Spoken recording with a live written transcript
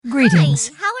Greetings.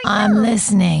 Hi, how are I'm you?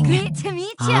 listening. Great to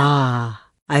meet you.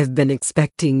 I've been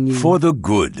expecting you. For the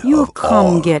good You've of come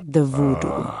all. get the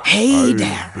voodoo. Hey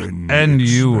there. And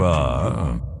you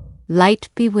are? Light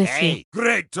be with you.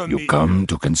 Great to You meet come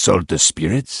to consult the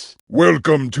spirits?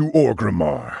 Welcome to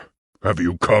Orgrimmar. Have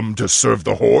you come to serve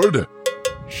the Horde?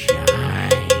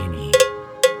 Shiny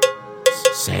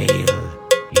sail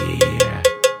here,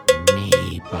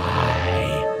 me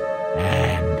buy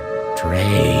and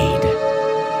trade.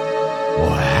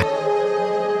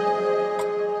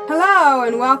 Hello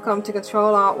and welcome to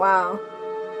Ctrl Alt WoW,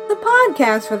 the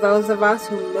podcast for those of us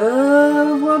who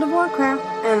love World of Warcraft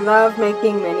and love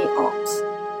making many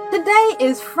alts. Today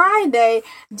is Friday,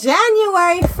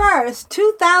 January 1st,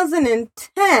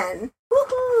 2010.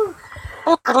 Woohoo!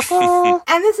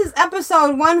 And this is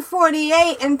episode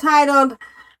 148 entitled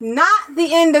Not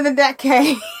the End of the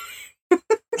Decade.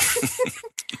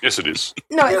 Yes, it is.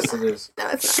 No, Yes, it is. No,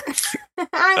 it's not.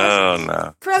 I'm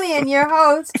No. Brilliant, your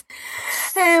host.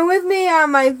 And with me are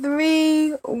my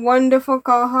three wonderful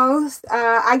co-hosts.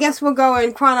 I guess we'll go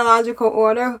in chronological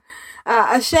order.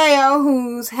 Asheo,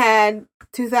 who's had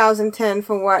 2010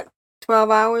 for what,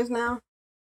 12 hours now?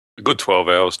 A good 12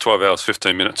 hours, 12 hours,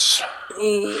 15 minutes.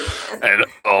 Yeah. And,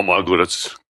 oh my god,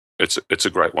 it's a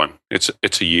great one. It's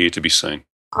a year to be seen.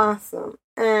 Awesome.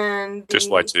 And Just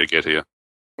wait till you get here.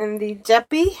 And the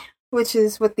Jeppy, which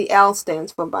is what the L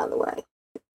stands for, by the way.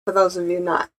 For those of you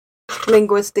not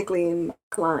linguistically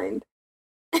inclined.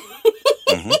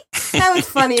 That was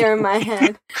funnier in my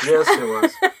head. Yes, it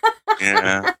was.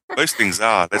 Yeah, most things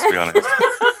are, let's be honest.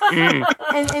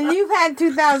 And you've had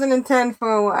 2010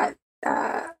 for what?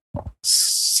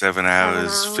 7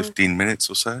 hours, 15 minutes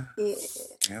or so.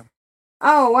 Yeah.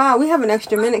 Oh, wow. We have an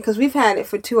extra minute because we've had it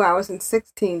for 2 hours and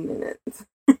 16 minutes.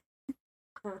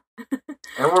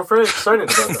 And we're very excited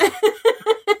about that.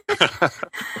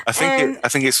 I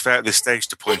think it's fair at this stage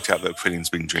to point out that Pudding's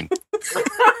been drinking.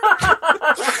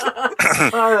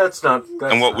 That's not.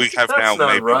 And what we have now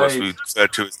maybe right. what we refer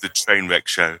to as the train wreck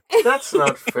show. That's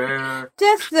not fair.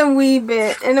 Just a wee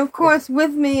bit. And of course,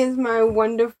 with me is my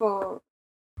wonderful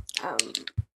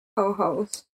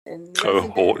co-host. And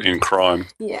Cohort in crime.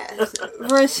 Yes.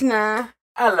 Vrishna.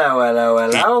 Hello.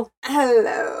 Hello.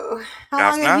 How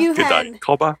long have you Good had? day,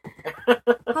 Cobber.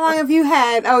 How long have you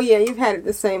had? Oh yeah, you've had it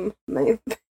the same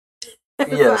length.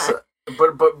 Yes,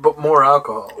 but more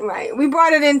alcohol. Right. We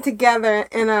brought it in together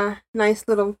in a nice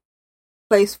little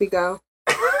place we go.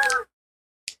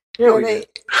 Yeah, we did.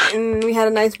 And we had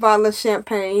a nice bottle of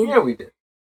champagne. Yeah, we did.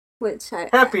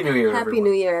 Happy New Year, Happy everyone.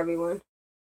 New Year, everyone.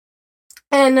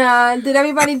 And did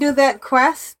everybody do that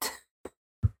quest?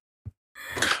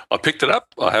 I picked it up.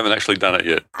 I haven't actually done it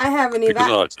yet. I haven't either. Because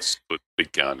I just would be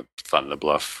going to Thunder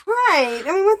Bluff. Right.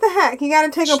 I mean, what the heck? You gotta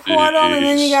take a portal and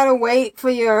then you gotta wait for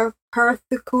your perth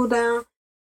to cool down.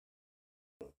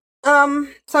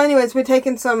 So anyways, we're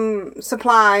taking some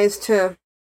supplies to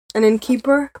an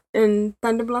innkeeper in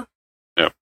Thunder Bluff.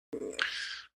 Yep.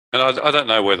 And I don't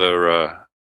know whether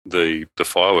the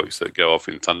fireworks that go off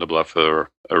in Thunder Bluff are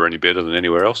any better than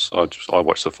anywhere else. I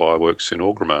watched the fireworks in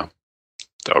Orgrimmar.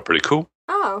 They were pretty cool.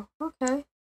 Oh, okay.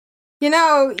 You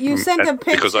know, you sent a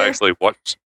picture because I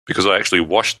actually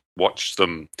watched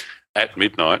them at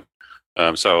midnight.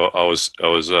 So I was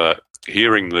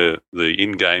hearing the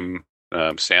in-game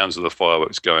sounds of the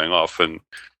fireworks going off and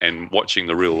watching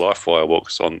the real life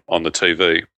fireworks on the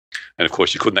TV. And of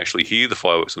course, you couldn't actually hear the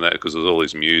fireworks on that because there's all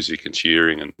this music and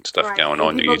cheering and stuff going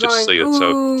on. You just see it.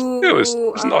 So it was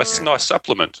a nice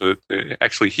supplement to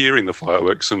actually hearing the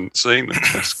fireworks and seeing them.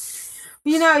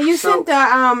 You know, you sent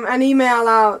an email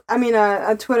out. I mean,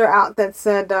 a Twitter out that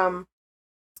said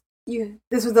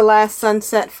this was the last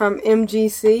sunset from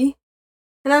MGC,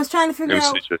 and I was trying to figure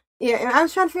out. Yeah, and I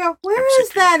was trying to figure out where is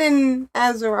that in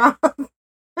Azeroth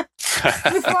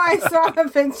before I saw the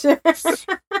picture.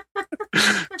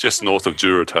 Just north of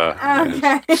Durotar.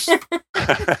 Okay.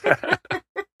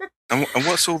 And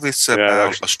what's all this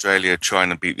about Australia trying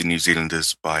to beat the New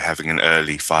Zealanders by having an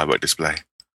early firework display?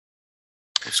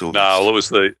 No, it was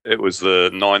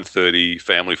the 9:30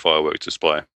 family fireworks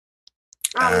display.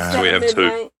 So we have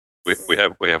two. We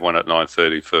have one at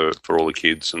 9:30 for all the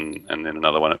kids, and then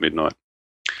another one at midnight.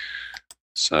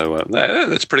 So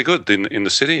that's pretty good in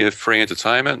the city. Free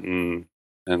entertainment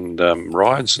and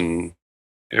rides and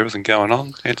everything going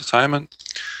on. Entertainment,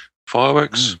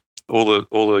 fireworks, all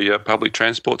the public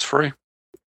transport's free.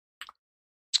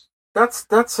 That's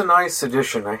a nice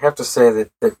addition. I have to say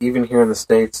that even here in the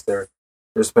States,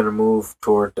 there's been a move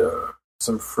toward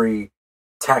some free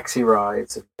taxi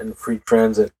rides and free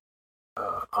transit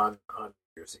on New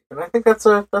Year's Eve, and I think that's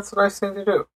a nice thing to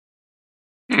do.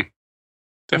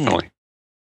 Definitely.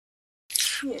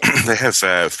 They have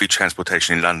free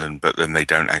transportation in London, but then they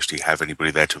don't actually have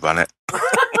anybody there to run it.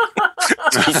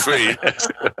 It's all free.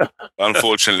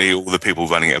 Unfortunately, all the people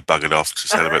running it have buggered off to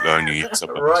celebrate their own New Year.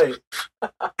 Right.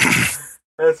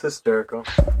 That's hysterical.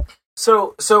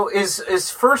 So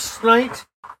is first night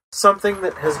something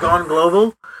that has gone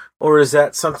global, or is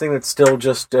that something that's still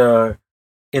just in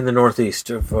the northeast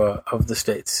of the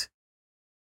States?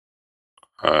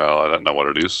 I don't know what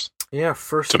it is. Yeah,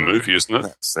 first. It's a movie, isn't it?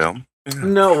 That's film.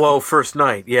 No, well, first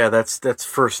night. Yeah, that's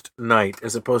first night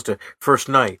as opposed to first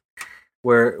night,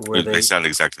 where they sound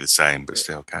exactly the same, but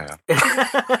still carry on.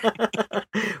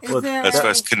 Well, that's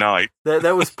first night.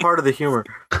 That was part of the humor.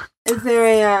 Is there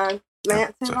a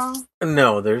lance involved?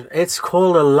 No, it's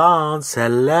called a lance.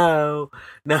 Hello.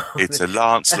 No, it's a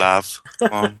lance, love.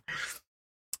 Come on.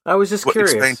 I was just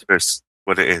curious. Explain to us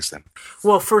what it is then.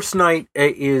 Well, first night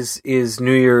is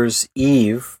New Year's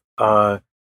Eve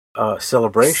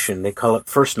celebration. They call it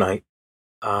first night.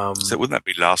 So wouldn't that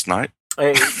be last night?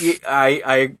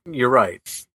 You're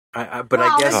right. But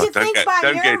I guess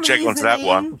don't get checked onto that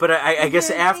one. But I guess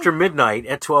after midnight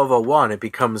at 12:01, it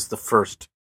becomes the first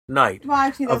night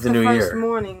of the new year. First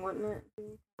morning, wouldn't it?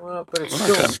 Well, but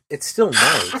it's still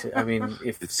night. I mean,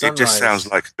 if it just sounds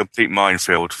like a complete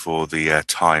minefield for the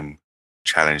time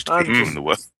challenged people in the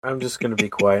world. I'm just going to be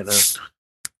quiet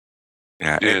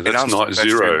now. Yeah, that's night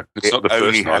zero. It's not the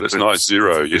first night. It's night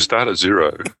zero. You start at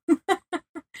 0.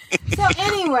 So,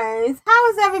 anyways, how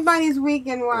was everybody's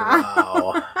weekend?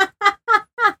 Wow.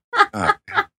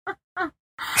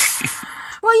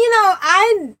 Well,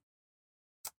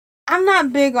 I'm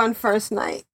not big on first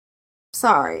night.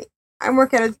 Sorry. I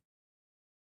work at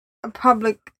a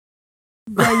public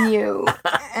venue,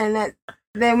 and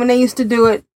then when they used to do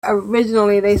it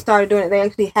originally, they started doing it. They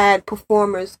actually had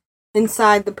performers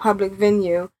inside the public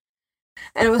venue,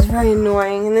 and it was very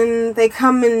annoying. And then they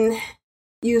come and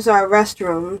use our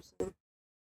restrooms.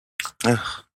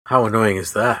 How annoying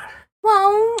is that?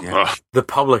 Well, the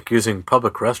public using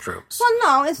public restrooms. Well,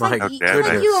 no, it's like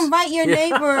you invite your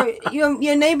neighbor.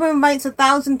 Your neighbor invites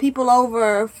 1,000 people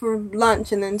over for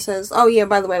lunch, and then says, "Oh yeah,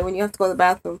 by the way, when you have to go to the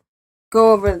bathroom,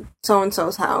 go over to so and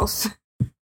so's house."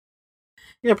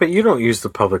 Yeah, but you don't use the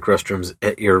public restrooms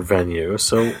at your venue,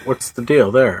 so what's the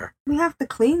deal there? We have to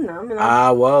clean them.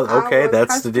 Well, okay,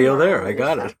 that's the deal there. I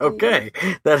got it. Okay,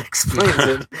 that explains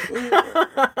it.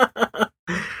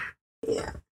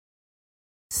 Yeah.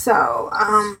 So,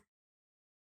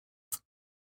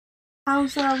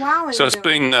 how's WoW? So it's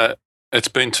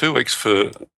been 2 weeks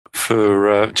for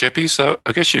Jeppy. So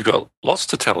I guess you've got lots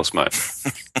to tell us, mate.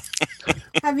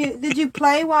 Did you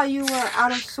play while you were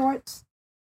out of sorts?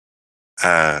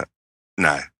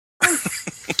 No.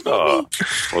 Oh,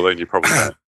 well then you probably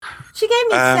don't. She gave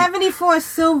me 74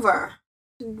 silver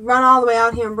to run all the way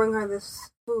out here and bring her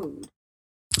this food.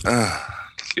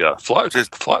 Yeah, flight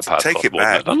pass. Take it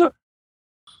back, doesn't it?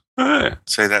 Yeah.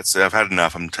 Say I've had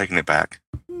enough. I'm taking it back.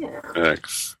 Yeah.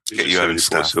 Get your own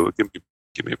stuff. So give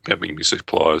me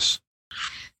supplies.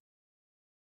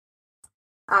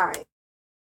 All right.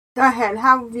 Go ahead.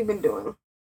 How have you been doing?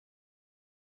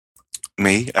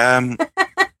 Me? Well,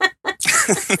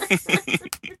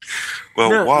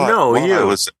 while I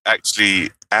was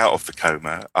actually out of the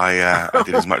coma, I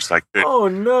did as much as I could. Oh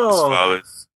no!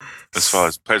 As far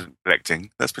as present collecting,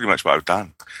 that's pretty much what I've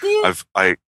done.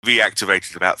 I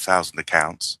reactivated about 1,000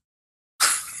 accounts.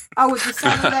 Oh, with the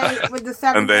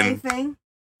 7-day thing.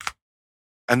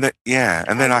 And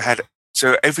then I had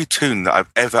every toon that I've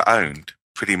ever owned,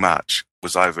 pretty much,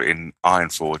 was either in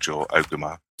Ironforge or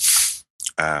Ogrimmar.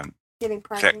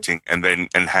 Collecting and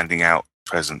handing out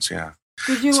presents. Yeah.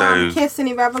 Did you kiss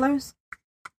any revelers?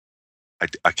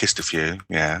 I kissed a few.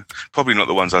 Yeah, probably not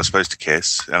the ones I was supposed to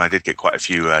kiss, and I did get quite a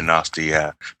few nasty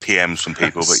PMs from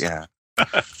people. But yeah,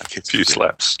 I kissed a few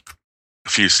slaps. A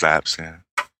few slaps. Yeah.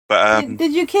 But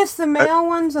did you kiss the male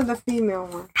ones or the female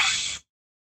ones?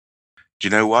 Do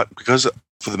you know what? Because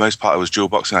for the most part I was dual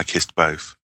boxing, I kissed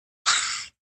both.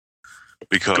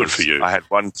 Because good for you. I had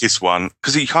one kiss one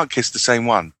because you can't kiss the same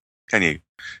one, can you?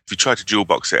 If you try to dual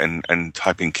box it and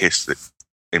type in kiss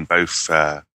in both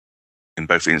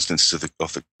instances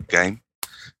of the game,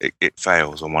 it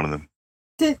fails on one of them.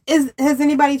 Has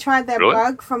anybody tried that really?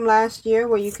 Bug from last year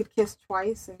where you could kiss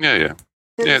twice? Yeah.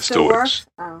 It still works.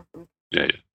 Oh.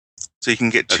 Yeah. So you can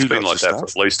get two. It's been like that for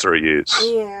at least 3 years.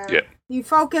 Yeah. You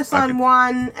focus on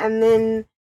one, and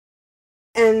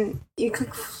you click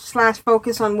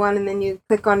 /focus on one, and then you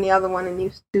click on the other one, and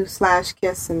you do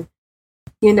 /kiss, and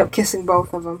you end up kissing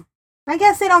both of them. I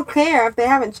guess they don't care if they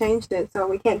haven't changed it, so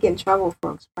we can't get in trouble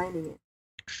for explaining it.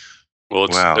 Well,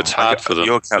 it's hard for them.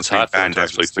 It's hard for them to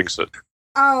actually fix it.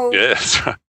 Oh. Yeah.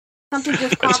 Something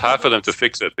just It's popped hard up. for them to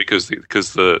fix it because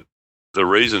the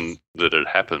reason that it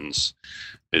happens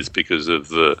is because of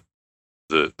the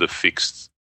fixed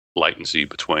latency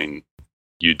between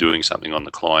you doing something on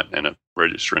the client and it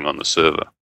registering on the server.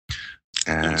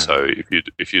 And so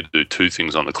if you do two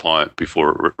things on the client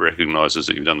before it recognizes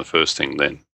that you've done the first thing,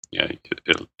 then it's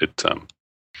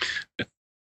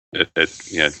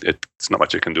not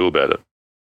much it can do about it.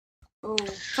 Oh,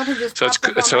 something just So popped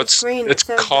up on my screen. it's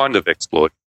kind of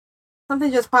exploit.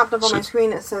 Something just popped up on my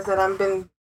screen that says that I've been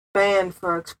banned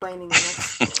for explaining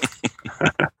it.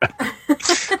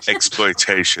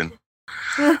 Exploitation.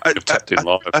 You've tapped in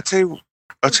live. I'll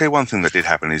tell you one thing that did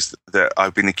happen is that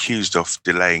I've been accused of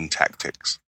delaying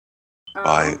tactics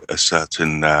by a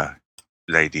certain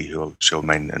lady who shall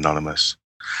remain anonymous,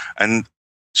 and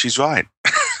she's right.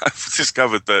 I've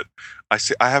discovered that I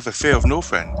have a fear of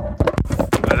Northrend.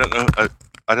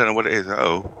 I don't know what it is.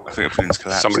 Oh, I think everything's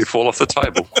collapsed. Somebody fall off the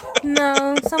table.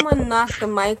 No, someone knocked the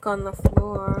mic on the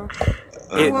floor.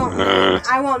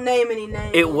 I won't name any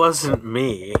names. It wasn't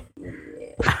me.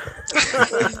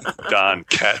 Darn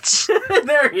cats.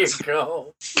 There you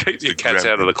go. Keep your cats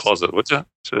out of the closet, would you?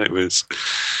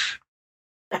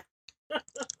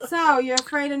 So, you're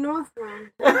afraid of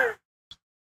Northrend?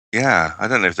 Yeah, I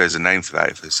don't know if there's a name for that,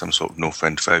 if there's some sort of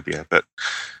Northrend phobia, but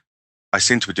I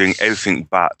seem to be doing everything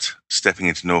but stepping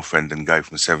into Northrend and go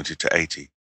from 70 to 80.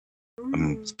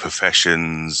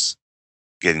 Professions,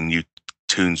 getting new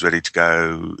tunes ready to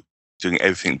go, doing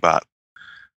everything but.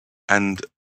 And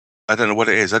I don't know what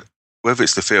it is. Whether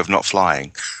it's the fear of not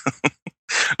flying.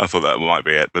 I thought that might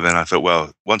be it. But then I thought,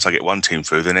 well, once I get one team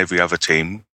through, then every other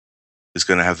team is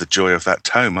going to have the joy of that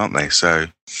tome, aren't they? So,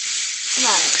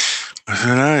 I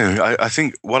don't know. I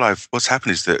think what's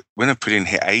happened is that when Aprillian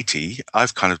hit 80,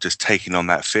 I've kind of just taken on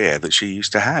that fear that she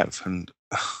used to have. And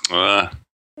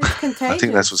it's contagious. I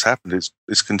think that's what's happened.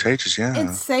 It's contagious, yeah.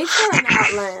 It's safer in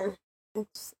Outland.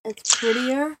 It's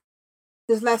prettier.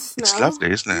 There's less snow. It's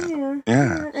lovely, isn't it?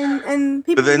 Yeah. And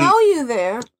people know you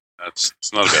there. It's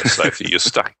not about safety. You're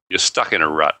stuck in a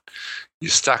rut. You're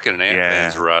stuck in an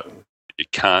Outlands rut. You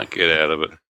can't get out of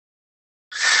it.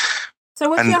 So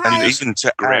what's your highest? And even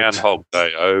to Groundhog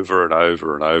Day over and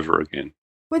over and over again.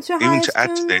 What's your even highest? To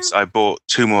add to this, I bought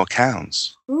 2 more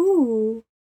accounts. Ooh.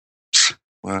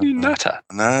 Well, You nutter.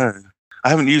 No, I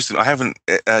haven't used them. I haven't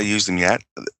used them yet.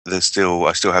 I still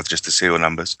have just the serial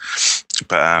numbers.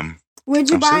 But where'd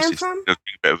you buy them from? A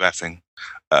bit of effing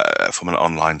from an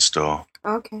online store.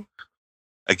 Okay.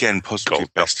 Again, possibly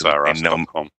best in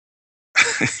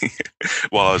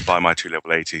while I was buying my 2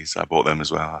 level 80s, I bought them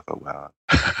as well. I thought, well,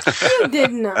 you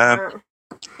did not.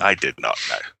 I did not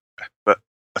know, but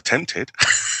attempted.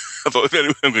 I thought if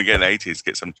anyone could get an 80s,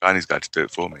 get some Chinese guy to do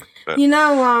it for me. But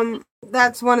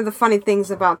that's one of the funny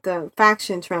things about the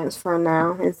faction transfer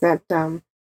now is that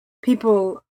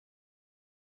people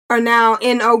are now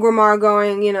in Ogrimmar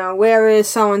going, where is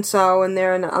so and so, and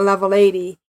they're in a level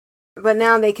 80. But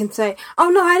now they can say, oh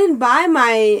no, I didn't buy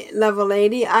my level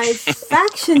 80. I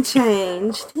faction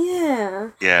changed. Yeah.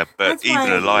 Yeah, but that's even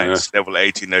Alliance level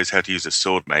 80 knows how to use a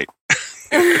sword, mate.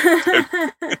 Give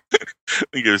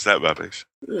us that rubbish.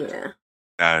 Yeah.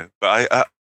 No, but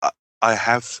I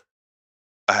have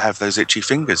those itchy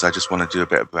fingers. I just want to do a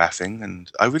bit of raffing,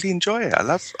 and I really enjoy it. I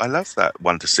love that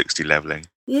 1 to 60 leveling.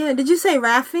 Yeah. Did you say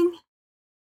raffing?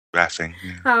 Raffing.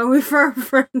 Yeah. Oh, we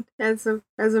refer as a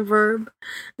verb.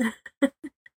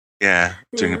 Yeah,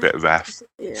 doing a bit of raff.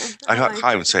 Yeah, I can't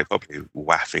even say it properly.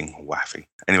 Waffing.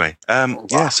 Anyway,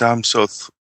 yeah. So I'm sort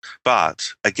of,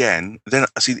 but again, then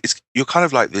see, you're kind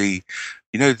of like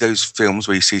those films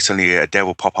where you see suddenly a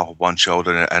devil pop up on one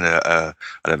shoulder and a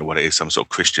I don't know what it is, some sort of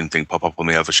Christian thing pop up on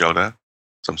the other shoulder.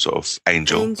 Some sort of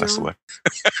angel. That's the word.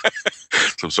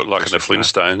 Some sort of like in the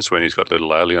Flintstones when he's got a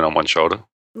little alien on one shoulder.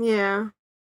 Yeah.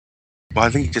 Well, I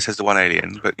think he just has the one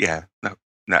alien, but yeah, no,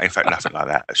 in fact, nothing like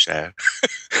that. A share,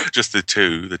 just the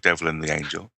 2, the devil and the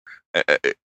angel.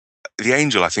 The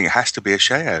angel, I think, has to be a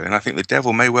share, and I think the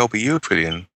devil may well be you,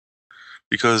 Aprillian,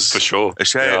 because for sure, a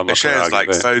share is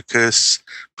like focus,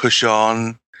 push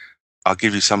on. I'll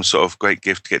give you some sort of great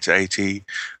gift to get to 80,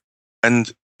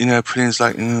 and Aprillian's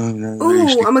like,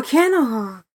 ooh, I'm a candle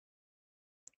hawk.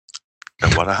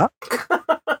 And what a hut.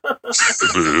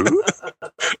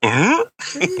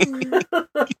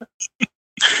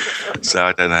 So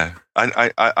I don't know.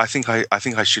 I think I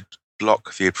should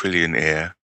block the Aprillian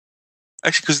ear.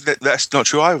 Actually, because that's not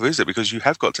true either, is it? Because you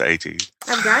have got to 80.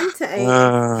 I've gotten to 80,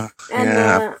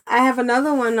 and I have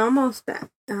another one almost at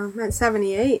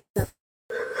 78.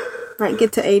 Might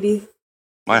get to 80.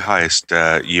 My highest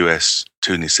US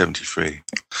tune is 73.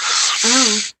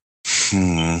 Oh.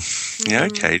 Yeah,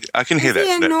 okay. I can hear Is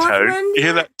he that a tone. Northman? You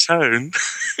hear that tone?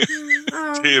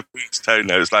 Oh, Hear Pete's tone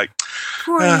though. It's like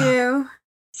poor you.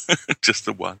 just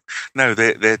the one. No,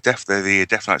 they're the Death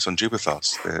Knights on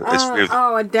Jubathos. There's three of them.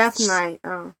 Oh, a Death Knight.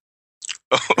 Oh.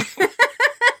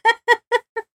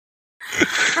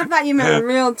 I thought you meant a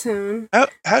real tune. How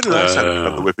did I sign up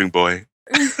about the Whipping Boy?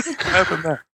 How about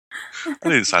that? I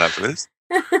didn't sign up for this.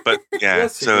 But yeah,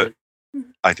 Yes, you so did.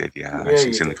 I did. Yeah, Yeah, actually, you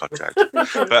it's in the did. contract.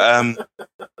 But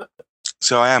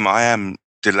so I am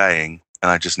delaying,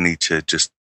 and I just need to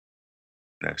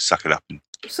suck it up and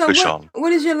So push on.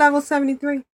 what is your level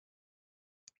 73?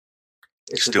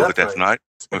 It's Still the Death Knight.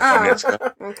 With 5 minutes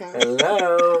ago. Okay.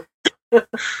 Hello.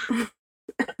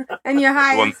 And your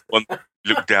highest? One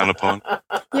looked down upon.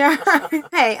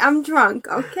 Hey, I'm drunk,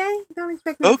 okay? Don't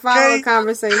expect me to follow a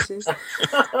conversation.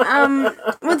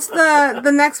 What's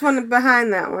the next one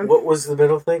behind that one? What was the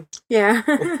middle thing? Yeah.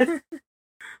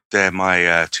 They're my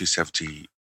 270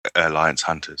 Alliance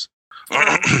Hunters,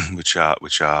 which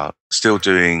are still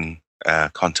doing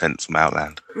content from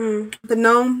Outland. The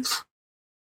gnomes?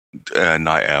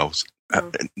 Night elves.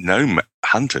 Gnome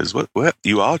hunters? What?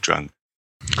 You are drunk.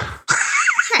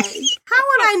 Hey, how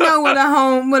would I know what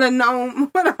a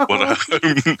gnome? What a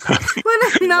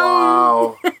gnome?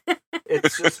 Wow.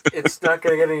 It's not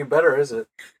going to get any better, is it?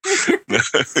 No.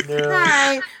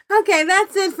 Alright. Okay,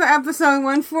 that's it for episode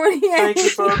 148. Thank you,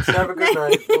 folks. Have a good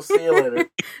night. We'll see you later.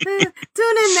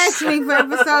 Tune in next week for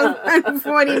episode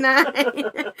 149.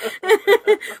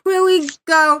 Where we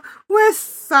go, we're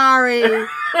sorry,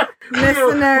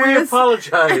 listeners. We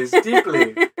apologize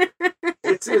deeply.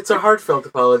 It's a heartfelt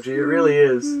apology. It really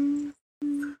is.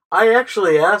 I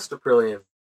actually asked Aprillian,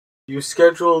 you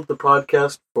scheduled the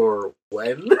podcast for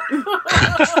when?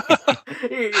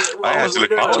 I had to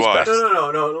look up twice.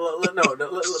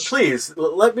 No. Please,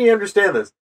 let me understand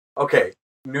this. Okay,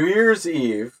 New Year's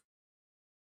Eve.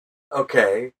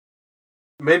 Okay.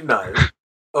 Midnight.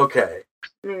 Okay.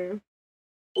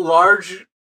 Large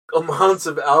amounts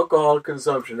of alcohol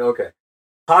consumption. Okay.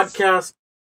 Podcast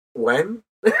when?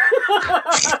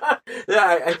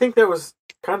 Yeah, I think that was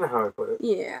kind of how I put it.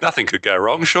 Yeah. Nothing could go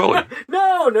wrong, surely.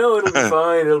 No, it'll be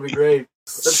fine. It'll be great.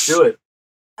 Let's do it.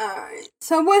 Alright.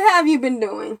 So what have you been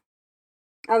doing?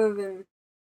 Other than...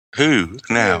 Who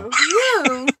now?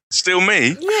 You. Still me?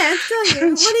 Yeah, it's still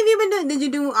you. What have you been doing? Did you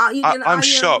do all you did? I'm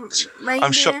shocked.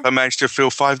 I'm shocked I managed to fill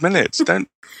 5 minutes. Don't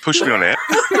push me on it.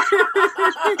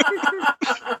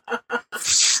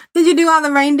 Did you do all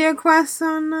the reindeer quests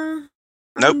on...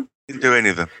 Nope. Didn't do any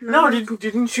of them. No,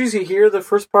 didn't you hear the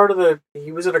first part of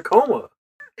he was in a coma?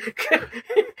 Yeah.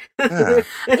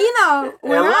 You know,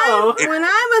 when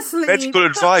I'm asleep... Medical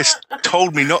advice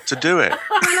told me not to do it. When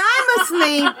I'm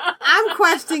asleep, I'm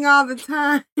questing all the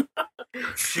time.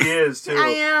 She is, too. I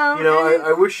am. You know,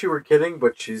 I wish she were kidding,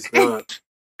 but she's not.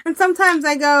 And sometimes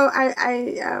I go,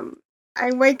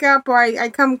 I wake up or I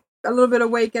come a little bit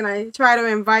awake and I try to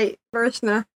invite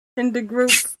Vershna into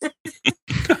group.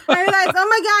 I realize, oh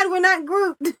my God, we're not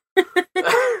grouped.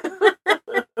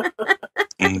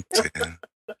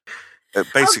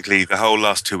 Basically, the whole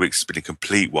last 2 weeks has been a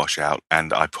complete washout,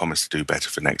 and I promise to do better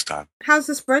for next time. How's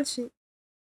the spreadsheet?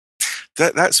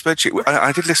 That spreadsheet,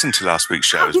 I did listen to last week's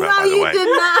show as well, by the way. No, you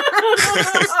did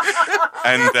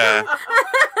and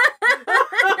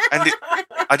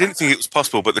I didn't think it was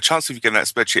possible, but the chances of you getting that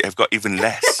spreadsheet have got even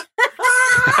less.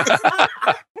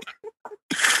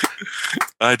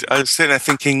 I was sitting there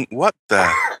thinking, what the?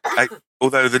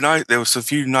 Although there was a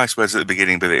few nice words at the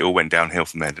beginning, but it all went downhill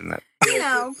from there, didn't it? You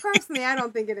know, personally, I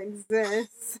don't think it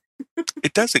exists.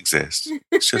 It does exist.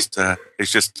 It's just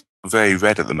very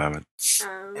red at the moment.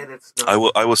 And it's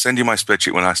not. I will send you my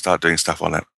spreadsheet when I start doing stuff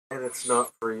on it. And it's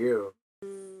not for you.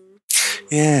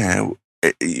 Yeah,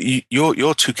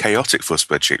 you're too chaotic for a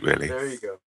spreadsheet, really. There you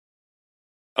go.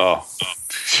 Oh,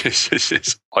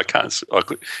 I can't.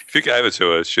 If you gave it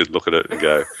to her, she'd look at it and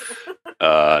go, no,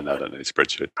 I don't need a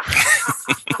spreadsheet.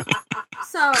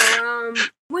 So,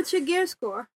 what's your gear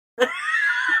score?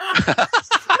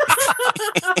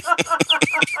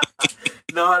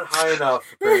 Not high enough,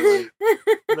 apparently.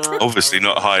 Obviously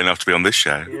not high enough to be on this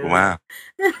show. Yeah. Wow.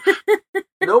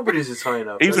 Nobody's as high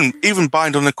enough. Even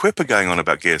Bind on the Quip are going on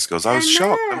about gear scores. I was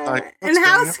shocked. I'm like, and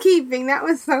housekeeping, that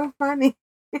was so funny.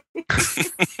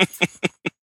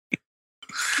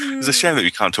 It's a shame that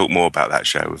we can't talk more about that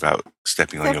show without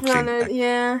stepping on your clean tag.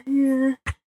 Yeah.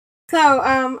 So,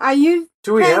 are you...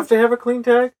 Do we have to have a clean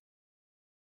tag?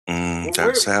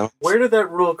 Don't sell. Where did that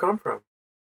rule come from?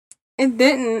 It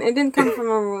didn't come from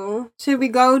a rule. Should we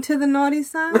go to the naughty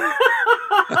side?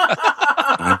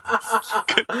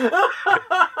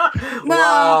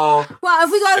 Wow. Well,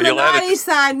 if we go to the You're allowed to naughty just-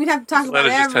 side, we'd have to talk allowed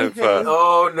about to just have, everything.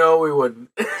 Oh, no, we wouldn't.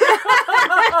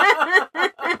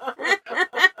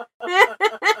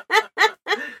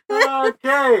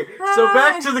 Okay, so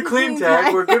back to the clean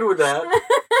tag. We're good with that.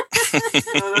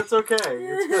 That's okay.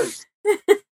 It's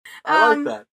good. I like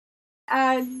that.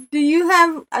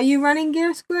 Are you running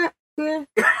Gear Square? Or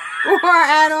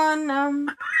add-on,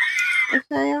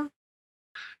 Ashayo?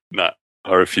 No,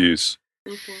 I refuse.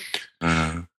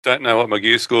 Okay. Don't know what my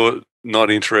gear score. Not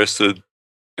interested.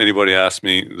 Anybody ask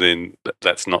me, then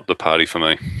that's not the party for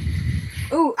me.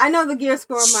 Ooh, I know the gear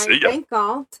score of my See ya. bank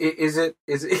alt. Is it?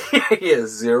 Yeah,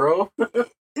 0?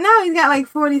 No, he's got like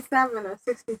 47 or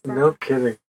 67. No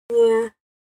kidding. Yeah.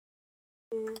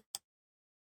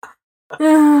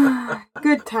 Yeah.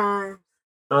 Good time.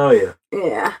 Oh, yeah.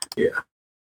 Yeah. Yeah.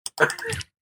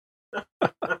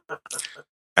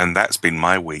 And that's been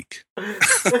my week.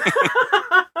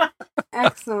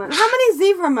 Excellent. How many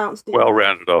zebra mounts do you Well have?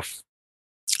 rounded off.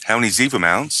 How many zebra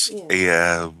mounts?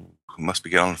 Yeah. Must be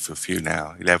going on for a few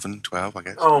now. 11, 12, I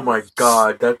guess. Oh, my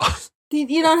God. That's...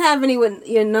 You don't have any with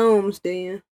your gnomes, do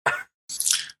you?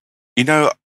 You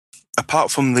know,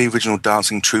 apart from the original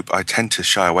dancing troupe, I tend to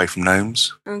shy away from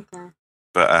gnomes. Okay.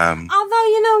 But Although,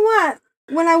 you know what?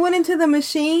 When I went into the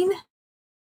machine,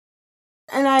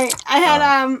 and I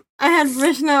had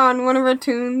Vrishna on one of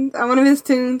his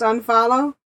tunes on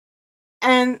follow,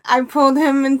 and I pulled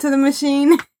him into the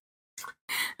machine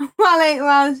while he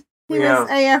was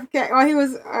AFK. While he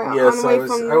was Yes, on the way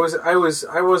from.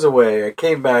 I was away. I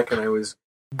came back and I was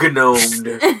gnomed.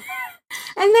 And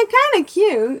they're kind of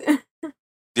cute.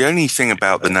 the only thing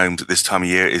about the gnomes at this time of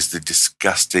year is the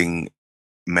disgusting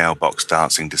mailbox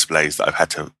dancing displays that I've had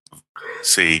to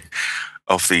see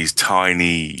of these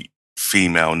tiny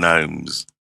female gnomes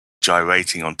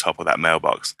gyrating on top of that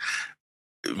mailbox.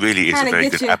 It really is Kinda a very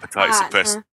gets good you appetite hot,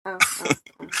 suppressor. huh?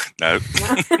 No.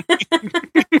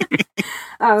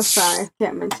 Oh, sorry.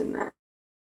 Can't mention that.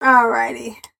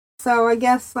 Alrighty. So I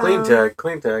guess... Clean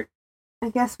tag. I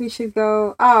guess we should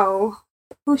go... Oh.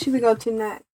 Who should we go to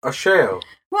next? Ashayo.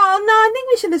 Well, no, I think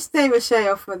we should have stayed with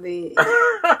Shayo for the...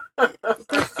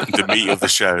 The meat of the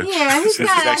show. Yeah, he's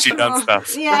got actually done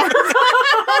stuff. Yeah.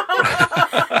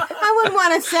 I wouldn't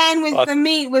want to sandwich the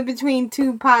meat with between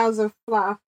two piles of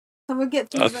fluff. So we'll get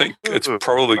through I think it's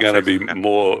probably going to be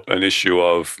more an issue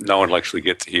of no one will actually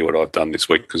get to hear what I've done this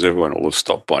week because everyone will have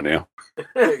stopped by now.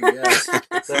 Yes,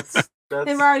 that's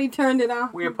They've already turned it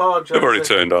off. we apologize. They've already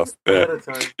turned off. ahead Yeah. of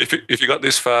time. If you got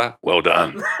this far, well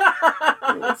done.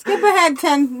 Skip ahead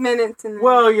 10 minutes. And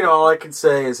Well, you know, all I can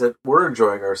say is that we're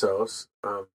enjoying ourselves.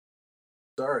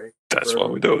 Sorry. That's for why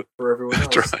we do it. For everyone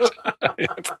else. That's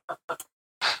right.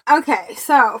 Okay,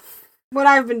 so what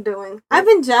I've been doing. I've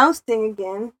been jousting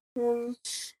again.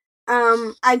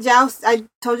 I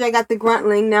told you I got the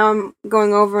gruntling. Now I'm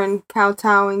going over and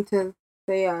kowtowing to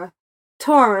the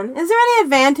Tauren. Is there any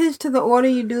advantage to the order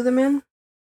you do them in?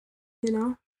 You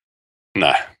know?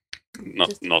 No,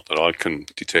 not that I can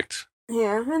detect.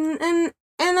 Yeah, and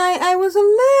I was a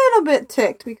little bit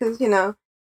ticked because, you know,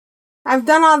 I've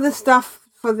done all this stuff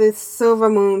for the Silver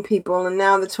Moon people, and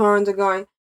now the Taurens are going,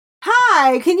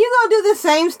 hi, can you go do the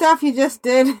same stuff you just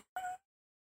did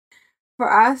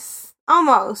for us?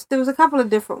 Almost. There was a couple of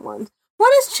different ones.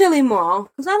 What is Chili Mall?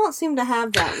 Because I don't seem to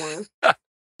have that one.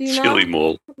 Do you know? Chili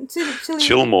Mall.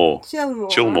 Chillmore.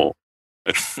 Chillmore.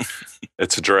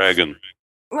 It's a dragon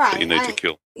Right. that you need to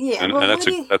kill. Yeah. And but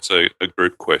that's a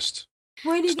group quest.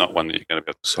 where do you It's not one that you're going to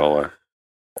be able to solo.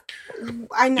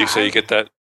 I know. So you get that,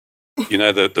 you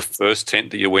know, the first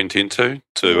tent that you went into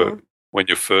when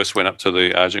you first went up to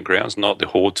the Argent Grounds, not the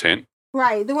Horde tent.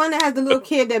 Right. The one that has the little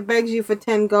kid that begs you for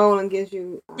 10 gold and gives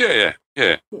you... Yeah.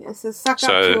 Yeah, so suck up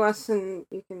to us and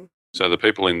you can... So the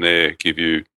people in there give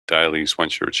you dailies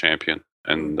once you're a champion,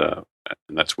 and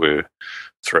that's where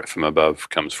threat from above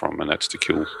comes from, and that's to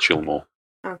kill Chillmore.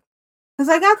 Because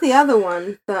I got the other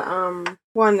one, the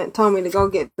one that told me to go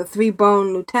get the 3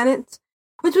 bone lieutenants,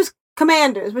 which was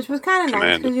commanders, which was kind of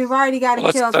nice because you've already got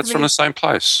to kill that's 3. from the same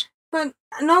place. But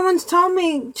no one's told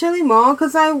me Chili Mall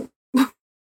because I...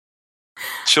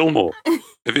 Chillmore.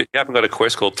 You haven't got a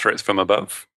quest called Threats from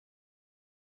Above?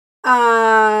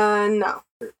 No.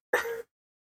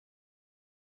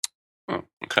 Oh,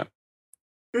 okay.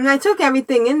 And I took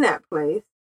everything in that place.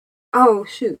 Oh,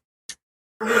 shoot.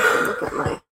 I have to look at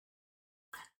my...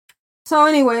 So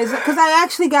anyways, because I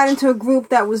actually got into a group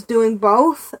that was doing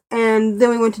both, and then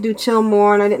we went to do Chill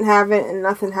More, and I didn't have it, and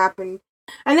nothing happened.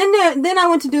 And then I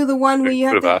went to do the one where you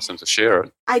could have have asked them to share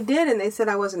it. I did, and they said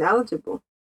I wasn't eligible.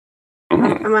 Mm-hmm.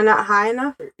 Am I not high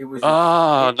enough? It was.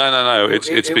 No. It's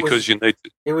it because was- you need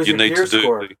It was you your need gear to do.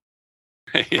 score.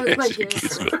 What's my Yes, gear your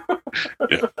score?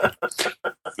 gear score. Yeah.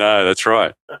 No, that's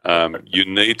right. You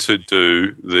need to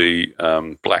do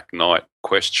the Black Knight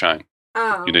quest chain.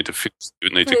 Oh, You need to fix. You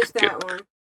need finish to that one.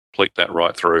 complete that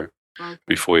right through Okay.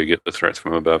 before you get the threats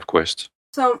from above quest.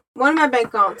 So one of my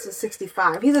bank alts is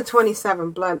 65. He's a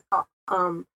 27 blood.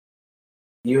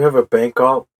 You have a bank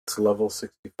alt to level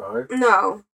 65.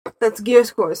 No, that's gear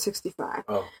score is 65.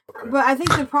 Oh, okay. But I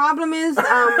think the problem is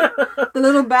the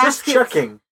little Just baskets.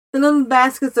 checking. The little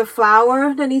baskets of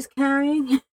flour that he's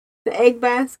carrying, the egg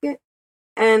basket,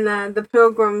 and the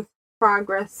Pilgrim's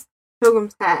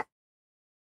hat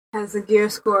has a gear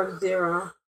score of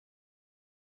 0.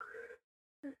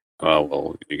 Oh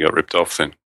well, you got ripped off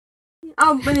then.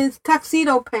 Oh, but his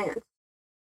tuxedo pants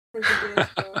has a gear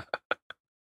score.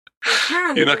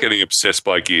 Apparently- You're not getting obsessed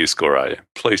by gear score, are you?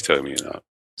 Please tell me you're not.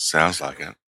 Sounds like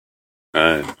it.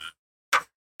 No.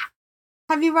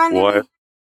 Have you run Why? any?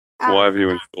 Why have you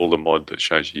installed a mod that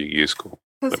shows you your gear score?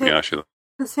 Because Let me ask you that.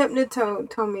 Hypnotoad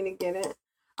told me to get it.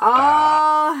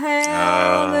 Oh,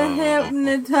 hell, the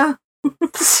Hypnotoad.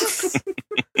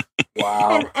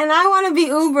 Wow. And I want to be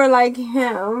Uber like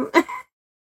him.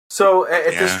 So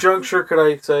at this juncture, could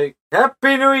I say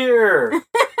Happy New Year?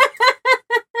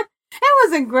 It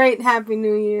was a great Happy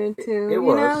New Year too. It You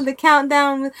was. know, the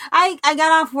countdown. I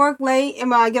got off work late,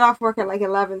 and I get off work at like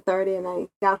 11:30, and I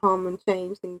got home and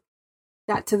changed and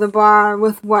got to the bar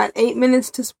with 8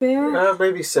 minutes to spare.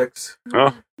 Maybe 6.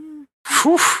 Oh,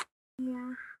 whew.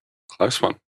 Yeah. Close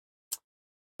one.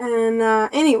 And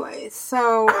anyways,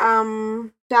 so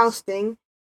jousting.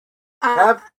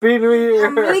 Happy New Year.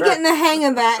 I'm really getting the hang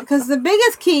of that because the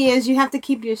biggest key is you have to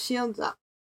keep your shields up.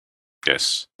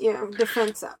 Yes. Yeah,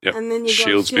 defense up. Yep. And then you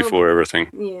Shields go shield before everything.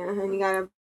 Yeah, and you gotta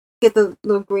get the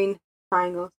little green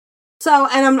triangles. So,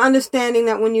 and I'm understanding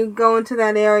that when you go into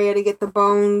that area to get the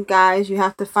bone guys, you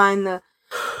have to find the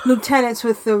lieutenants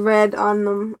with the red on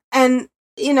them. And,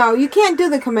 you know, you can't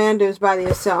do the commanders by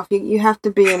yourself. You have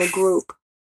to be in a group.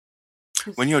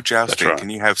 When you're jousting, right. can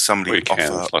you have somebody Well, you can.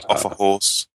 It's not off a hard.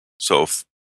 horse, sort of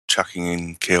chucking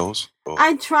in kills? Or?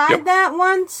 I tried Yep. that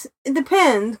once. It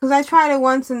depends, because I tried it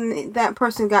once and that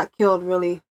person got killed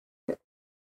really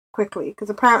quickly.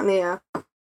 Because apparently a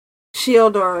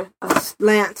shield or a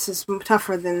lance is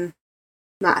tougher than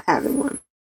not having one.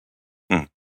 Hmm.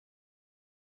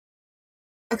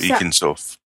 Except,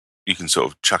 you can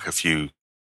sort of chuck a few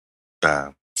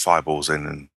fireballs in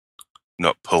and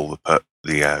not pull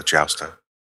the jouster.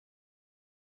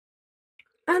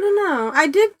 I don't know. I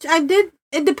did.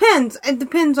 It depends. It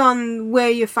depends on where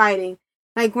you're fighting.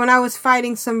 Like when I was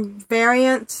fighting some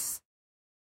variants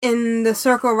in the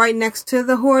circle right next to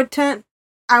the horde tent,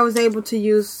 I was able to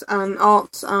use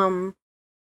Alt's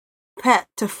pet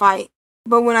to fight.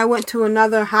 But when I went to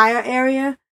another higher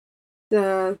area,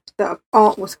 the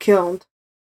Alt was killed.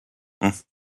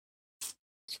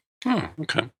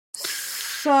 Okay.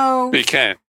 So But you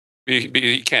can.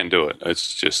 You can do it.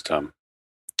 It's just,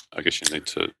 I guess you need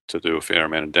to do a fair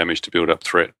amount of damage to build up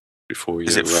threat before you...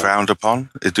 Is it frowned upon?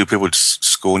 Do people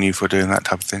scorn you for doing that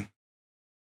type of thing?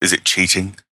 Is it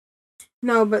cheating?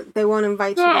 no, but they won't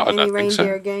invite you No, to I any don't think so.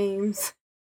 reindeer games.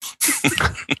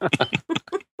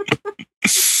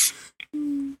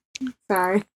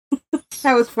 Sorry.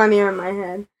 That was funnier in my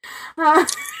head.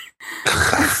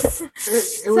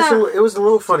 It was a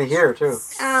little funny here too.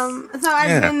 So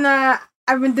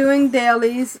I've been doing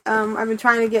dailies. I've been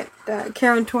trying to get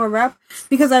Karen Tor rep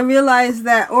because I realized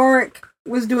that Auric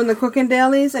was doing the cooking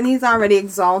dailies and he's already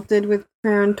exalted with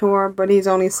Karen Tor, but he's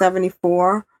only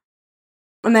 74.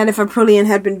 And that if Aprillian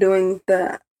had been doing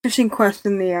the fishing quest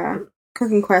and the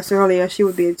cooking quest earlier, she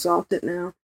would be exalted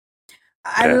now.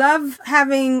 I love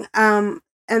having an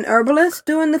herbalist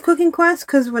doing the cooking quest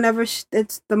because whenever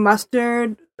it's the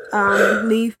mustard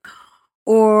leaf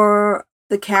or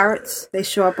the carrots, they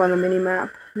show up on the mini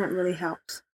map. And that really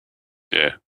helps.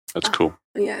 Yeah, that's cool.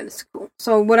 Yeah, it's cool.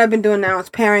 So what I've been doing now is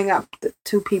pairing up the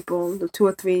two people, the 2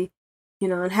 or 3,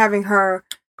 and having her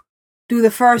do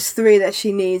the first 3 that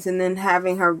she needs, and then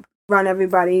having her run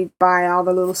everybody by all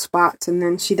the little spots, and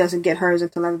then she doesn't get hers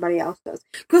until everybody else does.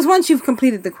 Because once you've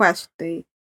completed the quest, the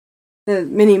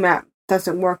mini map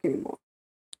doesn't work anymore.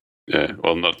 Yeah,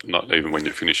 well, not even when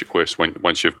you finish your quest.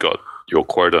 Once you've got your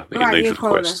quota that you need your for the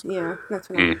quota. quest. Yeah, that's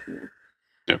what I'm doing.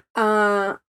 Yeah.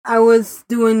 I was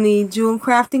doing the jewel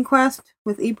crafting quest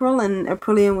with April, and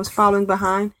Aprillian was following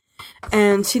behind,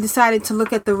 and she decided to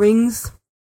look at the rings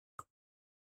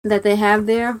that they have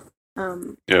there.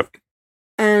 Yep.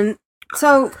 And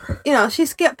So, she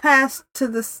skipped past to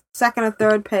the second or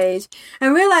third page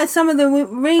and realized some of the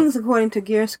rings, according to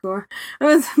Gear Score,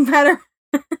 was better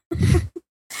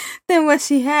than what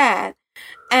she had.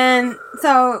 And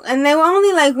they were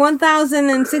only like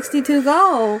 1,062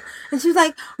 gold. And she was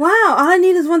like, wow, all I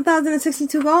need is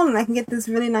 1,062 gold and I can get this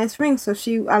really nice ring. So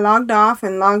I logged off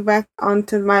and logged back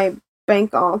onto my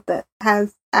bank alt that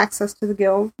has access to the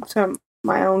guild, to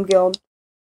my own guild.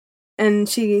 And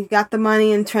she got the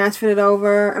money and transferred it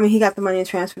over. I mean, he got the money and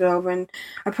transferred it over. And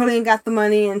Aprillian got the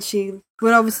money and she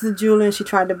went over to the jeweler and she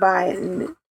tried to buy it. And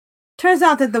it turns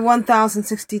out that the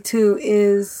 1,062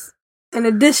 is in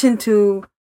addition to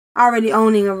already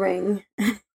owning a ring.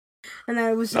 And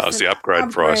that was just it's the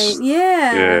upgrade price.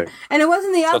 Yeah. And it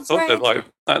wasn't the upgrade. I thought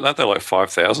aren't they like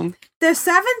 5,000? They're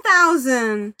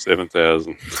 7,000.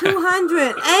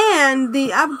 7,200. And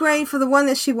the upgrade for the one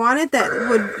that she wanted that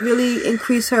would really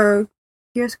increase her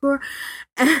gear score.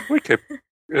 We kept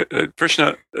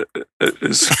Krishna, are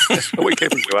we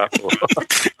keeping you up?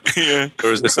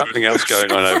 Or is there something else going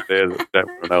on over there that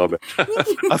we don't know about?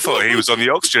 I thought he was on the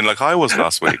oxygen like I was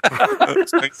last week.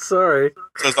 Sorry.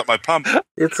 Sounds like my pump.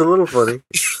 It's a little funny.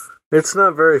 It's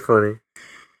not very funny.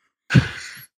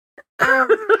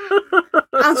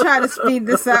 I'll try to speed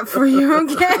this up for you,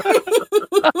 okay?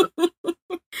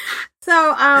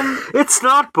 So, it's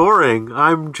not boring.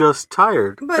 I'm just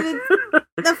tired. But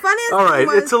the funniest all right, thing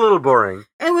was, it's a little boring.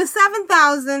 It was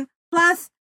 7,000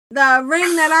 plus the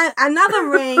ring another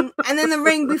ring, and then the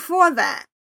ring before that.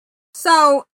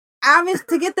 So, obviously,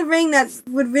 to get the ring that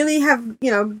would really have,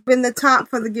 been the top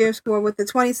for the gear score with the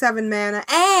 27 mana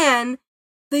and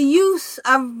the use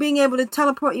of being able to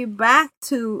teleport you back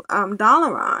to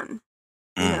Dalaran.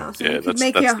 So you could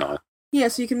make your nice. Yeah,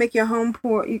 so you can make your home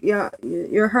port,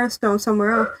 your Hearthstone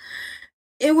somewhere else.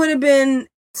 It would have been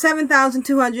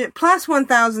 7,200 plus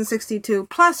 1,062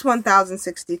 plus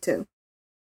 1,062.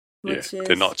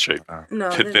 They're not cheap. No,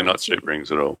 they're not cheap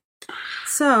rings at all.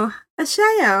 So,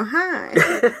 Ashayo, hi.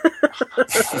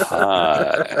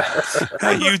 Hi.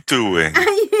 How you doing?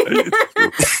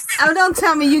 Oh, don't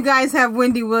tell me you guys have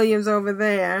Wendy Williams over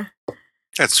there.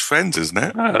 That's Friends, isn't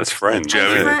it? Oh, that's Friends.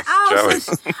 Joey.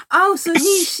 So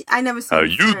I never seen How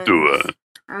you Friends. doing?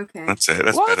 Okay. That's it.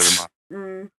 That's better than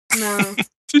mine. No.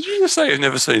 Did you just say you've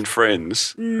never seen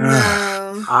Friends?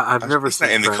 No. I've never It's seen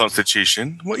not in the Friends.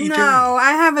 Constitution. What are you doing? No,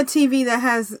 I have a TV that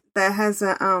has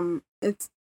a it's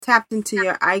tapped into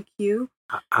your IQ.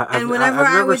 And whenever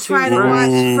I would try to watch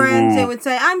Friends, it would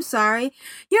say, "I'm sorry,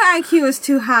 your IQ is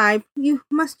too high. You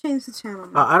must change the channel."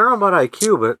 I don't know about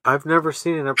IQ, but I've never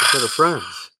seen an episode of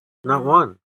Friends. Not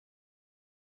one.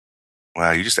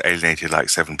 Wow, you just alienated like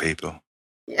 7 people.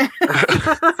 Yeah.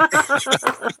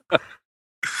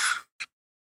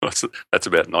 That's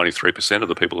about 93% of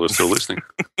the people who are still listening.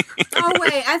 Oh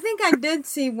wait, I think I did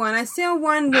see one. I saw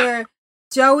one where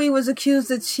Joey was accused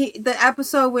of the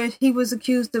episode where he was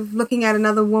accused of looking at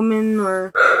another woman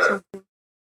or something.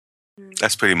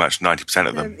 That's pretty much 90%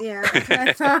 of them. Yeah,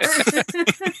 that's right.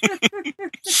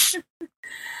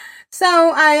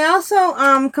 So I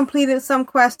also completed some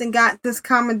quest and got this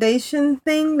commendation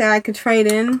thing that I could trade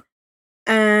in,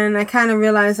 and I kind of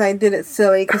realized I did it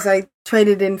silly because I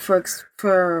traded in for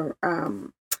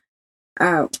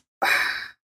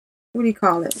what do you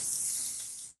call it?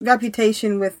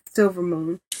 Reputation with Silver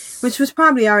Moon, which was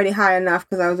probably already high enough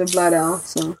because I was a Blood Elf,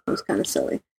 so it was kind of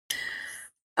silly.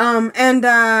 And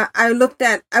I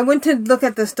went to look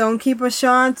at the Stonekeeper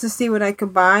shards to see what I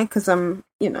could buy because I'm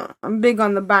big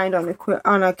on the bind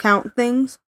on account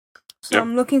things. So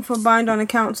I'm looking for bind on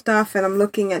account stuff, and I'm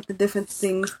looking at the different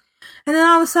things. And then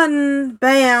all of a sudden,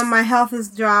 bam! My health is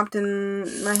dropped,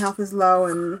 and my health is low,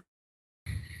 and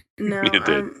no,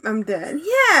 I'm dead.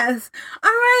 Yes. All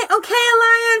right. Okay,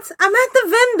 Alliance. I'm at the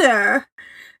vendor.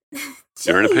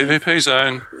 You're in a PvP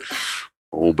zone.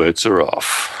 All bets are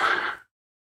off.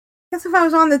 Guess if I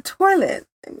was on the toilet.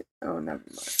 Oh, never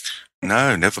mind.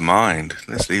 No, never mind.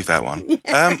 Let's leave that one.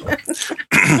 Yeah.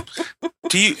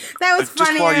 Do you? That was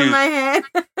funnier in my head.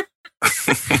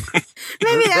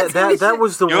 Maybe that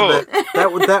was the one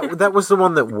that was the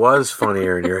one that was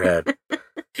funnier in your head.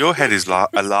 Your head is a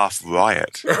laugh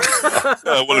riot.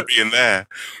 I want to be in there.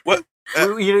 What?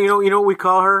 You know what we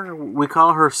call her? We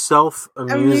call her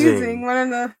self-amusing. One of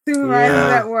the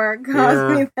supervisors at work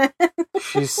calls me that.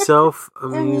 She's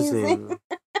self-amusing.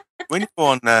 When you're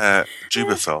on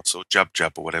Jubafos or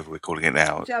Jub or whatever we're calling it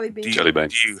now, Jellybean.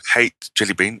 Do you hate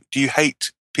Jellybean? Do you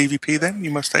hate PvP then?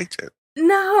 You must hate it.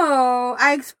 No,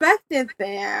 I expect it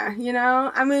there.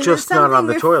 I mean, just not on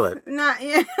the toilet. Not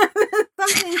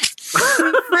something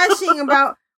refreshing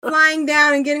about flying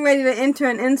down and getting ready to enter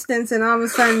an instance and all of a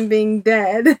sudden being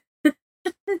dead.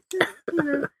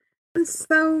 It's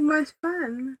so much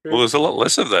fun. Well, there's a lot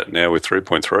less of that now with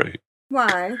 3.3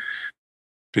 Why?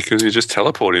 because you just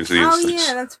teleport into the instance.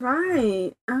 Yeah, that's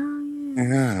right. Oh, yeah.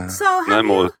 Yeah. So No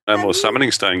more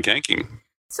summoning stone ganking.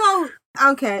 So,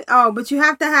 okay. Oh, but you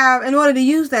have to have, in order to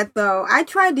use that though, I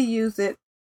tried to use it,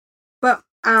 but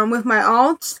with my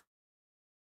alts,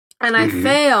 and I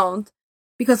failed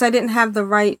because I didn't have the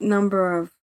right number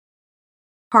of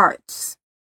parts.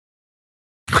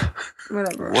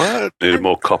 Whatever. What? Needed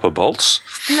more copper bolts?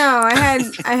 No, I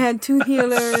had 2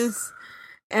 healers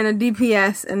and a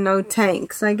DPS and no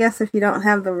tank. So I guess if you don't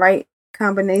have the right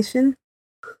combination.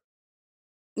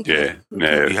 Yeah,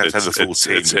 no. You have to have a full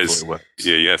team. It says,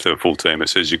 yeah, you have to have a full team. It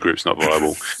says your group's not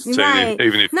viable. So right.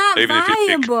 even if not even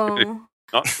viable. If you pick,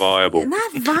 not viable.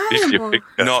 Not viable.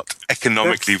 Not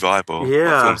economically viable.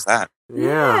 Yeah. What's that?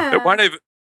 Yeah.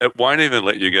 It won't even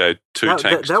let you go 2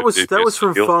 tanks. That was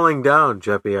from heal. Falling Down,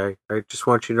 Jeppy. I just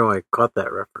want you to know I caught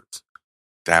that reference.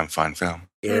 Damn fine film.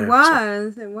 Yeah, It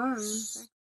was.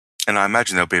 And I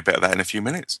imagine there'll be a bit of that in a few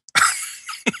minutes.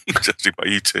 Judging by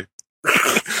you two.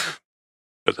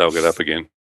 But they'll get up again.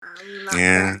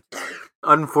 Yeah.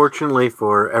 Unfortunately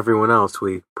for everyone else,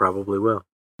 we probably will.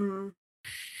 Mm.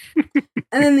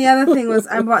 And then the other thing was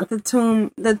I bought the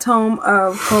tome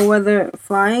of cold weather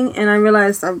flying, and I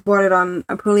realized I bought it on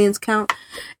Aprillian's count,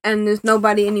 and there's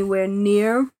nobody anywhere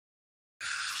near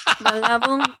the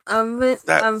level of it.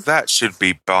 That should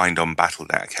be bind on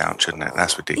Battle.net account, shouldn't it?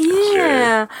 That's ridiculous.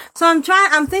 Yeah. So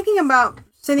I'm thinking about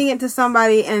sending it to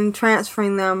somebody and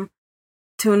transferring them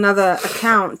to another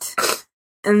account,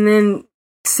 and then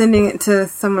sending it to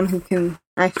someone who can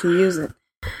actually use it,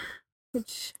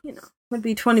 which would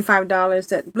be $25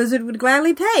 that Blizzard would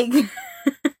gladly take.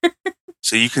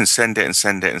 So you can send it and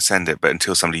send it and send it, but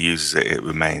until somebody uses it, it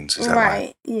remains. Is that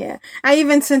right? Yeah. I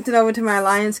even sent it over to my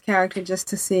Alliance character just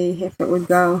to see if it would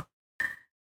go,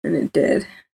 and it did.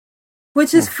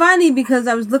 Which is funny because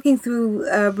I was looking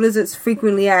through Blizzard's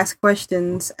frequently asked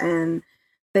questions, and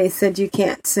they said you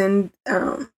can't send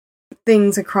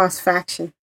things across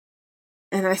faction.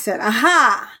 And I said,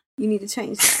 aha! You need to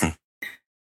change that.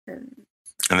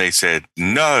 And they said,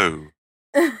 no,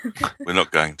 we're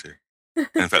not going to.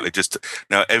 In fact,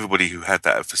 now everybody who had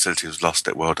that facility has lost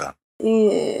it. Well done.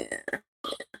 Yeah.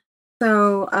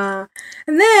 So,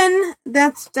 and then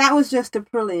that was just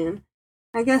Aprillian.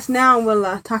 I guess now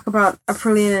we'll talk about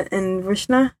Aprillian and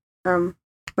Vrishna.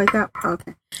 Wake up.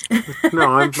 Okay. No,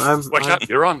 I'm Wake up.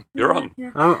 You're on.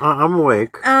 Yeah. I'm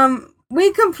awake.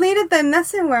 We completed the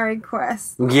Nessenwary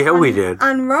quest. Yeah, we did.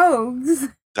 On Rogues.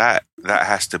 That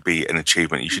has to be an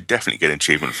achievement. You should definitely get an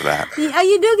achievement for that. Yeah,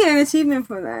 you do get an achievement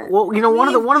for that. Well,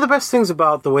 one of the best things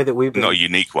about the way that we've been... Not a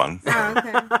unique one. Oh,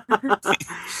 okay.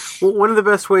 Well, one of the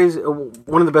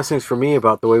best things for me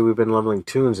about the way we've been leveling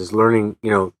tunes is learning,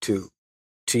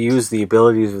 to use the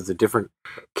abilities of the different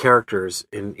characters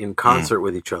in concert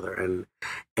with each other, and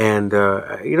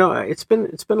it's been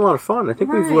a lot of fun. I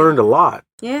think we've learned a lot.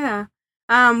 Yeah.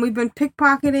 We've been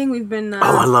pickpocketing. We've been.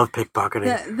 I love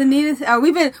pickpocketing. The neatest.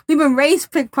 We've been race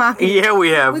pickpocketing. Yeah, we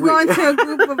have. We go into a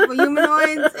group of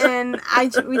humanoids, and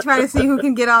we try to see who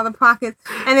can get all the pockets.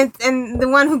 And the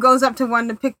one who goes up to one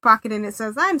to pickpocket, and it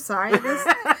says, "I'm sorry, this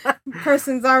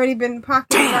person's already been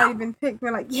pocketed, already been picked."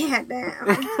 We're like, "Yeah, damn."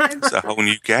 It's a whole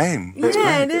new game.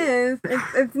 Yeah, it is.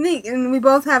 It's neat, and we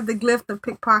both have the glyph of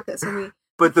pickpocket, so we.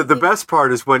 But the best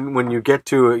part is when you get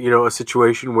to a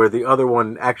situation where the other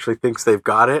one actually thinks they've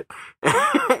got it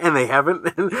and they haven't,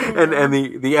 and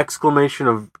the exclamation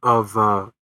of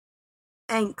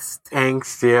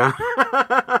angst, yeah,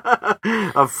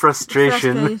 of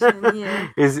frustration yeah.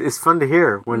 is fun to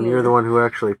hear when you're the one who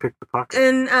actually picked the pocket.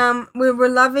 And we're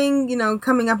loving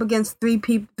coming up against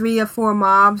 3 or 4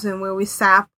 mobs, and where we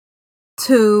sap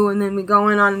 2, and then we go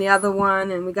in on the other one,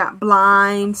 and we got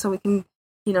blind, so we can.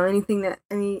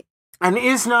 And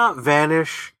is not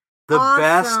Vanish the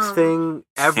best thing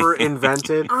ever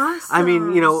invented? Awesome. I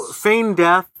mean, feign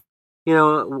death,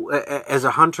 as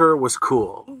a hunter was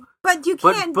cool. But you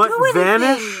can't but do anything.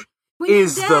 Vanish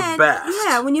is the best.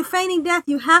 Yeah, when you're feigning death,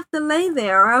 you have to lay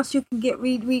there, or else you can get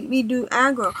redo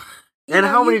aggro. And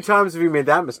how many times have you made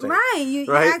that mistake? Right, you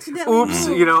accidentally Oops,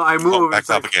 move. I move. Back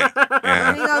up again. Yeah.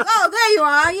 And he goes, "Oh, there you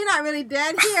are. You're not really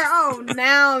dead. Here, oh,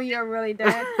 now you're really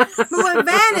dead." But with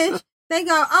Vanish, they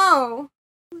go, "Oh,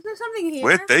 is there something here?"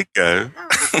 Where'd they go? Oh,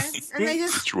 okay. And they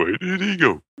just. Which way did he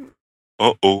go?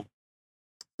 Uh-oh.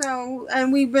 So,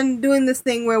 and we've been doing this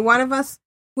thing where one of us,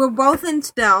 we're both in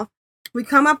stealth. We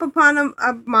come up upon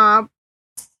a mob.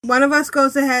 One of us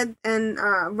goes ahead and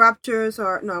ruptures,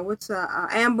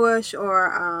 ambush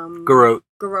or Garrote.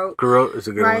 Garrote. Garrote is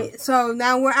a good one. Right. So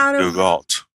now we're out of.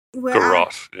 Garrote.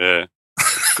 Garrot, yeah.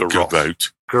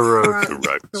 Garrot.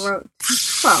 Garrot. Well,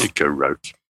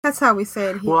 Garrot. that's how we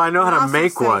say it here. Well, I know We how to also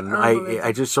make say one. herbalism.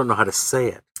 I just don't know how to say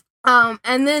it.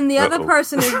 And then the other Uh-oh.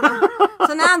 person is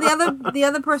so now the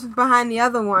other person's behind the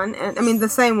other one, and I mean the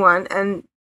same one, and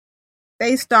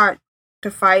they start to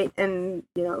fight and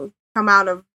come out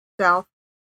of stealth,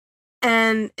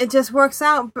 and it just works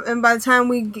out. And by the time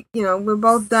we're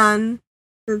both done,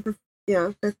 the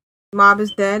mob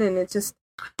is dead, and it's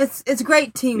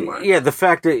great teamwork. Yeah, the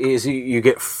fact is you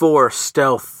get 4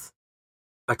 stealth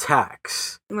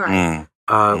attacks Right.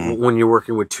 when you're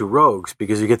working with 2 rogues,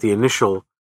 because you get the initial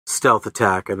stealth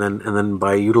attack, and then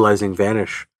by utilizing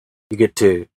vanish, you get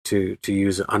to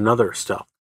use another stealth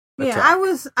attack. Yeah,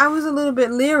 I was a little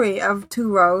bit leery of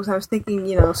 2 rogues. I was thinking,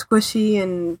 squishy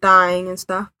and dying and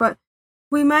stuff, but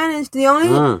we managed. The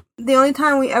only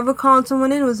time we ever called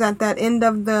someone in was at that end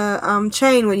of the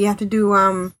chain where you have to do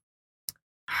I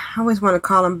always want to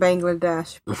call him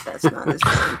Bangladesh, but that's not his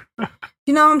name.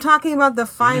 You know what I'm talking about? The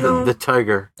final the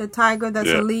tiger. the tiger that's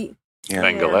elite. Yeah.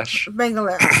 Bangladesh.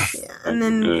 Bangladesh, yeah. And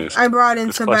then Yes. I brought in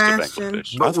It's close to Sebastian.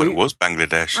 Bangladesh. I thought it was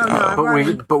Bangladesh. Oh,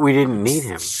 no. Oh. But we didn't need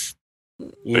him.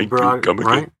 You Thank brought you. Come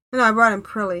again. right? No, I brought in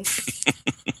Prilly.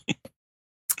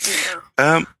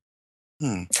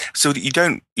 So you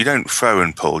don't throw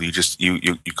and pull. You just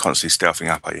you constantly stealthing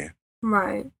up, are you?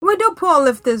 Right. We do pull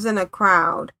if there's in a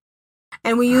crowd.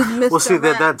 And we use Mr. Well, see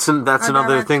Rat. that's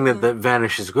another thing that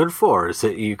vanish is good for, is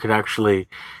that you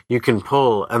can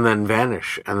pull and then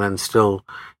vanish and then still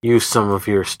use some of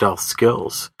your stealth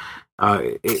skills.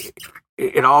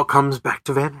 It all comes back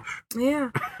to vanish. Yeah.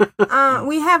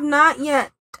 We have not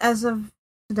yet, as of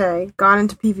today, gone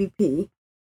into PvP.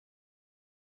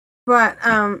 But,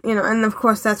 and of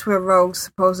course that's where rogues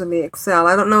supposedly excel.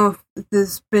 I don't know if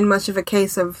there's been much of a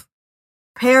case of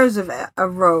pairs of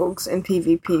rogues in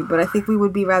PvP, but I think we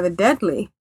would be rather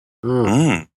deadly.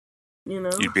 Mm. You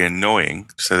know? You'd be annoying,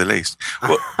 to say the least.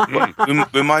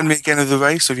 Remind me again of the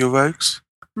race of your rogues.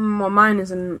 Well, mine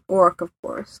is an orc, of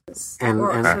course. 'Cause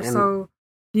orcs are so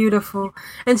beautiful.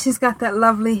 And she's got that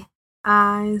lovely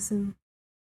eyes. And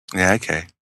Yeah, okay.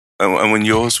 And when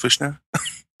yours, Vishnu?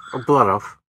 Blood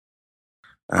elf.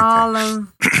 Okay. all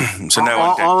of... So no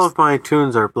undead. All of my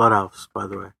tunes are blood elves, by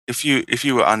the way. If you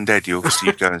were undead,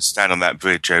 you'd go and stand on that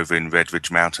bridge over in Red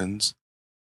Ridge Mountains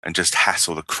and just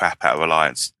hassle the crap out of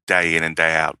Alliance day in and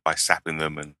day out by sapping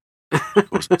them and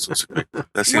all sorts of good.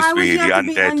 That seems Why to would be you the have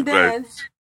to be undead undead? rogue.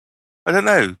 I don't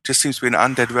know. Just seems to be an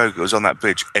undead rogue that was on that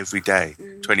bridge every day,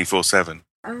 24/7.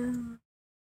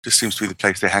 Just seems to be the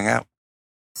place they hang out.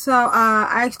 So,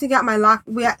 I actually got my lock...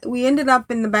 We ended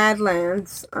up in the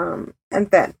Badlands,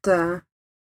 at that,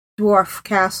 dwarf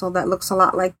castle that looks a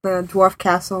lot like the dwarf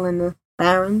castle in the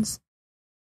Barrens.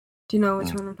 Do you know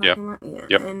which one I'm talking about? Yeah.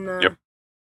 Yep. And,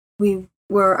 we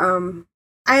were,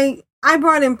 I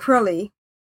brought in Prilly.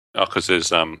 Oh, because there's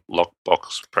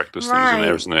lockbox practice things in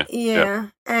there, isn't there? Yeah.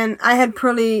 And I had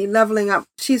Prilly leveling up.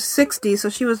 She's 60, so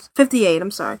she was 58,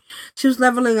 I'm sorry. She was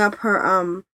leveling up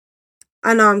her,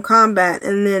 unarmed combat,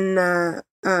 and then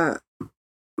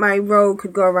my rogue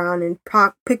could go around and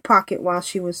pickpocket while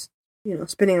she was,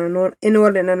 spinning an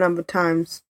inordinate number of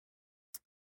times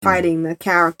fighting the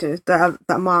characters,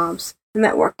 the mobs, and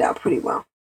that worked out pretty well.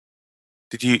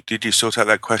 Did you sort out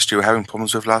that quest you were having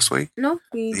problems with last week? No,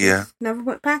 we just never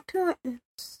went back to it.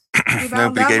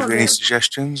 Nobody gave you any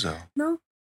suggestions? Or? No,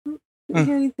 didn't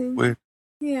hear anything. Weird.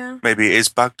 Yeah. Maybe it is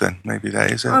bugged then. Maybe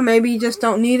that is it. Or maybe you just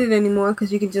don't need it anymore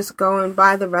because you can just go and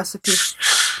buy the recipe.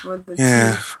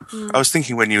 Yeah. I was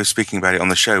thinking when you were speaking about it on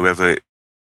the show, whether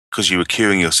because you were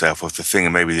curing yourself of the thing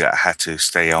and maybe that had to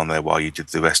stay on there while you did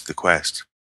the rest of the quest,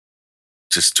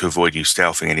 just to avoid you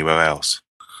stealthing anywhere else.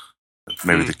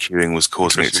 Maybe the queuing was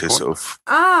causing it to sort of...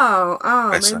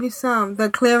 maybe some. The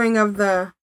clearing of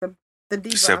the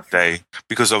debuff. Day,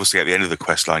 because obviously at the end of the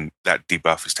quest line, that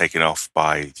debuff is taken off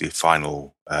by the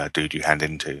final dude you hand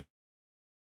into.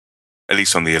 At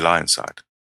least on the Alliance side.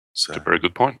 So, That's a very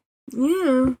good point.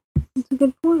 Yeah, that's a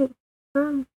good point.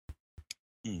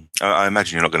 I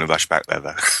imagine you're not going to rush back there,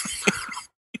 though.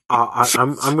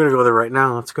 I'm going to go there right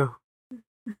now. Let's go.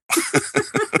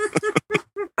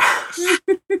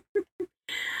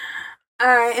 All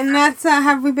right, and that's.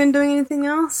 Have we been doing anything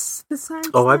else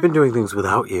besides? Oh, I've been doing things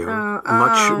without you.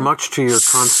 Much to your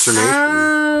consternation.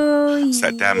 Oh, It's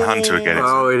that damn hunter again.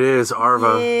 Oh, it is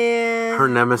Arva, Yeah. her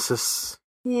nemesis.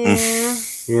 Yeah.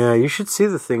 Yeah, you should see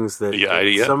the things that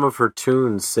some of her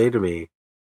tunes say to me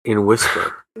in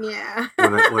whisper. Yeah.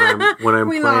 when I'm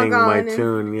We playing log my on and-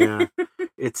 tune. Yeah,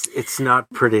 it's not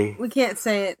pretty. We can't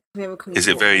say it. We have a clean Is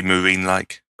it voice. very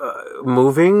marine-like?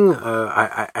 moving,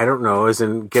 I don't know, as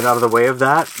in get out of the way of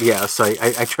that. Yes,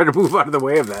 I try to move out of the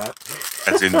way of that.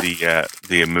 As in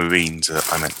the Marines,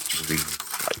 I meant Marine,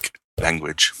 like,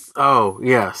 language. Oh,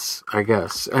 yes, I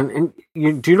guess. And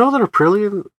do you know that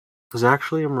Aprillian was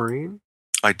actually a Marine?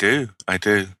 I do.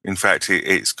 In fact,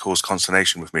 it's caused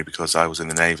consternation with me because I was in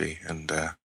the Navy, and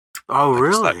oh,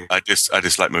 really? I just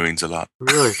like Marines a lot.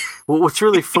 Really? Well, what's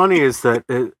really funny is that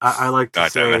I like to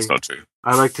say... No, that's not true.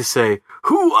 I like to say,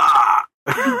 hoo-ah!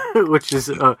 Which is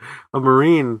a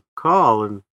Marine call,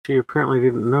 and she apparently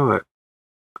didn't know it.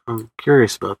 I'm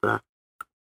curious about that.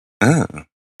 Oh.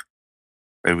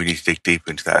 Maybe we need to dig deeper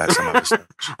into that at some other stage.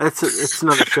 It's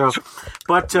another show.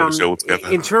 But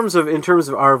in terms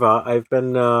of Arva, I've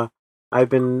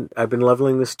been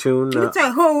leveling this tune. You can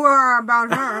say hoorah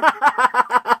about her.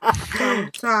 Oh,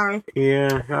 sorry.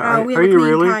 Yeah. We have a clean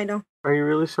really? title. Are you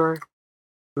really sorry?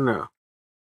 No.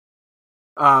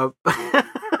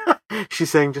 She's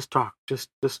saying, just talk.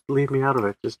 Just leave me out of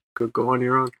it. Just go on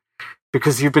your own.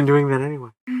 Because you've been doing that anyway.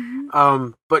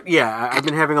 Mm-hmm. But yeah, I've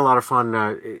been having a lot of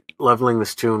fun leveling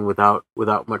this tune without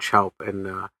much help,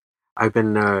 and I've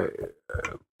been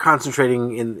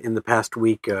concentrating in the past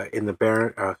week in the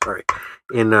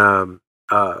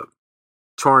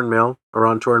Torn Mill,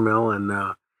 around Torn Mill,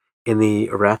 and in the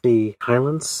Arathi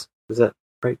Highlands. Is that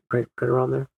right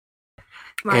around there?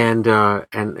 Right. And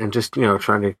just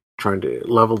trying to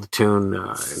level the tune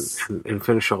and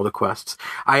finish all the quests.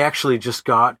 I actually just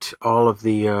got all of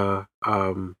the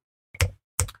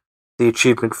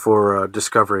achievement for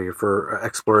discovery, for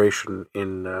exploration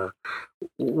in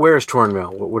where's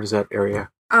Tornmill? What is that area?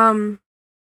 Highlands?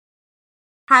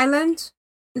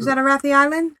 Is that Arathi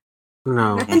Island?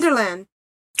 No. Hinterland.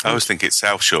 I always think it's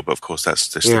South Shore, but of course that's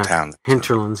just the town.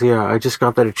 Hinterlands, yeah. I just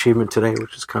got that achievement today,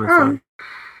 which is kind of fun.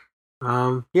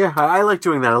 I like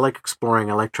doing that. I like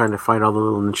exploring. I like trying to find all the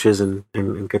little niches and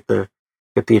get the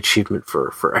achievement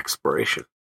for exploration.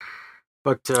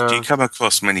 But do you come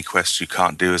across many quests you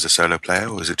can't do as a solo player,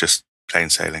 or is it just plain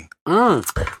sailing?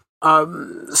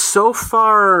 So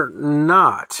far,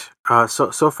 not.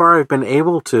 So far, I've been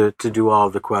able to do all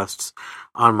of the quests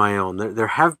on my own. There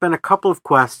have been a couple of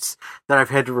quests that I've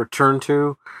had to return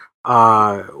to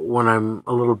when I'm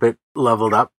a little bit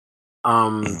leveled up.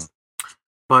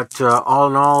 But all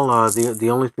in all, the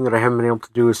only thing that I haven't been able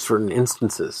to do is certain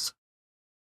instances.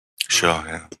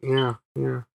 Sure, yeah.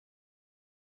 Yeah.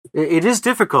 It is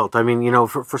difficult. I mean,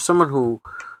 for someone who,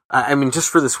 just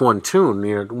for this one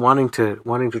tune, wanting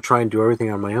to try and do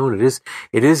everything on my own, it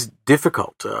is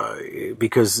difficult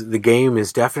because the game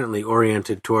is definitely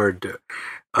oriented toward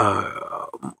a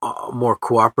more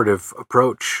cooperative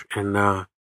approach, and I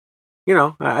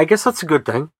guess that's a good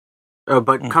thing.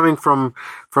 But coming from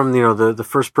the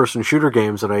first person shooter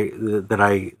games that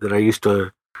I used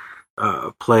to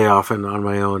play often on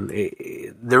my own,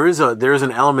 there is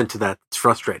an element to that that's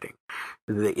frustrating,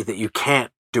 that you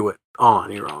can't do it all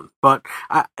on your own. But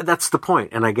that's the point,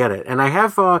 and I get it. And I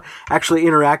have actually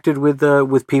interacted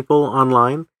with people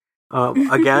online.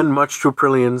 Again, much to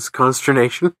Aprillian's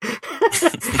consternation.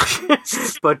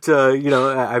 But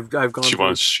I've gone. She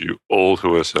wants you all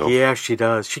to herself. Yeah, she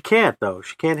does. She can't though.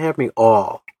 She can't have me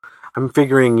all. I'm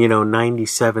figuring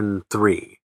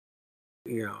 97.3.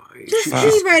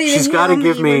 She's got to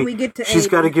give me. She's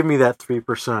got to give me that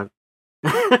 3%.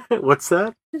 What's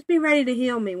that? Just be ready to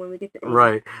heal me when we get to 80.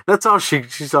 Right. That's all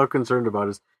she's all concerned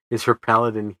about is her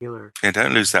paladin healer. Yeah,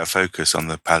 don't lose that focus on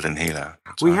the paladin healer.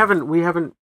 We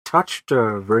haven't touched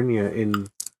Vernia in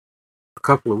a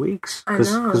couple of weeks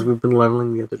because we've been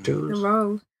leveling the other tunes. The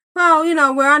rows. Well,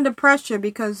 we're under pressure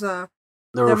because the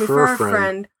refer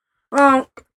friend. Well,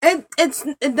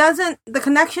 the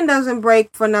connection doesn't break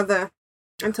for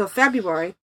until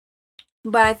February.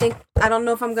 But I don't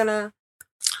know if I'm gonna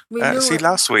renew it.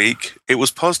 Last week it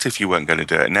was positive you weren't going to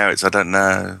do it. Now it's I don't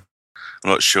know. I'm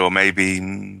not sure. Maybe.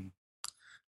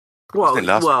 Well,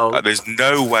 there's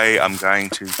no way I'm going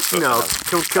to. No,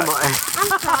 come on.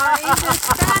 I'm sorry, there's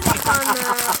static on the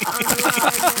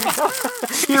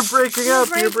You're breaking up.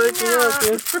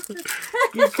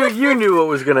 You knew what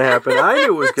was going to happen. I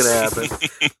knew what was going to happen.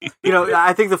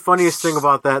 I think the funniest thing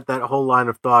about that whole line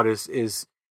of thought is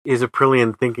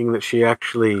Aprillian thinking that she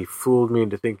actually fooled me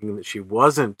into thinking that she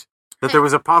wasn't. That there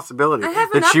was a possibility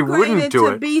that she wouldn't do it.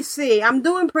 I haven't upgraded to BC. I'm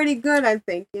doing pretty good, I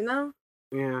think.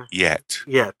 Yeah. Yet.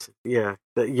 Yeah.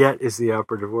 That yet is the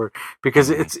operative word, because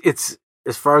it's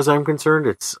as far as I'm concerned,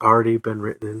 it's already been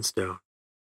written in stone.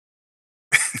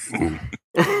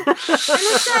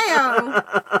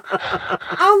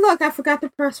 Oh look, I forgot to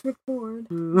press record.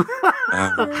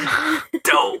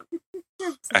 Don't.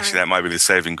 Actually, that might be the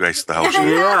saving grace of the whole show.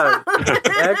 Yeah,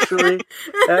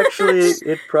 actually,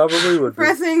 it probably would be.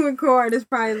 Pressing record is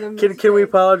probably the mistake. Can we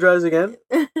apologize again?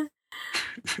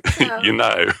 You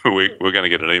know, we're going to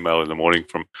get an email in the morning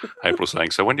from April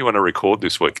saying, "So when do you want to record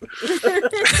this week?"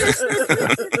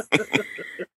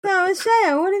 So,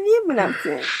 Michelle, what have you been up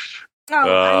to? Oh,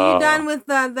 are you done with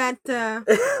that? Yeah.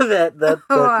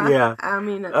 I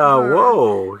mean,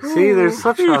 whoa! See, there's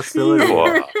such hostility.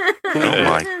 Oh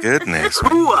my goodness!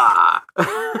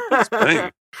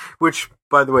 Which,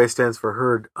 by the way, stands for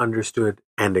heard, understood,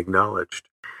 and acknowledged.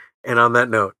 And on that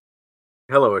note,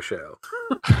 hello, Michelle.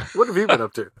 What have you been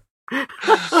up to?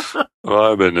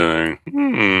 I've been doing.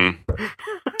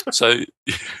 So,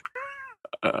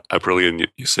 April, you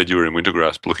said you were in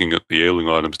Wintergrasp looking at the heirloom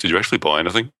items. Did you actually buy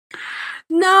anything?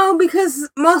 No, because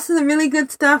most of the really good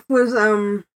stuff was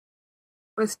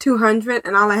 200,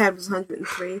 and all I had was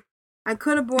 103. I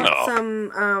could have bought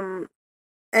some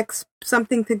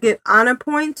something to get honor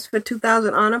points for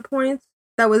 2,000 honor points.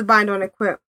 That was bind on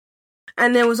equip,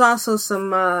 and there was also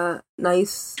some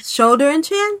nice shoulder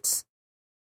enchants.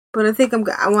 But I think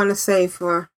I want to save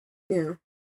for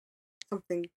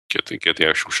something. Get the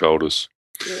actual shoulders.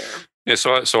 Yeah. Yeah,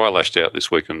 so I lashed out this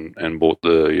week and bought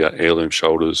the heirloom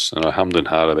shoulders, and I hummed and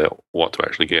hard about what to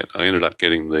actually get. I ended up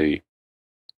getting the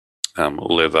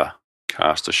leather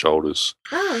caster shoulders,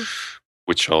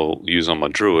 which I'll use on my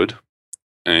druid,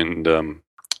 and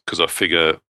because I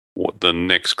figure what the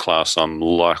next class I'm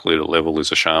likely to level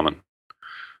is a shaman.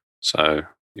 So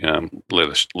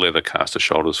leather caster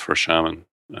shoulders for a shaman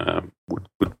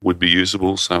would be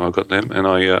usable. So I got them, and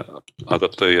I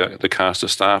got the caster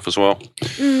staff as well,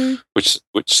 which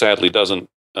sadly doesn't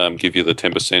give you the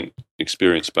 10%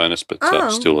 experience bonus, but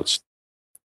still it's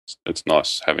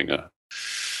nice having a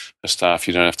staff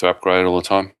you don't have to upgrade all the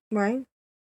time. Right.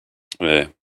 Yeah.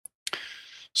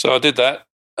 So I did that.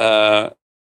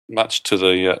 Much to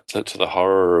the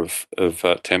horror of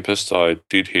Tempest, I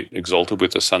did hit Exalted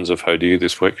with the Sons of Hodir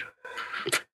this week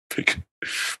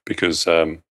because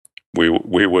we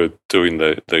were doing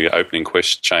the opening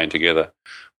quest chain together,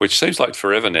 which seems like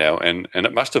forever now, and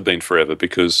it must have been forever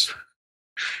because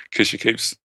she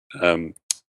keeps.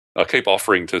 I keep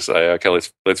offering to say, okay,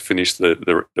 let's finish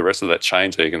the rest of that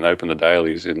chain so you can open the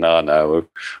daily. He said, no,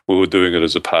 we were doing it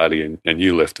as a party and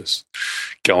you left us.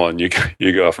 Go on, you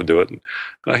go off and do it. And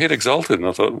I hit Exalted and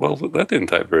I thought, well, that didn't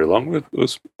take very long. It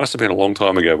must have been a long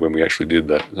time ago when we actually did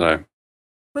that. So,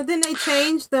 but then they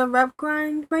changed the rep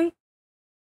grind rate?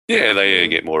 Yeah, they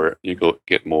get more. You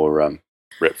get more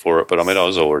rep for it. But I mean, I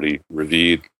was already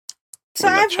revered. So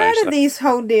I've heard of these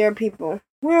Hodir people.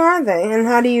 Where are they, and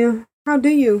how do you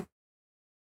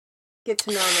get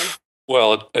to know them?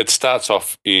 Well, it starts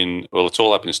off it's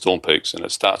all up in Storm Peaks, and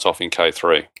it starts off in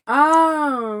K3.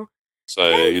 Oh. So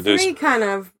K3 kind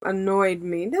of annoyed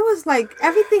me. There was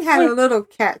everything had a little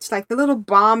catch, like the little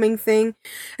bombing thing.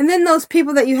 And then those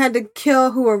people that you had to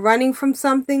kill who were running from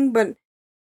something, but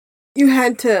you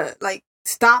had to,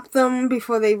 stop them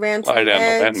before they ran to the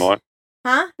edge. Landmine.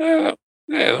 Huh? Yeah,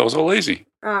 that was all easy.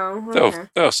 Oh, okay.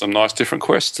 There were some nice different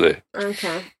quests there.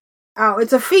 Okay. Oh,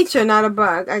 it's a feature, not a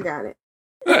bug. I got it.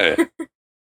 Yeah.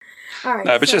 All right.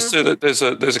 No, but just there's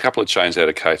a couple of chains out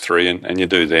of K3, and you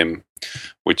do them,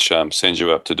 which sends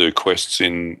you up to do quests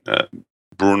in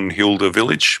Brunhilde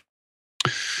village,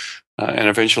 and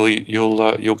eventually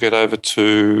you'll get over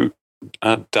to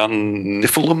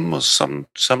Dunnifilum or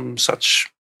some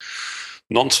such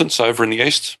nonsense over in the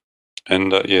east,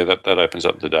 and that opens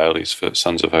up the dailies for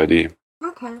Sons of Hodir.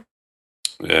 Okay.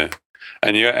 Yeah.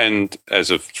 And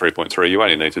as of 3.3, you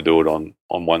only need to do it on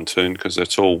one toon because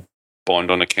it's all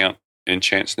bind on account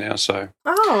enchants now. So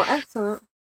excellent.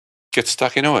 Get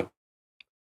stuck into it.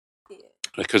 Yeah.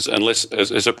 Because unless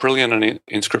is it Brilliant an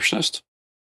inscriptionist?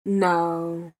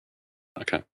 No.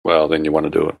 Okay. Well, then you want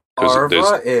to do it.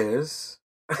 Arva is.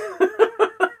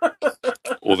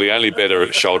 Well, the only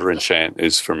better shoulder enchant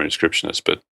is from an inscriptionist,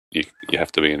 but you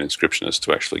have to be an inscriptionist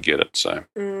to actually get it. So.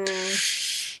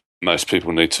 Most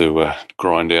people need to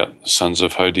grind out Sons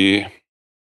of Hodir,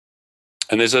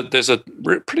 and there's a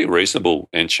pretty reasonable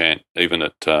enchant even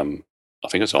at I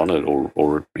think it's honoured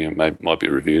or might be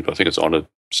reviewed, but I think it's honoured.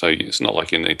 So it's not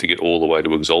like you need to get all the way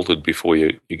to Exalted before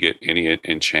you get any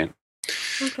enchant.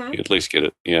 Okay. You at least get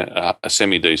it, a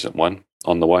semi decent one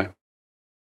on the way.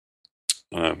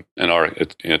 And I reckon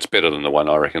it's better than the one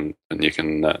I reckon, and you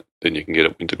can then you can get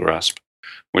it Wintergrasp.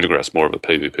 Wintergrasp more of a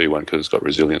PvP one because it's got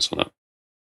resilience on it.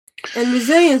 And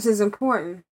resilience is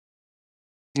important.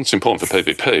 It's important for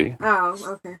PvP. Oh,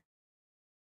 okay.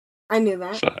 I knew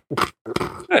that. So.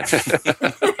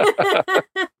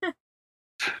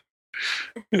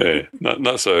 Yeah,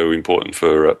 not so important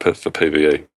for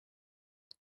PvE.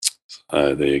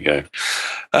 So there you go.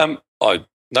 I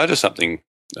noticed something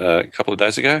a couple of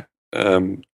days ago.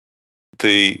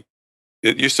 It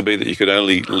used to be that you could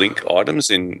only link items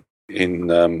in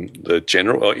the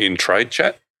general or in trade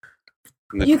chat.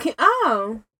 You can.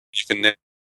 Oh. You can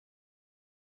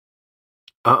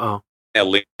Uh-oh. now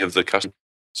link of the custom.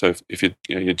 So if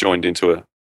you're joined into a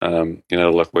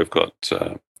like we've got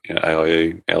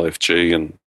AIE, LFG,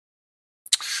 and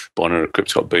Binary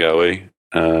Equip's got BOE.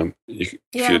 If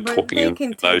you're talking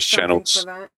in those channels.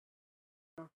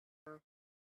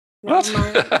 What?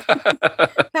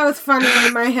 That was funny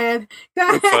in my head. Go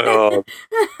ahead. Oh,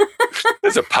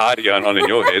 there's a party going on in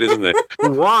your head, isn't there?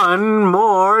 One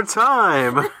more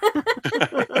time.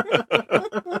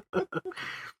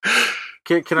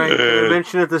 Can I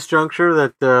mention at this juncture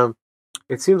that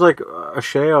it seems like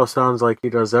Asheo sounds like he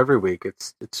does every week.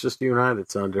 It's just you and I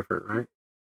that sound different, right?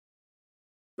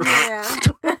 Yeah.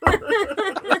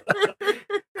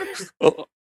 Well,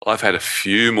 I've had a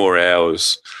few more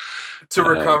hours to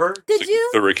recover. Did you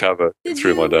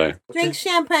through my day? Drink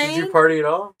champagne? Did you party at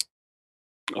all?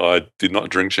 I did not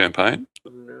drink champagne,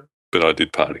 but I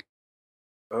did party.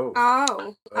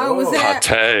 Oh, was it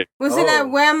Party. it at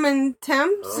Wham and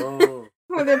Thames? Oh.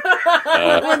 were there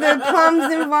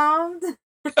plums involved?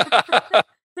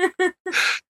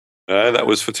 No, that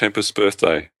was for Tempest's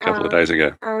birthday a couple of days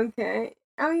ago. Okay.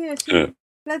 Oh yeah.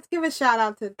 Let's give a shout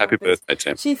out to Happy Tempest. birthday,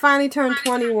 Tempest. She finally turned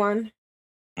 21.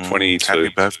 22. Happy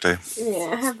birthday.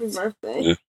 Yeah, happy birthday.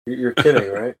 Yeah. You're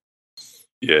kidding, right?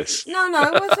 Yes. No,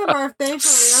 it was her birthday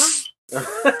for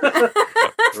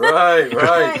real.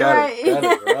 Right. Got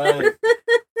it. Right.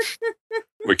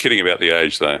 We're kidding about the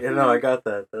age, though. Yeah, no, I got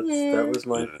that. That was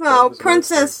my. Well,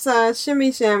 Princess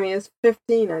Shimmy Shammy is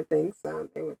 15, I think. So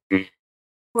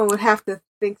one would have to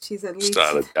think she's at least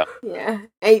Started,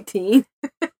 18.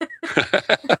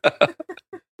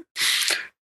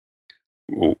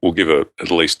 We'll give her at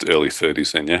least early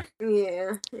 30s then, yeah?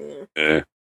 Yeah,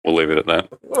 we'll leave it at that.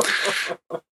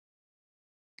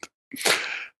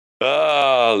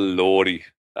 Oh, lordy.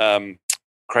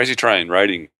 Crazy Train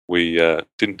rating. We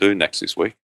didn't do next this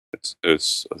week. I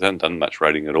haven't done much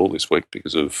rating at all this week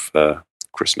because of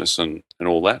Christmas and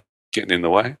all that getting in the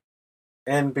way.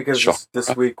 And because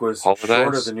this week was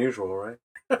shorter than usual, right?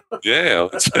 Yeah,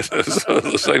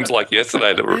 it seems like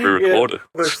yesterday that we recorded.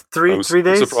 Yeah, it was 3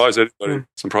 days.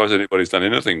 Surprised anybody's done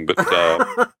anything but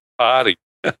party.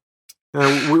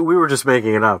 We were just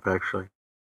making it up, actually.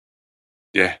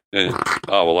 Yeah.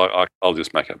 Oh well, I'll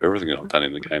just make up everything I've done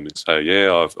in the game and say,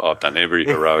 yeah, I've done every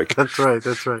heroic. That's right.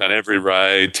 Done every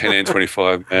raid, 10 and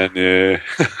 25 man. Yeah.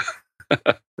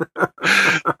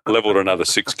 Leveled another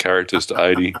 6 characters to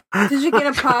 80. Did you get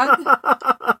a pug?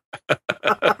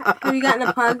 Have you gotten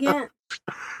a pug yet?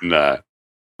 No.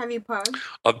 Have you pugged?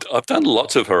 I've done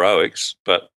lots of heroics,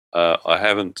 but I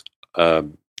haven't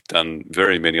done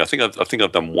very many. I think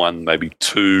I've done one, maybe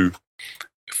 2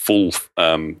 full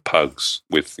pugs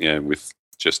with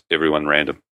just everyone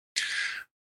random.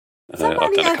 I've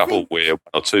done a couple where 1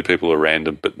 or 2 people are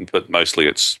random, but mostly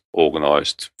it's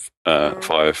organised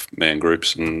 5-man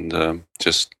groups and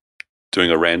just doing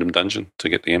a random dungeon to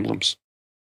get the emblems.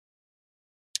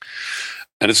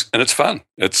 And it's fun.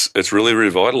 It's really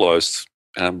revitalised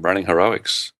running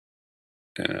heroics,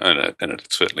 and it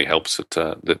certainly helps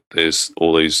that there's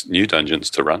all these new dungeons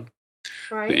to run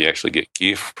that you actually get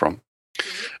gear from.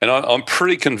 And I'm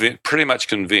pretty much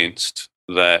convinced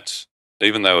that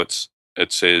even though it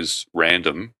says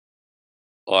random,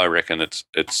 I reckon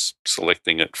it's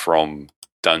selecting it from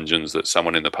dungeons that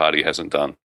someone in the party hasn't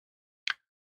done.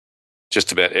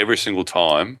 Just about every single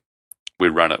time we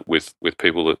run it with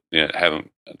people that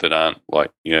aren't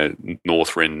like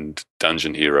Northrend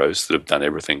dungeon heroes that have done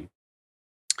everything.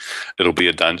 It'll be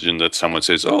a dungeon that someone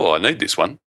says, "Oh, I need this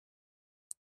one."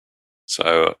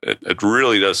 So it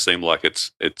really does seem like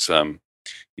it's going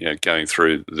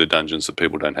through the dungeons that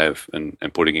people don't have and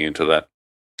putting it into that.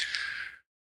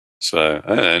 So,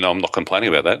 and I'm not complaining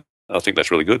about that. I think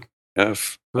that's really good.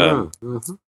 If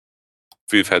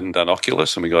Viv hadn't done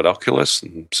Oculus and we got Oculus,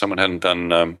 and someone hadn't done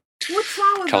what's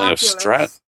wrong with Culling of Oculus?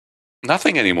 Strat,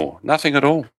 nothing anymore. Nothing at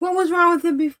all. What was wrong with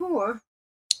it before?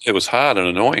 It was hard and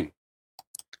annoying.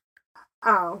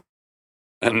 Oh.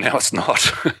 And now it's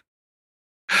not.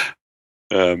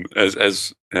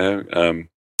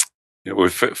 We're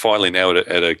finally now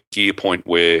at a gear point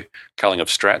where culling of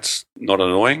strats not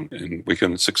annoying, and we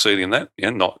can succeed in that.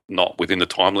 Yeah, not within the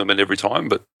time limit every time,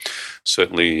 but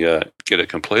certainly get it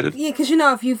completed. Yeah, because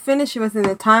if you finish it within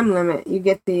the time limit, you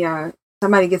get the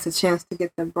somebody gets a chance to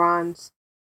get the bronze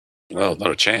Well,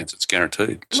 not a chance. It's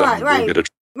guaranteed. Right. Will get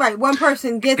Right. One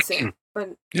person gets it,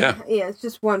 but yeah, it's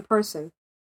just one person.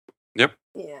 Yep.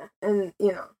 Yeah, and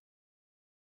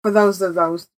for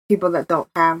those people that don't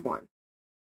have one.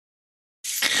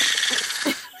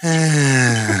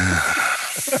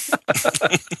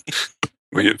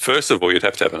 Well, first of all, you'd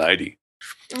have to have an 80.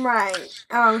 Right.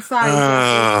 Oh, sorry.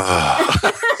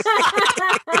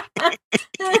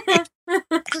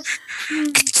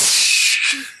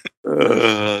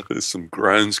 There's some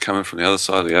groans coming from the other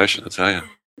side of the ocean, I tell you.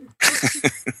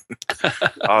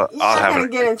 I'll have to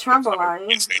get in trouble, are you?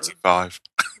 It's 85.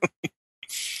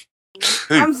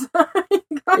 I'm sorry.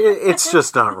 It's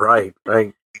just not right.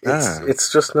 Like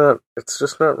it's just not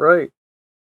right.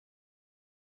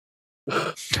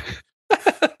 Let's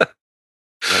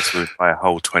move by a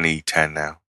whole 2010 now.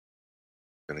 I'm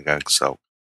going to go and consult.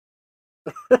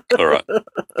 All right.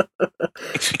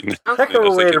 Heck of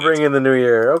a way to bring in the new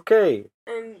year. Okay.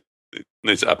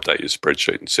 Need to update your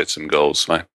spreadsheet and set some goals,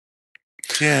 mate.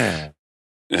 Yeah.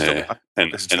 Yeah.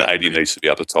 And 80 needs to be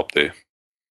up the top there.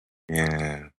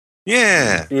 Yeah.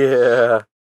 Yeah. Yeah.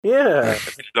 Yeah.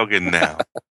 Log in now.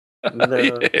 No.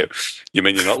 Yeah. You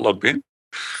mean you're not logged in?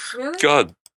 Really?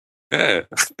 God. Yeah.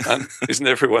 Isn't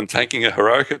everyone tanking a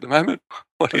heroic at the moment?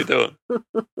 What are you doing?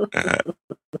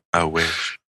 I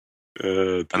wish.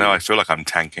 I know, I feel like I'm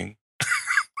tanking.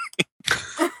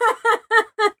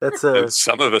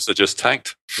 Some of us are just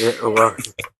tanked. Yeah, well,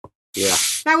 yeah.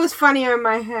 That was funnier in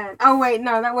my head. Oh, wait,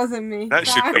 no, that wasn't me. That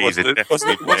should be the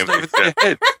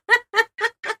definition.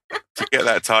 To get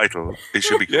that title, it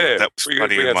should be called, Yeah, that was we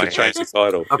funny in have my to change head. the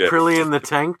title. Yeah. Aprillian the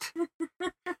Tanked?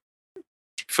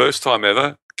 First time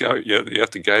ever. You have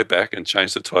to go back and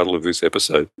change the title of this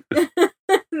episode.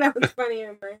 That was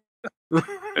funnier in my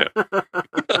head.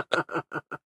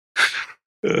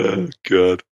 Oh,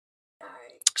 God.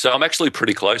 So I'm actually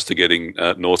pretty close to getting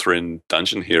Northrend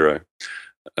Dungeon Hero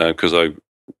because I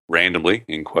randomly,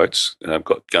 in quotes,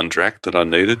 got Gundrak that I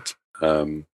needed.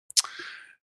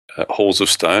 Halls of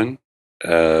Stone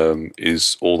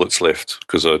is all that's left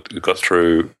because I got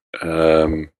through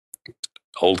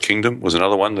Old Kingdom was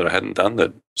another one that I hadn't done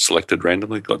that selected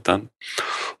randomly, got done.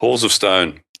 Halls of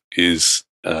Stone is,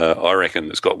 I reckon,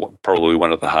 it's got probably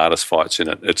one of the hardest fights in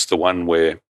it. It's the one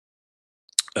where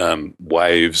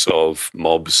waves of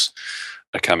mobs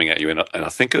are coming at you, and I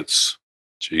think it's,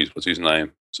 what's his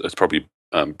name? It's probably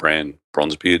Bran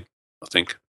Bronzebeard, I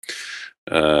think.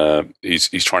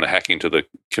 He's trying to hack into the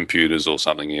computers or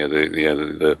something.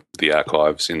 The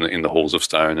archives in the halls of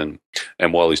stone,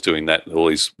 and while he's doing that, all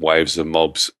these waves of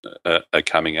mobs are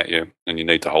coming at you, and you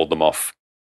need to hold them off.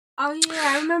 Oh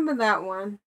yeah, I remember that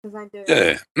one because I did.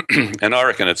 Yeah, and I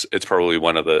reckon it's probably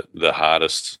one of the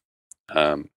hardest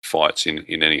fights in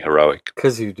any heroic.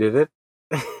 Because you did it.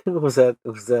 was that?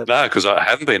 No, because I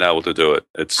haven't been able to do it.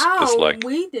 It's like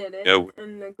we did it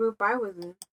in the group I was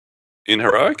in. In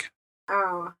heroic.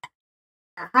 Oh,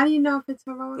 how do you know if it's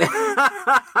heroic?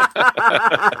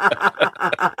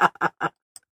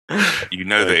 You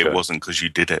know that it wasn't because you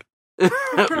did it.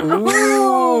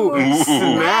 Ooh,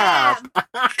 snap!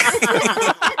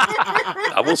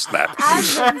 Double snap.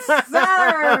 I've been served.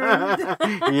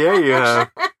 Yeah, you have.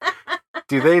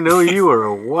 Do they know you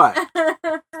or what?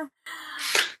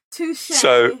 Touche.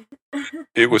 So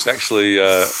it was actually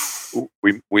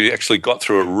we actually got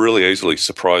through it really easily.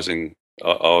 Surprising.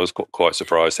 I was quite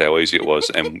surprised how easy it was,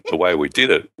 and the way we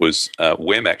did it was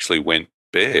Wem actually went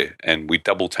bear, and we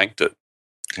double tanked it.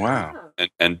 Wow!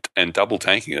 And double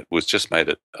tanking it was just made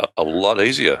it a lot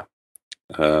easier.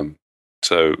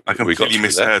 So I completely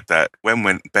misheard that. Wem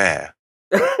went bear.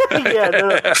 Yeah,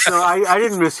 no, I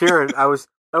didn't mishear it. I was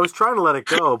trying to let it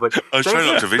go, but I was trying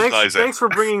not to visualize it. Thanks for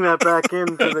bringing that back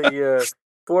into the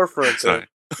forefront. Sorry.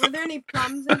 Were there any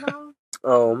plums involved?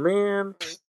 Oh man.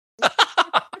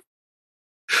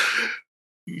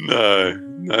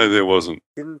 No, there wasn't.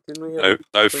 Didn't we have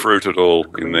no fruit at all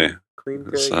in there. Clean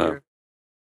So,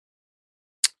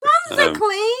 plums are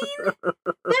clean.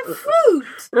 They're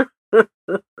fruit.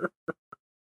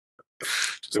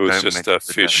 It was just a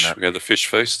fish. We had the fish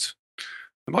feast.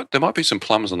 There might be some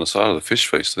plums on the side of the fish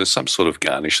feast. There's some sort of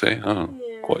garnish there. I'm not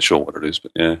quite sure what it is,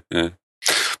 but yeah.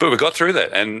 But we got through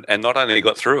that, and not only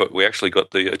got through it, we actually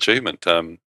got the achievement.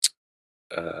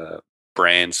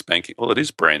 Brand spanking. Well, it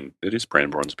is brand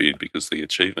Bronzebeard because the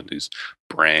achievement is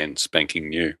brand spanking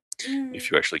new. If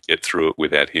you actually get through it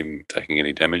without him taking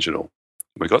any damage at all,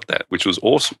 we got that, which was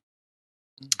awesome.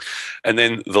 And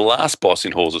then the last boss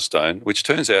in Halls of Stone, which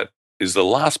turns out is the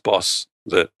last boss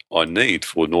that I need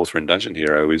for Northrend Dungeon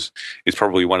Hero, is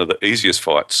probably one of the easiest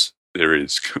fights there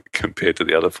is compared to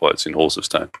the other fights in Halls of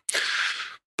Stone.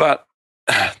 But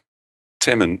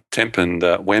Temp and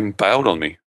Wem bailed on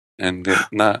me, and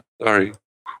nah, sorry,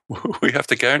 we have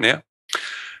to go now.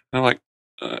 And I'm like,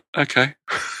 okay.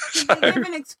 Did they give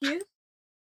an excuse?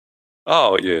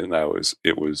 Oh yeah, no,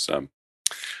 it was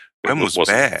When was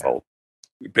wasn't bare? my fault.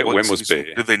 When What was excuse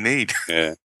bare? did they need?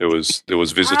 Yeah, there was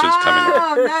visitors coming.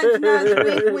 Oh, nudge,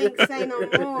 wink, wink, say no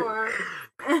more.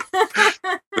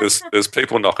 There's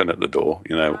people knocking at the door.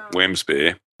 Wem's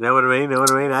bare. Know what I mean?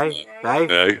 Hey,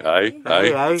 hey,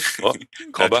 Hey. What?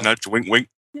 Cobber. Nudge, wink, wink.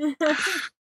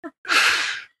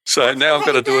 So now I've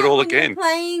got to do it all When you're again.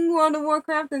 playing World of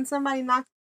Warcraft and somebody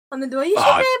knocks on the door, you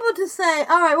should be able to say,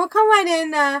 "All right, well, come right in.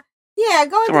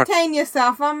 Go entertain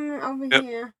yourself. I'm over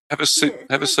here. Have a seat.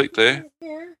 Have a seat there.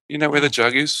 Yeah. You know where the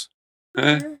jug is?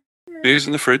 Beer's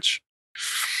in the fridge."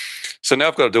 So now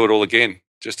I've got to do it all again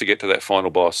just to get to that final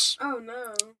boss. Oh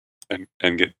no.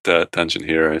 And get Dungeon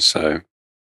Hero. So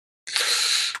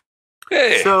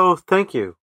yeah. So thank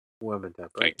you, Women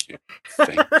Temper. Thank you.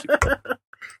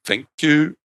 Thank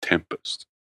you, Tempest.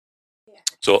 Yeah.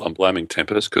 So I'm blaming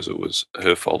Tempest because it was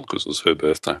her fault because it was her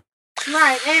birthday.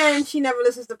 Right, and she never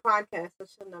listens to podcasts, so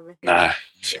she'll never hear. Nah,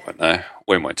 she won't know.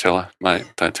 Wem won't tell her,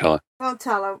 mate. Don't tell her. Don't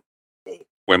tell her.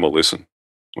 Wem will listen.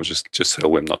 We'll just tell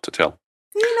Wem not to tell.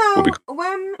 You know,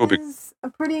 Wem is a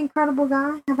pretty incredible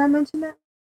guy. Have I mentioned that?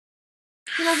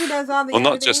 You know, he does all the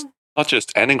editing. Not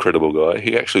just an incredible guy.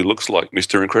 He actually looks like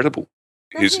Mr. Incredible.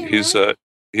 His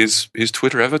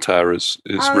Twitter avatar is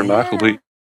remarkably,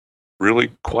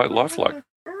 really quite lifelike.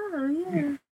 Oh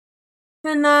yeah.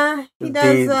 And he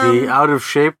does the out of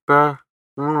shape one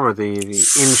or the in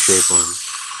shape one.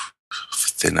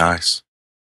 Thin ice.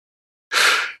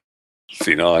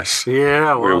 Thin ice.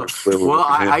 Yeah, well,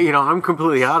 I'm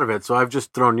completely out of it, so I've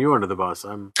just thrown you under the bus.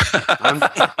 I'm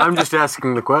just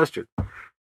asking the question.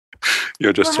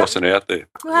 You're just tossing out there.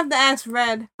 We'll have to ask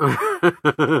Red. Do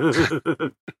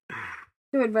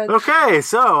it, Red. Okay,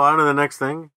 so on to the next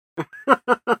thing.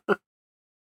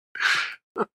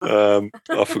 I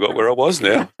forgot where I was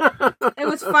now. It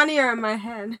was funnier in my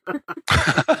head. How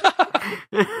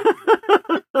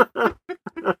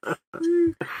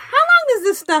long does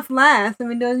this stuff last? I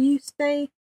mean, do you stay?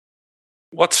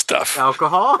 What stuff?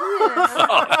 Alcohol?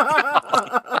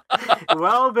 Yeah.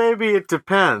 Well, baby, it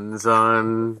depends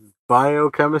on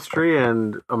biochemistry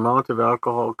and amount of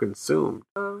alcohol consumed.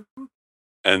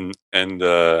 And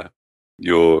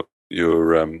your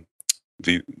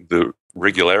the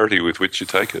regularity with which you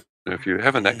take it. If you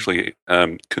haven't actually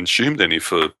consumed any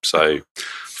for, say,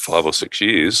 5 or 6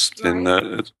 years, then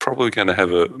it's probably going to have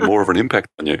more of an impact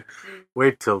on you.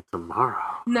 Wait till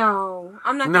tomorrow. No,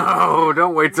 I'm not. No,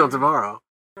 don't wait till tomorrow.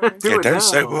 Don't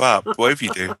sober up. Whatever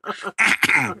you do,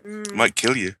 might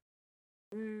kill you.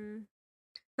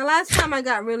 The last time I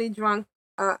got really drunk,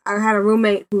 I had a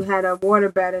roommate who had a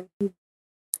waterbed, and he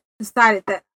decided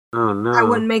that I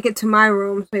wouldn't make it to my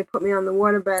room, so he put me on the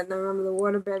waterbed, and I remember the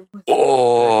waterbed was...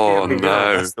 Oh,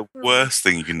 no. That's the worst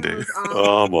thing you can do.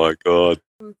 Oh, my God.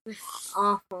 It was just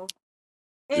awful.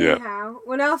 Anyhow,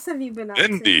 what else have you been up to?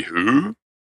 Anywho,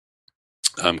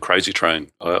 Crazy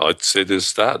Train. I'd said there's a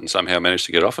start and somehow managed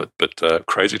to get off it, but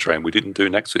Crazy Train we didn't do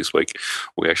next this week.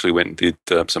 We actually went and did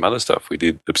some other stuff. We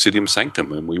did Obsidian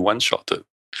Sanctum and we one-shot it.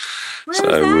 What is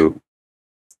that?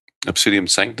 Obsidian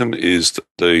Sanctum is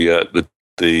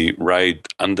the raid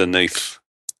underneath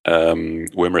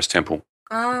Wemrest Temple.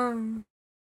 Oh.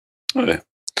 Yeah.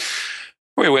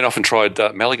 We went off and tried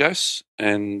Malagos,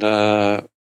 and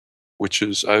which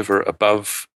is over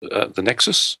above the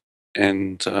Nexus,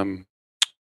 and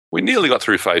we nearly got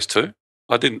through phase 2.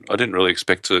 I didn't really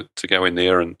expect to go in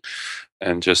there and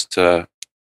just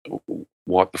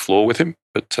wipe the floor with him,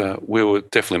 but we were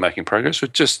definitely making progress.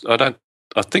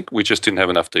 I think we just didn't have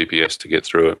enough DPS to get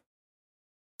through it,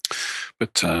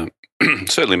 but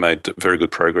certainly made very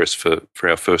good progress for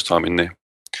our first time in there.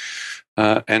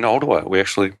 And Alduar, we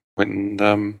actually went and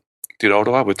did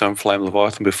Alduar. We've done Flame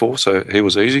Leviathan before, so he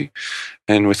was easy.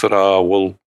 And we thought,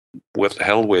 what the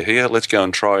hell, we're here. Let's go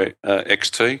and try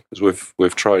XT, because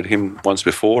we've tried him once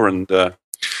before and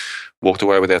walked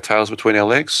away with our tails between our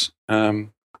legs. 2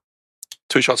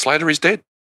 shots later, he's dead.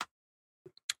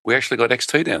 We actually got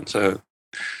XT down, so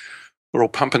we're all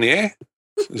pumping the air.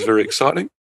 It's very exciting.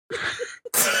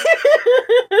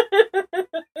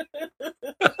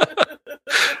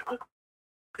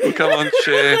 Well, come on,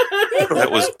 share.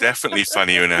 That was definitely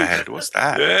funnier in her head. What's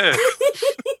that? Yeah.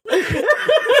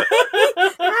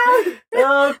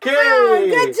 Okay. Oh,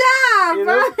 good job. You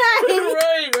know?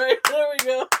 Right. There we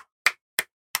go.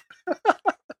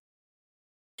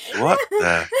 What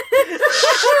the?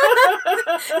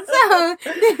 So,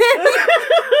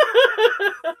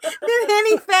 did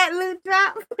any fat loot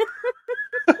drop?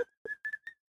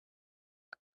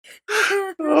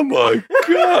 Oh my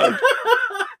god!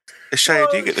 Shay,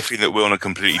 do you get the feeling that we're on a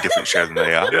completely different show than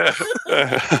they are? Yeah.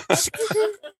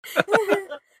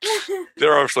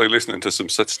 They're obviously listening to some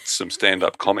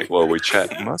stand-up comic while we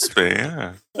chat. Must be,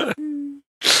 yeah.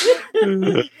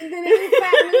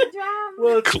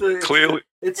 Well, Clearly,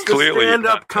 it's the clearly you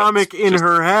stand-up can't- comic in just-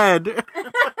 her head.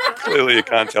 clearly you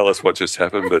can't tell us what just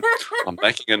happened, but I'm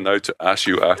making a note to ask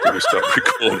you after we start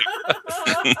recording.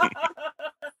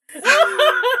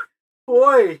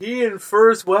 Boy, he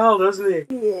infers well, doesn't he?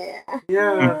 Yeah.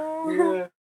 Yeah.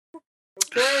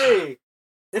 Okay.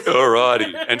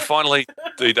 Alrighty, and finally,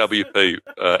 DWP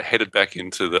headed back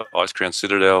into the Ice Crown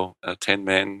Citadel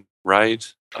 10-man raid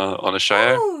on a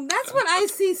show. Oh, that's what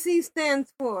ICC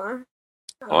stands for.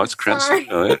 Ice Crown sorry.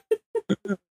 Citadel.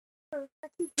 I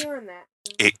keep hearing that.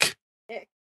 Ick.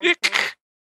 Ick.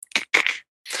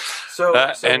 So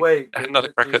And wait.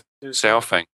 another crack at there's,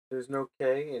 Sourfang. there's no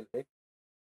K in it.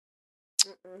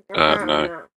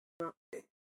 No.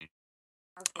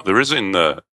 There is in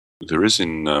the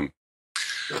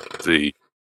what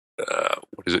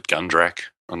is it, Gundrak?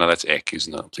 Oh no, that's Eck,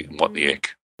 isn't it? I'm thinking what the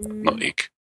Eck, not Ick.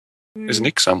 There's an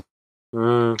Ick some.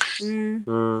 I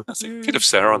think kid of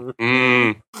Sauron.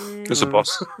 There's a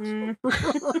boss.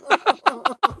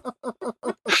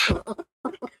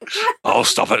 Oh,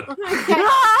 stop it!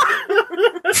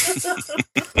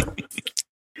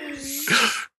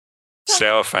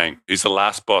 Sourfang. He's the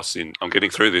last boss in. I'm getting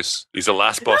through this. He's the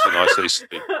last boss in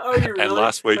ICC. Are you really? And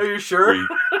last week, Are you sure?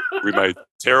 we made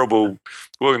terrible.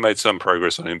 Well, we made some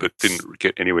progress on him, but didn't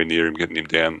get anywhere near him, getting him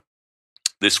down.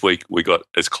 This week we got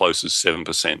as close as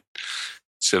 7%.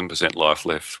 7% life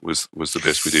left was the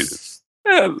best we did.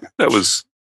 Yeah, that was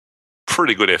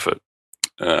pretty good effort.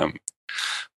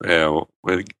 Yeah,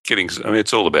 we're getting. I mean,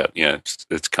 it's all about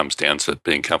it comes down to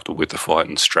being comfortable with the fight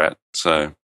and strat.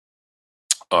 So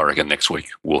I reckon next week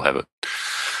we'll have it.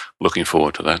 Looking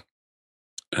forward to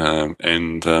that.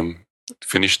 And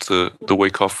finished the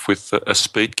week off with a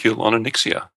speed kill on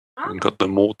Onyxia and got the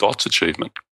more dots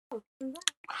achievement.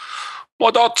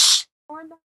 More dots.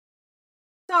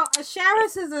 So,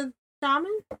 Asharis is a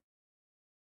shaman?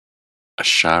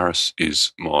 Asharis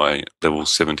is my level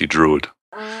 70 druid.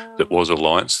 That was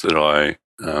Alliance that I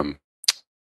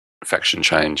faction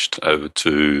changed over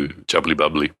to Jubbly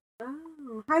Bubbly.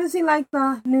 Oh, how does he like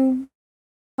the new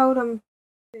totem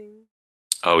thing?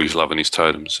 Oh, he's loving his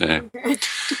totems, yeah. Okay.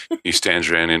 He stands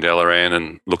around in Dalaran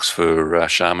and looks for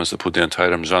shamans that put down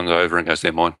totems, runs over and goes,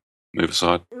 they're mine. Move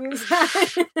aside.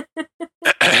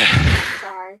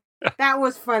 Sorry. That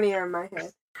was funnier in my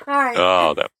head. All right.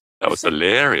 Oh, that was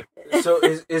hilarious. So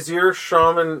is your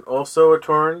shaman also a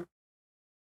Tauren?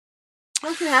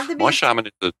 Doesn't have to be. My shaman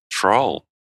is a troll.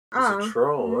 It's a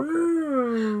troll, okay.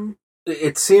 Mm.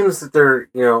 It seems that there,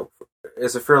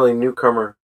 as a fairly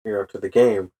newcomer, to the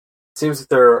game, it seems that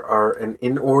there are an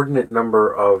inordinate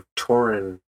number of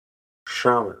Tauren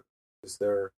shamans. Is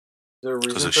there a reason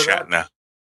Because of for that? Shatner.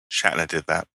 Shatner did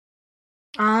that.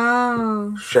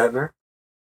 Oh. Shatner?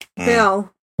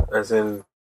 Bill. As in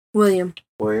William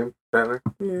Shatner?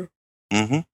 Yeah.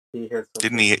 Mm-hmm. He had something.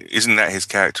 Didn't he? Isn't that his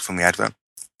character from the advert?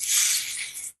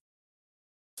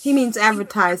 He means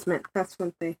advertisement. That's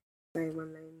what they say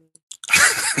when they mean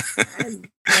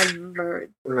advert.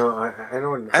 No, I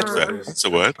know what an Advert. advert is. That's a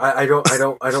word. I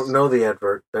don't know the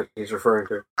advert that he's referring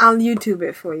to. I'll YouTube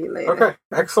it for you later. Okay,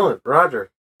 excellent, Roger.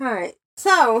 All right.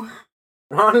 So,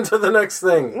 On to the next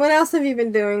thing. what else have you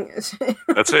been doing?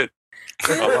 That's it.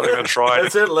 I'm not even going to try.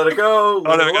 That's it. Let it go. I'm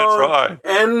not Leave it even going to alone.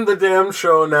 try. End the damn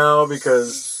show now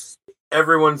because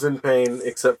everyone's in pain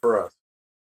except for us.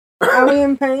 Are we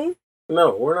in pain?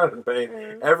 No, we're not in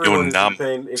pain. Everyone's numb in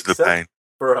pain to the except pain.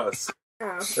 for us.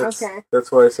 Oh, That's, okay.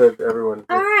 That's why I said everyone.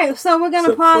 All right. So we're gonna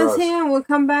Except for pause us. here, and we'll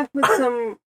come back with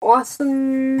some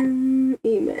awesome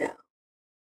email.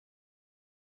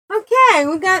 Okay,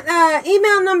 we got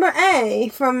email number A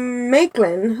from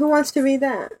Maitland. Who wants to read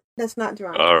that? That's not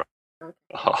drunk. All right.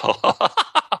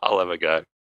 I'll have a go.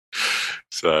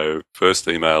 So, first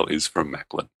email is from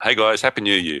Macklin. Hey guys, Happy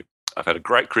New Year. I've had a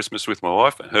great Christmas with my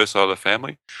wife and her side of the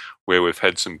family, where we've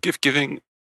had some gift giving,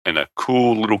 and a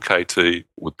cool little KT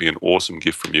would be an awesome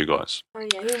gift from you guys. Oh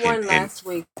yeah, he won last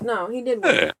week. No, he did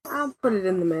win. Yeah. I'll put it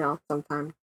in the mail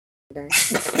sometime today.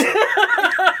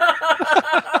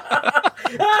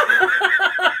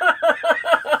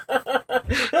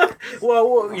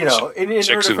 Well, in her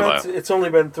Checks in the defense, mail. it's only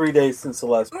been 3 days since the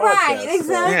last podcast. Right, so-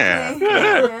 exactly.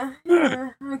 Yeah.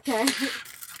 Okay.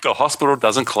 The hospital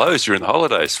doesn't close during the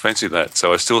holidays. Fancy that.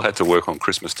 So I still had to work on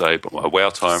Christmas Day, but my WoW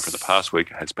time for the past week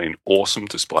has been awesome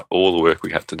despite all the work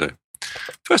we had to do.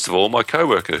 First of all, my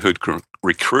coworker who'd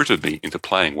recruited me into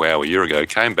playing WoW a year ago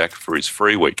came back for his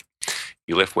free week.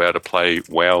 He left WoW to play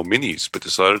WoW minis, but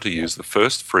decided to use the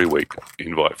first free week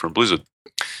invite from Blizzard.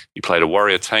 He played a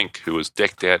warrior tank who was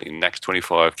decked out in Nax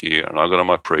 25 gear, and I got on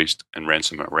my priest and ran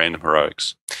some random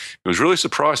heroics. He was really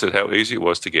surprised at how easy it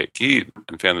was to get geared,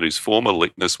 and found that his former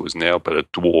eliteness was now but a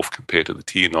dwarf compared to the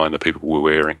tier 9 that people were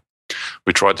wearing.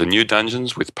 We tried the new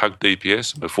dungeons with Pug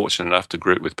DPS and were fortunate enough to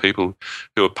group with people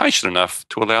who were patient enough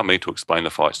to allow me to explain the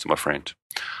fights to my friend.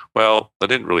 Well, they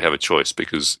didn't really have a choice,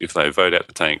 because if they vote out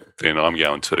the tank, then I'm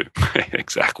going too.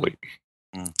 Exactly.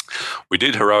 We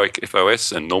did heroic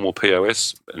FOS and normal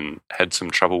POS and had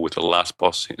some trouble with the last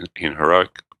boss in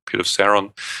heroic, Pit of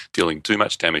Sauron, dealing too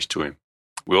much damage to him.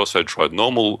 We also tried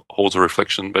normal Halls of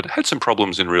Reflection, but had some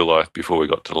problems in real life before we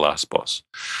got to the last boss.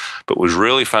 But it was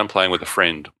really fun playing with a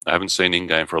friend I haven't seen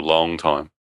in-game for a long time.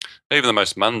 Even the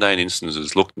most mundane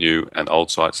instances look new and old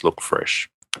sites look fresh.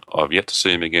 I've yet to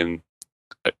see him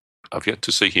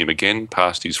again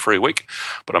past his free week,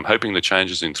 but I'm hoping the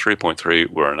changes in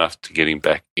 3.3 were enough to get him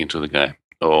back into the game.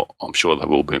 Or I'm sure they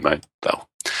will be, mate. They'll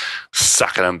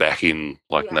sucking him back in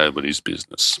like nobody's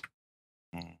business.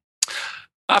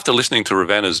 After listening to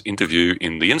Ravana's interview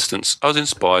in the instance, I was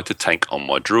inspired to tank on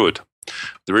my druid.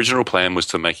 The original plan was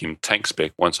to make him tank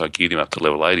spec once I geared him up to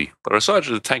level 80, but I decided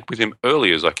to tank with him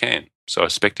early as I can, so I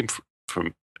spec'd him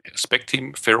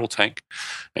feral tank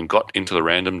and got into the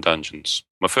random dungeons.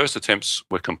 My first attempts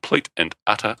were complete and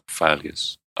utter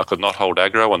failures. I could not hold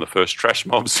aggro on the first trash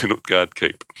mobs in Utgard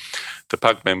Keep. The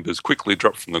pug members quickly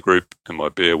dropped from the group and my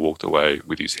bear walked away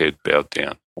with his head bowed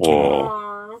down.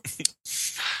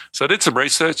 So I did some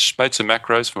research, made some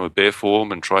macros from a bear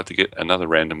form and tried to get another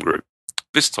random group.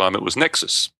 This time it was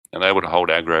Nexus, and they were to hold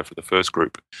aggro for the first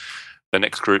group. The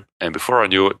next group, and before I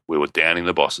knew it, we were downing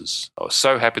the bosses. I was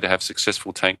so happy to have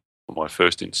successful tank for my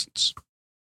first instance.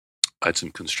 I had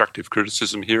some constructive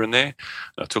criticism here and there,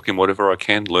 and I took in whatever I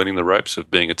can, learning the ropes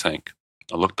of being a tank.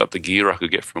 I looked up the gear I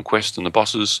could get from Quest and the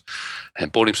bosses,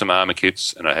 and bought him some armor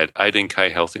kits, and I had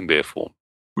 18k health in bear form.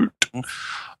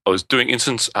 I was doing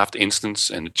instance after instance,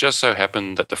 and it just so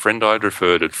happened that the friend I'd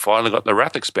referred had finally got the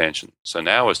Wrath expansion, so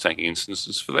now I was tanking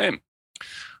instances for them.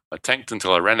 I tanked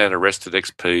until I ran out of rested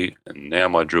XP, and now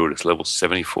my druid is level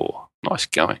 74. Nice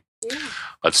going. Yeah.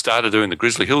 I'd started doing the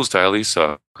Grizzly Hills daily,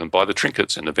 so I can buy the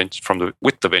trinkets and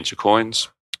with the venture coins,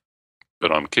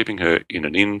 but I'm keeping her in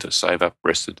an inn to save up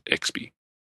rested XP.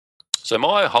 So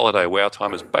my holiday WoW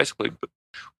time is basically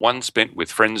one spent with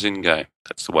friends in game.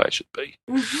 That's the way it should be.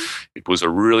 Mm-hmm. It was a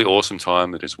really awesome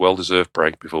time. It is a well-deserved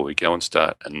break before we go and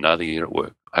start another year at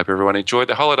work. I hope everyone enjoyed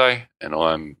the holiday, and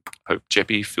I hope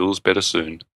Jeppy feels better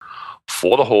soon.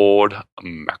 For the Horde,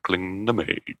 Mackling the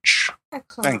Mage.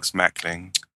 Excellent. Thanks,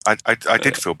 Mackling. I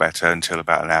did feel better until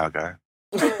about an hour ago.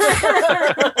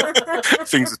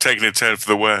 Things are taking a turn for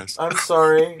the worse. I'm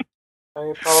sorry. I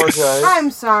apologize.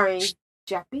 I'm sorry,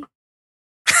 Jeppy.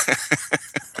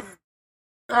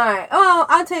 All right. Oh,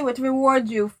 I'll tell you what, to reward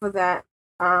you for that.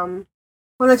 We'll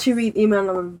let you read email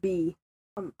number B.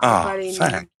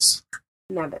 Thanks.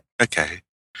 Nevic. Okay.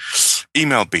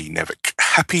 Email B, Nevic.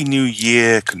 Happy New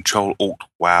Year, Control Alt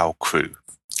WoW crew.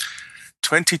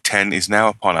 2010 is now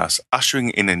upon us, ushering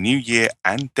in a new year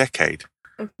and decade.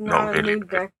 It's not a new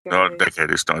decade. Not a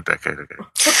decade, it's not a decade, okay.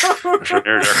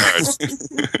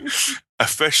 A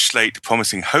fresh slate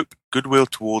promising hope, goodwill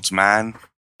towards man,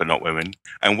 but not women,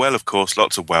 and well, of course,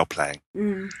 lots of WoW playing.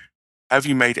 Have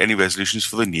you made any resolutions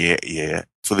for the new year?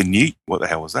 What the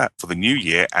hell was that? For the new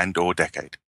year and or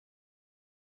decade?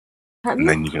 And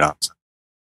then you can answer.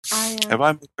 Have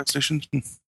I made resolutions?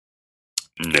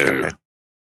 No.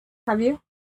 Have you?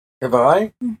 Have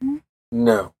I? Mm-hmm.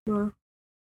 No.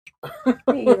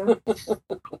 Me either.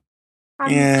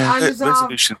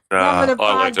 Resolutions are... the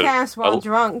podcast while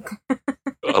drunk.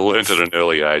 I learned at an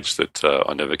early age that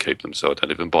I never keep them, so I don't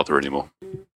even bother anymore.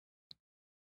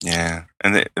 Yeah,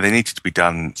 and they need to be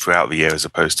done throughout the year as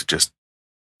opposed to just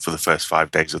for the first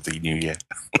 5 days of the new year.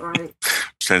 Right.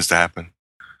 Which tends to happen.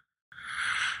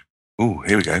 Ooh,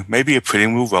 here we go. Maybe a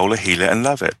Prillian will roll a healer and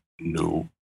love it. No.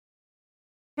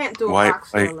 Can't do a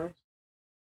box healer.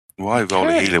 Why roll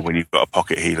a healer when you've got a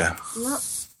pocket healer? No.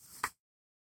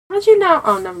 How'd you know?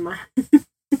 Oh, never mind.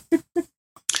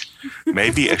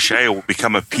 Maybe a Shale will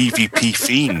become a PvP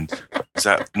fiend. Is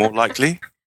that more likely?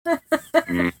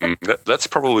 That's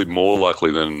probably more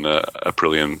likely than a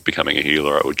Prillian becoming a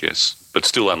healer, I would guess. But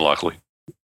still unlikely.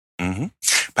 Mm-hmm.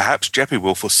 Perhaps Jeppy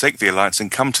will forsake the Alliance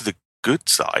and come to the good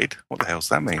side. What the hell does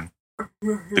that mean?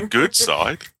 The good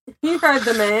side? You heard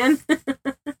the man.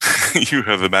 You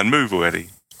heard the man move already.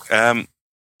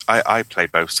 I play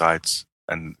both sides.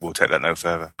 and we'll take that no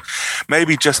further.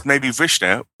 Maybe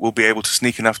Vrishna will be able to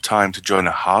sneak enough time to join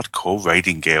a hardcore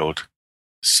raiding guild.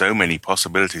 So many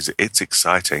possibilities. It's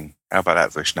exciting. How about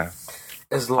that, Vrishna?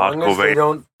 As long Hardcore as they raid.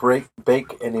 don't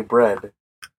bake any bread.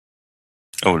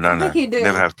 Oh, no. I think you do.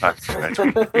 Never have time for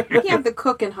that. You have to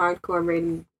cook in hardcore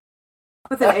raiding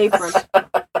with an apron.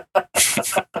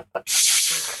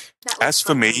 As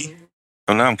for me,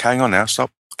 oh no, I'm carrying on now.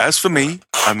 Stop. As for me,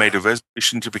 I made a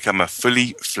resolution to become a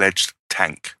fully fledged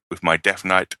tank with my Death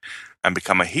Knight and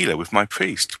become a healer with my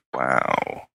priest.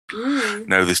 Wow.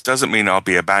 No, this doesn't mean I'll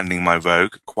be abandoning my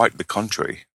rogue. Quite the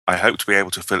contrary. I hope to be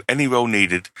able to fill any role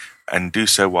needed and do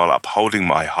so while upholding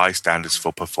my high standards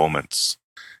for performance.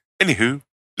 Anywho,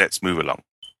 let's move along.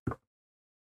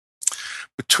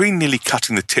 Between nearly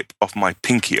cutting the tip of my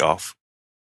pinky off,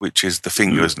 which is the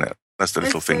finger, isn't it? That's the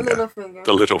little finger.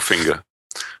 The little finger.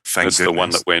 Thank That's goodness. the one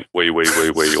that went wee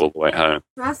all the way home.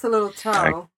 That's the little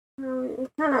toe.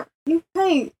 You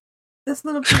paint this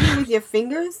little piggy with your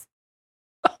fingers?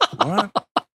 What?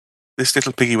 This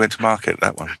little piggy went to market,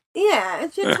 that one. Yeah,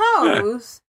 it's your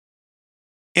toes.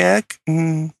 Yeah,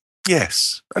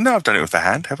 yes. I know I've done it with the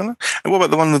hand, haven't I? And what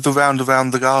about the one with the round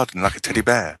around the garden, like a teddy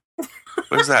bear?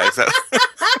 What is that? Is that...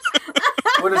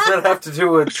 What does that have to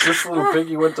do with this little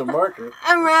piggy went to market?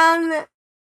 Around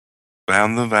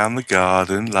round the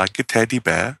garden, like a teddy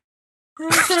bear.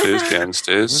 Upstairs,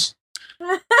 downstairs.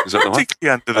 Is that the one?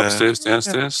 Particularly under the... Upstairs,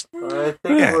 downstairs. I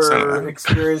think Yeah, we're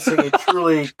experiencing a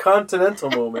truly continental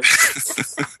moment.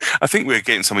 I think we're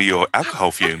getting some of your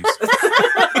alcohol fumes.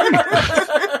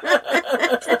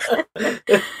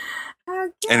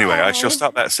 Anyway, I shall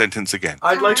start that sentence again.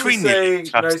 I'd like to Between say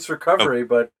the- nice recovery,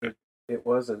 but it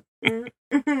wasn't.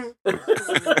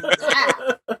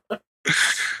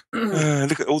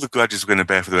 Look at all the grudges we're going to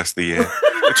bear for the rest of the year.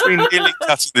 Between nearly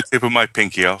cutting the tip of my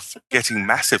pinky off, getting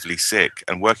massively sick,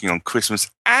 and working on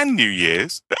Christmas and New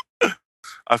Year's,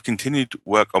 I've continued to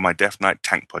work on my Death Knight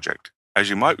tank project. As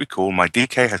you might recall, my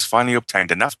DK has finally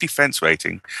obtained enough defense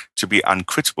rating to be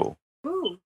uncrittable,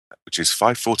 which is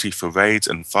 540 for raids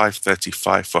and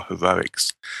 535 for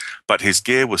heroics. But his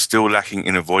gear was still lacking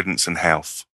in avoidance and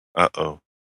health. Uh-oh.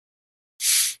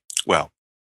 Well,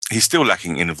 he's still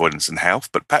lacking in avoidance and health,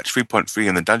 but patch 3.3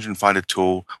 and the Dungeon Finder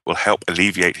tool will help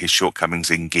alleviate his shortcomings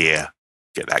in gear.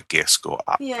 Get that gear score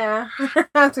up. Yeah,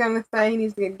 I was going to say he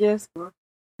needs to get gear score.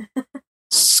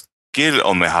 Skill,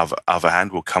 on the other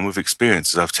hand, will come with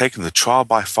experience, as I've taken the trial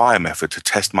by fire method to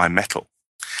test my mettle.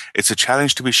 It's a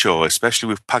challenge to be sure, especially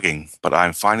with pugging, but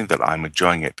I'm finding that I'm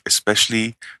enjoying it,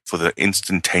 especially for the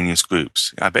instantaneous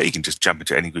groups. I bet he can just jump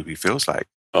into any group he feels like.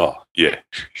 Oh, yeah.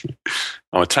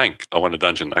 I'm a tank. I want a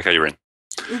dungeon. Okay, you're in.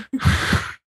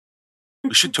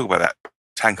 We should talk about that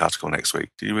tank article next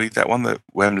week. Did you read that one that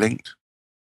Wem linked?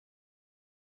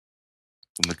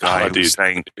 From the guy who was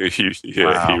saying...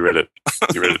 Yeah, he read it.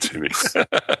 He read it to me.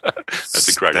 That's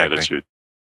a great attitude.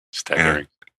 Staggering.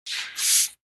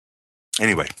 Yeah.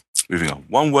 Anyway, moving on.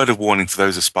 One word of warning for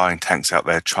those aspiring tanks out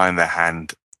there trying their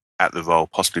hand at the role,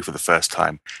 possibly for the first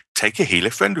time. Take a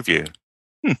healer friend with you.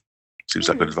 Seems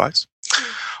like good advice.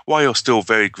 While you're still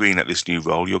very green at this new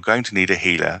role, you're going to need a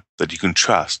healer that you can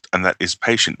trust and that is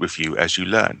patient with you as you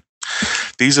learn.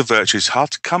 These are virtues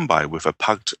hard to come by with a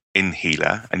pugged-in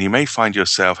healer, and you may find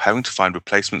yourself having to find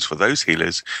replacements for those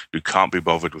healers who can't be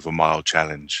bothered with a mild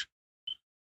challenge.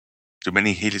 Do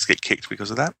many healers get kicked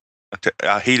because of that?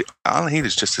 Are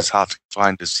healers just as hard to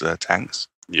find as tanks?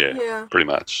 Yeah, pretty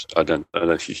much.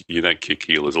 You don't kick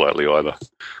healers lightly either.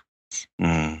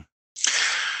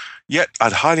 Yet,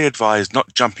 I'd highly advise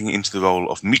not jumping into the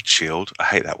role of meat shield, I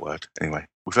hate that word, anyway,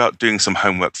 without doing some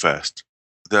homework first.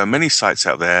 There are many sites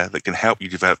out there that can help you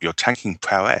develop your tanking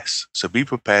prowess, so be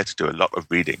prepared to do a lot of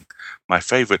reading. My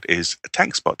favourite is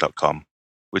tankspot.com,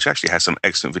 which actually has some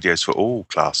excellent videos for all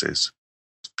classes,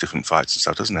 different fights and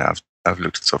stuff, doesn't it? I've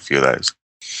looked at a few of those.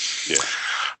 Yeah.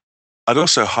 I'd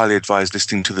also highly advise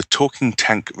listening to the Talking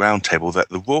Tank Roundtable that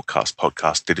the Rawcast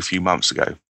podcast did a few months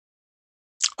ago.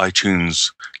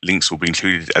 iTunes links will be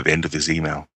included at the end of this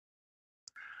email.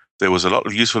 There was a lot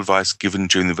of useful advice given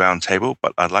during the roundtable,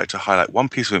 but I'd like to highlight one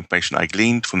piece of information I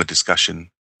gleaned from the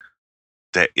discussion.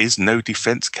 There is no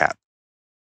defense cap.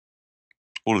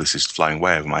 All this is flying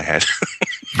way over my head.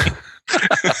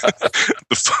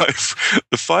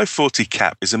 The 540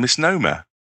 cap is a misnomer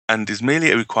and is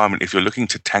merely a requirement if you're looking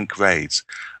to tank raids.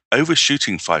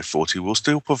 Overshooting 540 will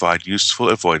still provide useful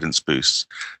avoidance boosts,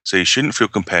 so you shouldn't feel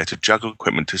compelled to juggle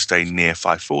equipment to stay near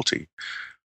 540.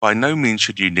 By no means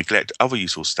should you neglect other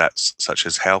useful stats such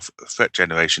as health, threat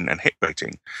generation, and hit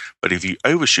rating, but if you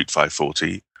overshoot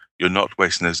 540, you're not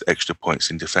wasting those extra points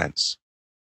in defense.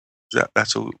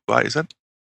 That's all right, is that?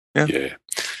 Yeah.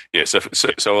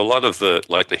 So a lot of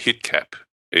the hit cap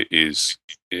is,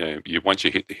 once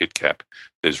you hit the hit cap,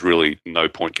 there's really no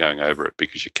point going over it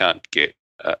because you can't get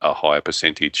a higher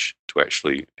percentage to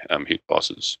actually hit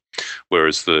bosses.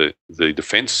 Whereas the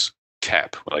defense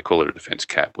cap, well, they call it a defense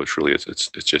cap, which really is it's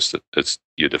just that it's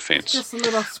your defense. Just a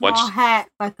little small hat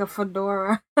like a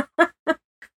fedora. Sorry,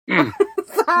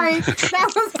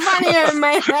 that was funnier in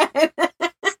my head.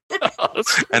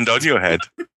 And on your head.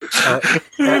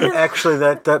 Actually,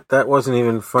 that wasn't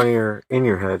even funnier in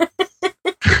your head.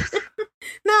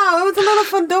 No, it was a little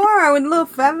fedora with a little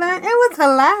feather. It was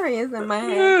hilarious in my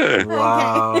head. Yeah.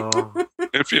 Wow. Okay.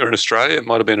 If you're in Australia, it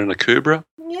might have been in a Cobra.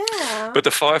 Yeah. But the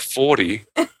 540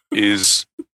 is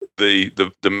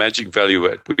the magic value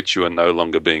at which you are no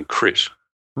longer being crit.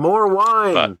 More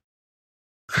wine.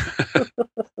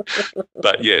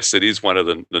 But yes, it is one of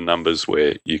the numbers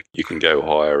where you can go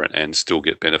higher and still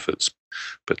get benefits.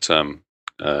 But I'm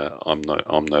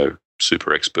no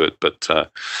super expert, but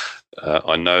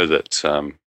I know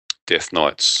that Death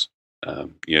Knights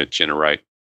generate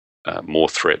more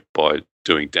threat by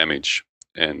doing damage,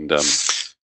 and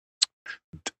as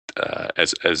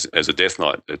a Death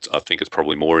Knight, I think it's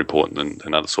probably more important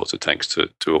than other sorts of tanks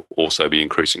to also be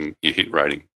increasing your hit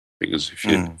rating, because if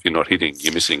you're not hitting,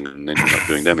 you're missing, and then you're not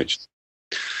doing damage.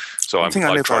 So I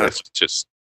try to just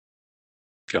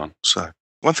go on. So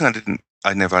one thing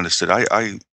I never understood.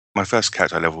 My first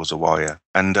character level was a warrior,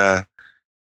 and I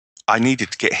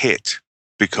needed to get hit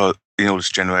because in order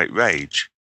to generate rage,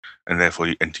 and therefore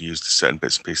to use the certain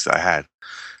bits and pieces that I had.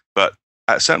 But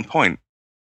at a certain point,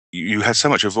 you had so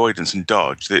much avoidance and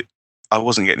dodge that I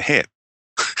wasn't getting hit,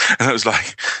 and it was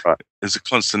like it was a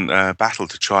constant battle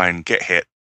to try and get hit,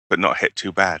 but not hit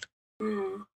too bad.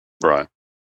 Right.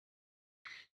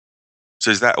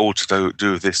 So is that all to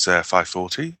do with this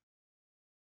 540?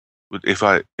 If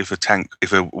a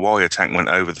warrior tank went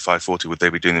over the 540, would they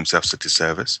be doing themselves a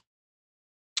disservice?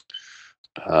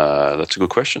 That's a good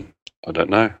question. I don't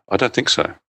know. I don't think so.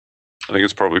 I think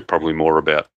it's probably more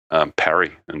about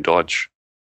parry and dodge.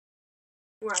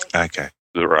 Right. Okay.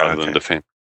 Rather than defense.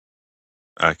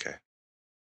 Okay.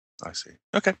 I see.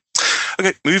 Okay.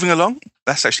 Moving along.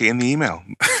 That's actually in the email.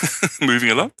 Moving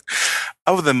along.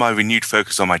 Other than my renewed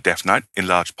focus on my Death Knight, in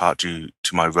large part due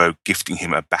to my rogue gifting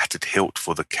him a battered hilt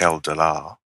for the Kel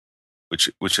Dalar,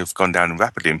 which have gone down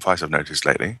rapidly in price, I've noticed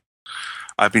lately,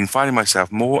 I've been finding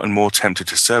myself more and more tempted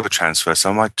to server transfer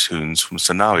some of my tunes from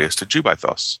Cenarius to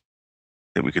Jubathos. I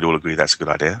think we could all agree that's a good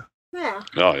idea. Yeah.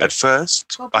 Oh, yeah. At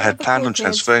first, I had planned on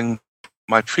transferring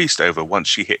my priest over once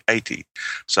she hit 80,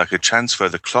 so I could transfer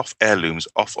the cloth heirlooms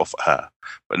off of her,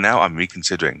 but now I'm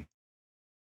reconsidering.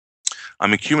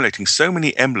 I'm accumulating so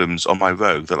many emblems on my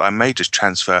rogue that I may just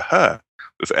transfer her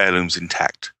with heirlooms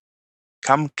intact.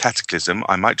 Come Cataclysm,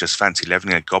 I might just fancy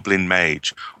leveling a goblin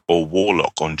mage or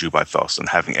warlock on Jubathos, and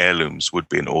having heirlooms would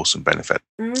be an awesome benefit.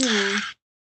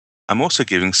 I'm also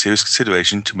giving serious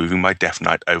consideration to moving my Death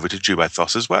Knight over to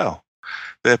Jubathos as well.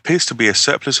 There appears to be a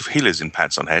surplus of healers in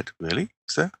Pants on Head. Really?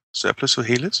 Is there? Surplus of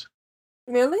healers?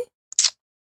 Really?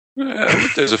 Yeah,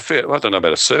 there's I don't know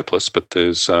about a surplus, but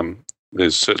there's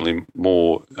certainly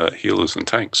more healers than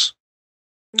tanks.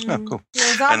 Oh, cool.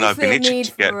 And I've been itching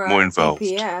to get more involved.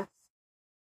 DPS.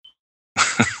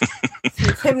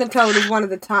 Since Hypnotoad is one of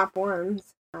the top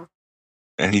ones.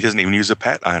 And he doesn't even use a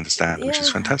pet, I understand, which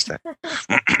is fantastic.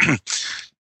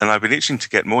 And I've been itching to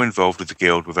get more involved with the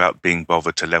guild without being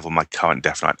bothered to level my current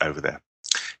Death Knight over there.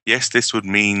 Yes, this would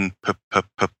mean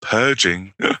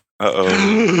purging.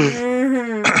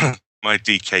 My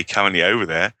DK currently over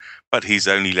there, but he's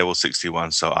only level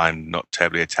 61, so I'm not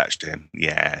terribly attached to him.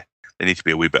 Yeah, they need to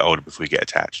be a wee bit older before you get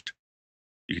attached.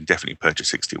 You can definitely purge a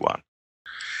 61.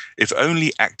 If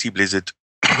only Acti Blizzard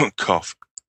cough.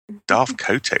 Darth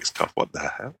Kotex cough, what the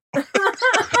hell?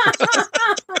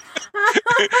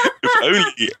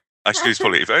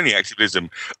 If only Acti Blizzard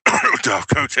Darth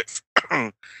Kotex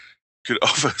could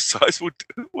offer sizable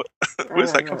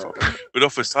where's that come from? Would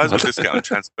offer sizable discount on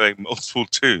transferring multiple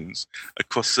tunes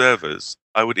across servers,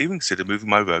 I would even consider moving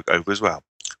my rogue over as well.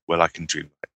 Well, I can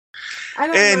dream it. I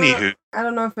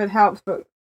don't know if it helps, but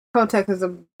Kotex is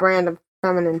a brand of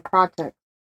feminine Protex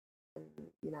in the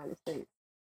United States.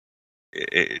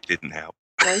 It didn't help.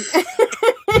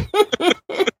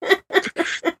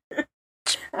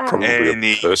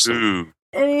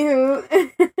 Anywho,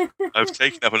 I've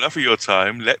taken up enough of your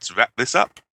time. Let's wrap this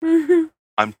up.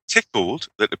 I'm tickled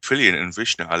that Aprillian and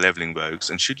Vishnu are leveling rogues,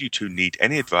 and should you two need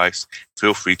any advice,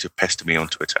 feel free to pester me on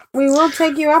Twitter. We will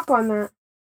take you up on that.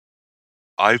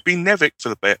 I've been Nevik for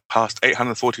the past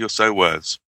 840 or so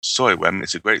words. Sorry, Wem,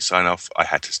 it's a great sign-off. I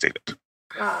had to steal it.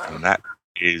 And that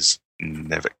is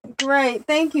Nevik. Great.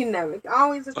 Thank you, Nevik.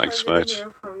 Always a Thanks, pleasure mate. to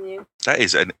hear from you. That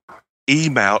is an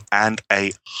email and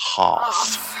a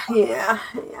half. Oh, yeah.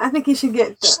 I think he should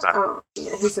get Stuff.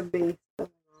 yeah, he's a B.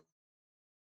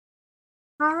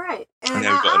 All right. And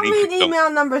Yeah, we've got I'll an read email.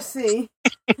 email number C.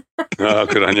 Oh,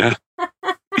 good on you.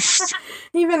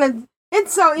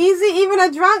 It's so easy, even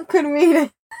a drunk could read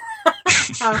it.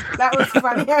 That was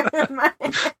funnier than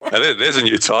mine. There's a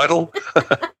new title.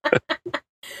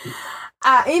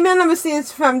 Email number C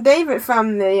is from David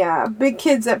from the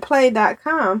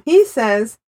bigkidsaplay.com. He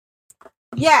says,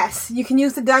 yes, you can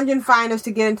use the dungeon finders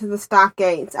to get into the stock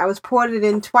gates. I was ported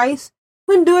in twice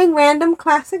when doing random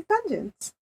classic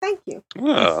dungeons. Thank you.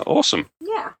 Oh, awesome.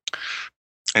 Yeah.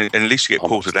 And at least you get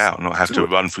ported out and not have to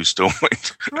run through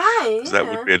Stormwind. Right. That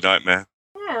would be a nightmare.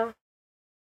 Yeah.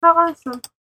 How awesome.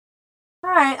 All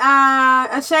right.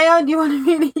 Asheo, do you want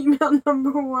to read email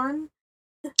number 1?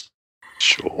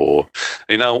 Sure.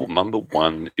 Number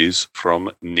 1 is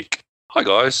from Nick. Hi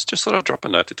guys, just thought I'd drop a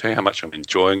note to tell you how much I'm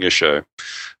enjoying your show,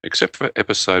 except for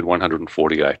episode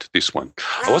 148, this one.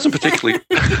 I wasn't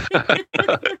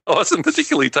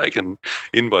particularly taken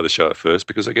in by the show at first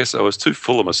because I guess I was too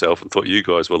full of myself and thought you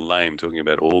guys were lame talking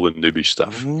about all the newbie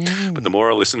stuff. But the more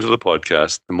I listened to the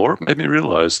podcast, the more it made me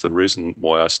realise the reason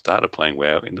why I started playing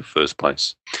WoW in the first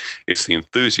place. It's the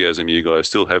enthusiasm you guys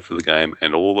still have for the game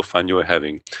and all the fun you are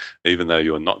having, even though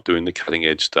you're not doing the cutting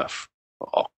edge stuff.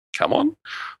 Oh, come on.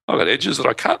 I've got edges that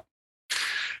I cut.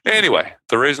 Anyway,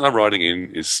 the reason I'm writing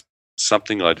in is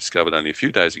something I discovered only a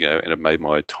few days ago and it made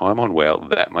my time on WoW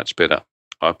that much better.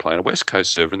 I play on a West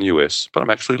Coast server in the US, but I'm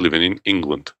actually living in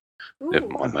England. Ooh. Never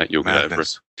mind, mate, you'll get over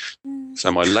it. Mm. So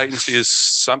my latency is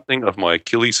something of my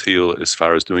Achilles heel as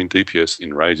far as doing DPS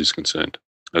in Rage is concerned.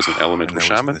 As an elemental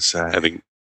shaman, having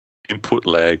input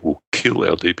lag will kill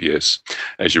our DPS,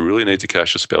 as you really need to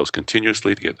cast your spells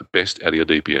continuously to get the best out of your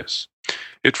DPS.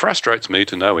 It frustrates me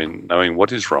to knowing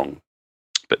what is wrong,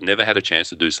 but never had a chance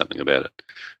to do something about it,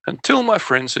 until my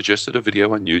friend suggested a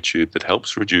video on YouTube that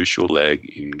helps reduce your lag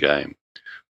in-game.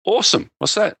 Awesome.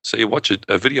 What's that? So you watch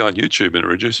a video on YouTube and it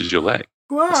reduces your lag.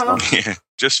 Wow. Yeah,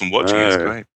 just from watching it's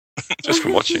great. Just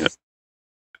from watching it.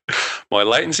 My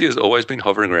latency has always been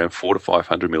hovering around 400 to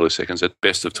 500 milliseconds at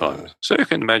best of times. So you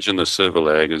can imagine the server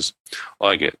lag as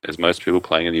I get, as most people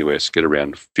playing in the US get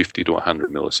around 50 to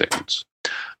 100 milliseconds.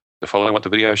 So following what the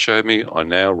video showed me, I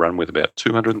now run with about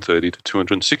 230 to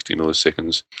 260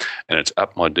 milliseconds, and it's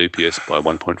up my DPS by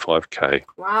 1.5k.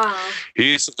 Wow.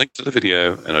 Here's the link to the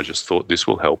video, and I just thought this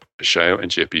will help Asheo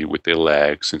and Jeppy with their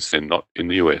lag since they're not in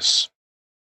the US.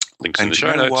 Links in the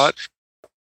show notes. What?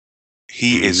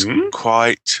 He is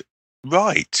quite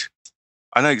right.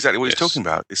 I know exactly what he's talking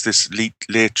about. It's this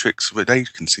Leatrix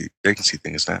latency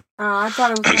thing, isn't it? Oh, I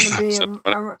thought it was going to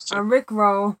be a Rick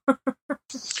roll.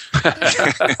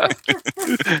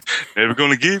 Never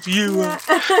going to give you.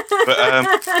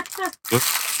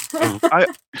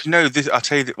 I'll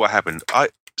tell you what happened.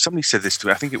 Somebody said this to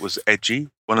me. I think it was Edgy,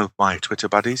 one of my Twitter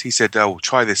buddies. He said, "Oh,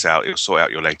 try this out. It'll sort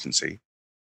out your latency."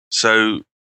 So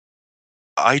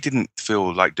I didn't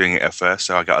feel like doing it at first,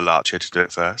 so I got a Larcher to do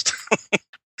it first.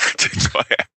 To try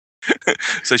it.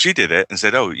 So she did it and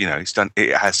said, "Oh, it's done.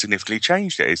 It has significantly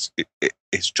changed it.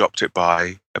 It's dropped it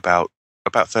by about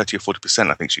 30 or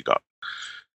 40%. I think she got."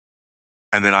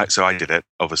 And then I did it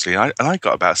obviously, and I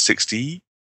got about 60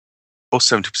 or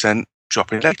 70%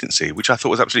 drop in latency, which I thought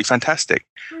was absolutely fantastic.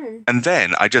 And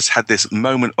then I just had this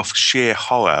moment of sheer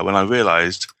horror when I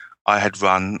realised I had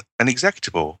run an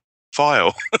executable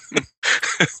file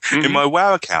in my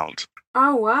WoW account.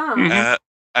 Oh wow!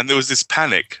 And there was this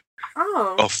panic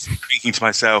of thinking to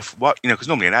myself, "What?" Because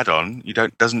normally an add-on,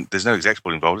 there's no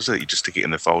executable involved, is there? You just stick it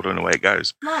in the folder and away it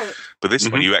goes. Right. But this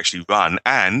one you actually run,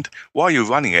 and while you're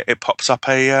running it, it pops up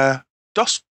a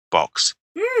DOS box,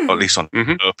 or at least on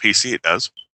a PC it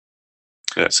does.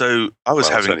 Yeah. So I was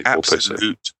having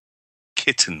absolute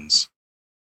kittens,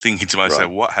 thinking to myself,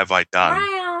 "What have I done?"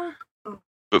 Wow.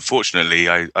 But fortunately,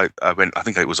 I went. I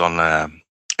think it was on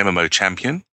MMO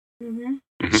Champion.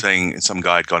 Saying some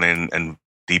guy had gone in and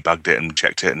debugged it and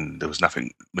checked it and there was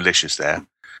nothing malicious there.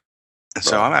 And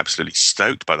so I'm absolutely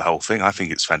stoked by the whole thing. I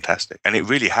think it's fantastic. And it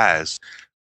really has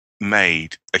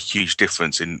made a huge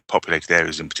difference in populated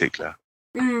areas in particular.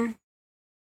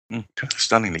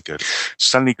 Stunningly good.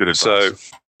 Stunningly good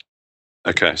advice.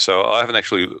 So I haven't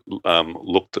actually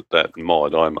looked at that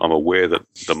mod. I'm aware that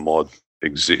the mod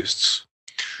exists.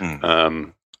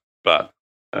 But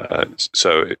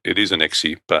so it is an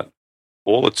exe, but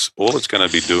all it's going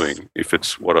to be doing, if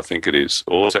it's what I think it is,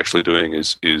 all it's actually doing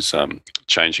is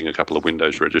changing a couple of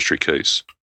Windows registry keys.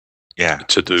 Yeah,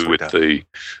 to do with the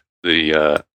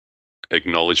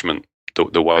acknowledgement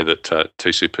the way that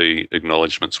TCP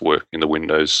acknowledgements work in the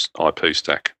Windows IP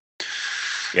stack.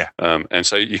 Yeah. And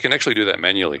so you can actually do that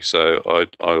manually. So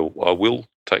I will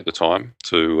take the time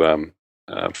to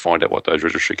find out what those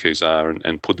registry keys are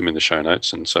and put them in the show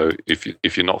notes. And so if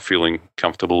you're not feeling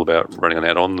comfortable about running an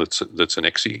add-on that's an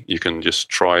exe, you can just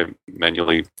try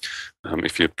manually,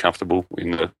 if you're comfortable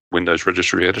in the Windows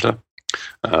registry editor,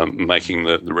 making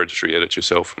the registry edit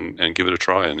yourself and give it a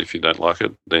try. And if you don't like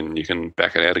it, then you can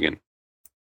back it out again.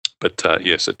 But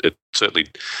yes, it certainly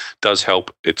does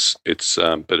help. But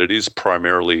it is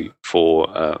primarily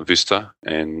for Vista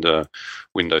and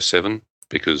Windows 7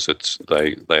 because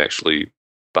they actually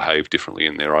behave differently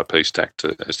in their IP stack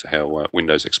as to how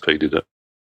Windows XP did it.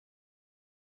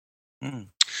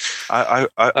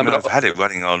 I've had it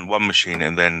running on one machine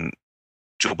and then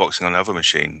dual boxing on another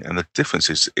machine, and the difference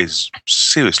is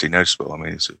seriously noticeable. I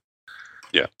mean,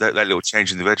 that little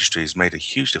change in the registry has made a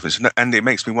huge difference, and it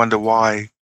makes me wonder why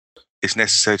it's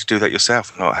necessary to do that yourself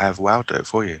and not have WoW do it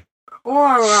for you.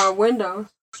 Or Windows.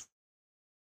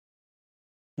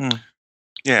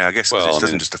 Yeah, I guess it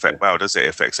doesn't just affect WoW, does it? It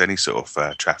affects any sort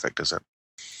of traffic, does it?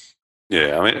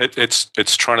 Yeah, I mean,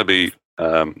 it's trying to be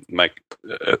make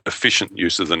efficient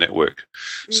use of the network.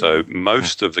 So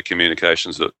most of the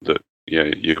communications that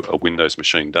a Windows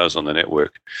machine does on the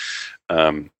network,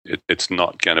 it's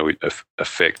not going to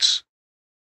affect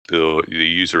the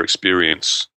user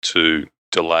experience to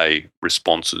delay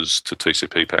responses to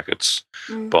TCP packets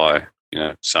by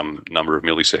some number of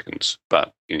milliseconds.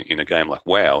 But in a game like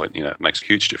WoW, it makes a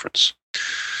huge difference.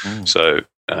 So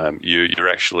you're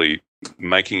actually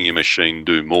making your machine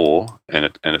do more,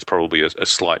 and it's probably a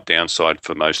slight downside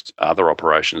for most other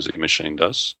operations that your machine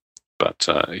does. But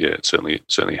it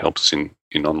certainly helps in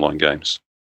online games.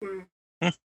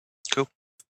 Cool.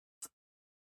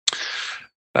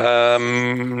 Blah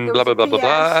blah blah blah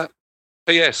blah.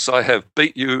 Yes, I have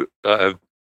beat you.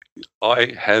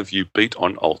 I have you beat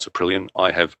on Alt Aprillian.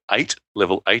 I have 8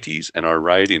 level 80s and I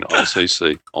raid in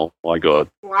ICC. Oh my god!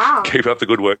 Wow! Keep up the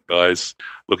good work, guys.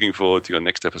 Looking forward to your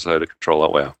next episode of Control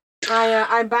Alt WoW.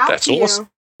 I bow That's to awesome.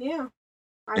 you.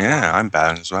 Yeah. I'm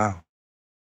bowing as well.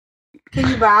 Can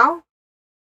you bow?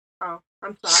 Oh,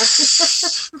 I'm sorry.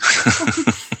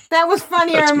 That was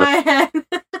funnier in my head.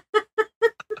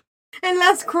 And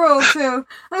less cruel, too.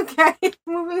 Okay,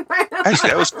 moving right on. Actually,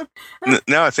 that was...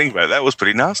 now I think about it, that was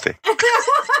pretty nasty.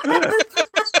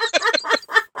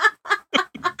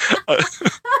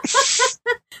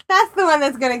 That's the one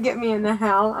that's going to get me into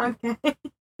hell. Okay.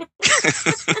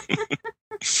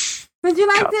 Would you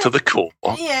like to the core?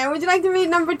 Yeah, would you like to read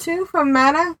number 2 from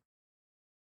Mata?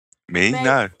 Me?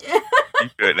 No. You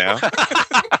do it now.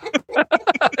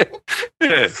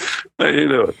 Yeah, you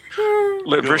do it.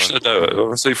 Let Brishna do it.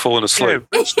 Or is he falling asleep?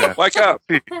 Yeah, wake up.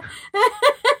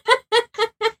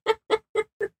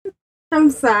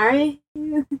 I'm sorry.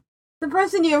 The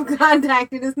person you have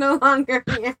contacted is no longer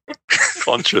here.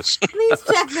 Conscious. Please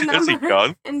check the number. Is he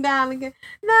gone? And dial again.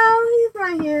 No, he's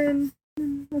right here and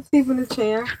asleep in the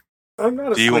chair. I'm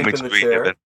not Do you want me asleep to in the read chair.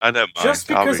 it? I don't mind. Just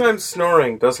because I'm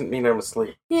snoring doesn't mean I'm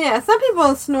asleep. Yeah, some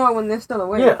people snore when they're still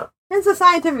awake. Yeah. It's a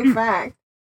scientific fact.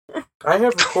 I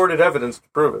have recorded evidence to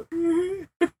prove it.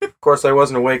 Of course, I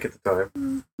wasn't awake at the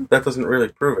time. That doesn't really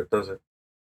prove it, does it?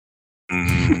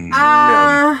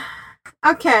 No.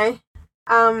 Okay.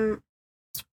 Who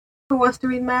wants to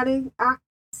read Maddie?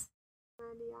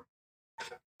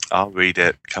 I'll read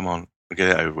it. Come on. We'll get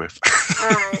it over with.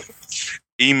 Alright.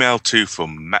 Email 2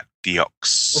 from Matt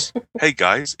Diox. Hey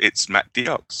guys, it's Matt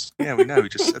Diox. Yeah, we know. We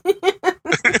just said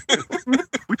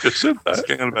We just said that. What's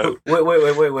going on about?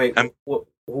 Wait. What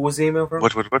was the email from?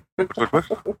 What?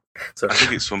 Sorry. I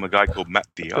think it's from a guy called Matt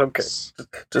Diox.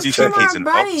 Okay. Do you Just think From he's our an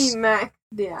buddy, ox? Mac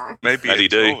Diox. Maybe Matty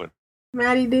it's D. Norman.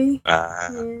 Matty D.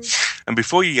 And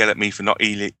before you yell at me for not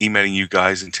emailing you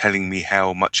guys and telling me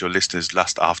how much your listeners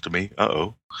lust after me,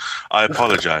 I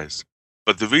apologize.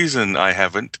 But the reason I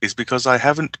haven't is because I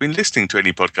haven't been listening to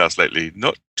any podcasts lately.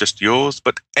 Not just yours,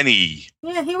 but any.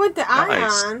 Yeah, he went to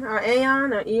Nice. Ion, or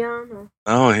Aeon, or Eon. Or...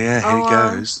 Oh, yeah, here he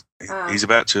goes. Oh. He's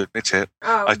about to admit it.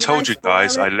 Oh, I did told you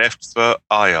guys spoil I it? left for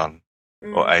Ion,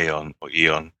 or Mm. Aeon, or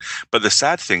Eon. But the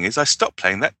sad thing is I stopped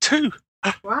playing that too.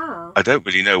 Wow. I don't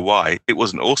really know why. It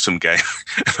was an awesome game,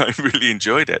 and I really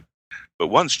enjoyed it. But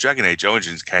once Dragon Age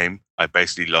Origins came, I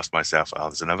basically lost myself. Oh,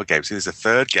 there's another game. See, there's a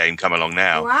third game come along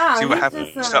now. Wow, See what he's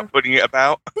happens? just, Start putting it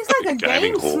about. He's like a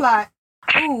Gaming game hall. slut.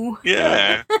 Ooh.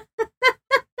 Yeah.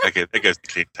 Okay, there goes the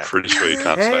clean tag. Pretty sure you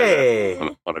can't Hey. say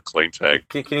that on a clean tag.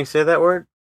 Can you say that word?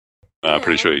 No, I'm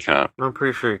pretty sure you can't. I'm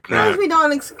pretty sure you As long as can. we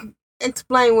don't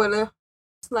explain what a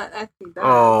slut actually does.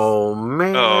 Oh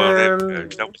man! Oh, there we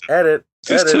go. Edit.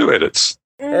 There's Edit. 2 edits.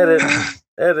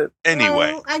 Edit. Anyway.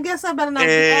 Well, I guess I better not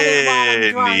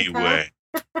edit while I'm drunk. Anyway.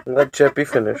 Let Jeppy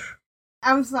finish.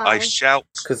 I'm sorry. I shout.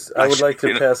 Because I would like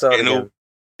to pass out again.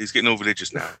 He's getting all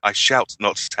religious now. I shout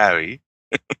not to tarry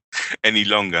any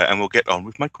longer, and we'll get on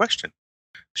with my question.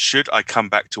 Should I come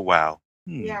back to WoW?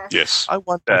 Yes. I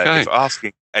wonder if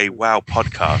asking a WoW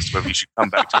podcast whether you should come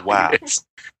back to WoW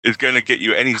is going to get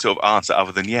you any sort of answer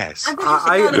other than yes. I think you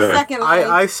should go to Second Life.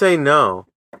 I say no.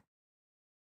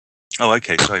 Oh,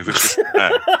 okay. Sorry, Richard.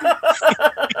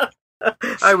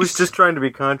 I was just trying to be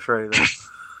contrary, though.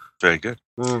 Very good.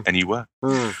 And you were.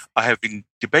 I have been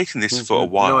debating this for a No, I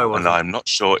while, wasn't. and I'm not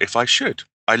sure if I should.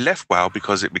 I left WoW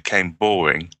because it became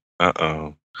boring.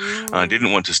 And I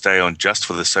didn't want to stay on just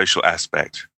for the social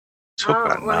aspect. Talk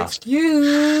about nasty.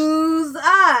 Excuse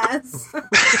us.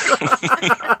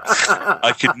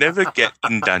 I could never get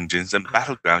in dungeons, and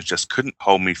Battlegrounds just couldn't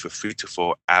hold me for 3 to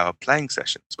 4 hour playing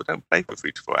sessions. We don't play for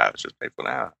 3 to 4 hours, just play for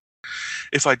an hour.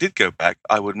 If I did go back,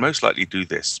 I would most likely do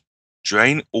this.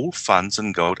 Drain all funds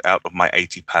and gold out of my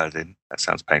 80 paladin, that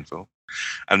sounds painful,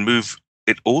 and move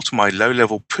it all to my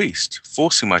low-level priest,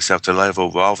 forcing myself to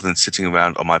level rather than sitting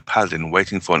around on my paladin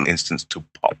waiting for an instance to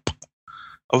pop.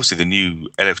 Obviously, the new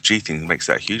LFG thing makes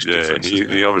that huge difference.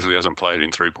 He obviously hasn't played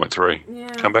in 3.3. Yeah.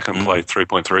 Come back and play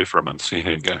 3.3 for a month. See how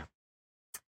you go.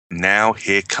 Now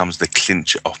here comes the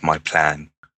clincher of my plan.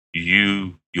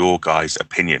 Your guys'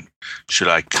 opinion. Should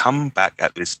I come back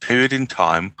at this period in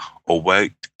time or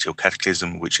wait till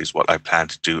Cataclysm, which is what I plan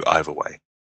to do either way?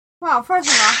 Well, first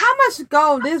of all, how much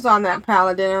gold is on that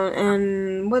paladin,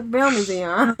 and what realm is he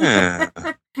on?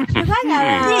 Because I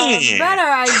got a better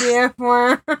idea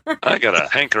for. I got a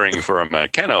hankering for a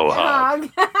Meccano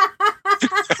hog.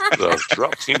 So I've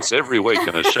dropped hints every week,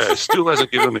 and the show still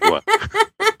hasn't given me one.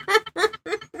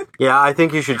 Yeah, I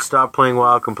think you should stop playing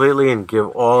WoW completely and give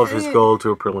all of his gold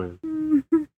to Aprillian.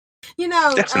 You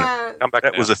know, Definitely. Come back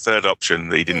That now. was a third option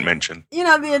that he didn't mention. You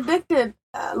know, the addicted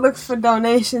looks for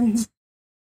donations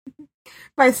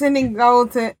by sending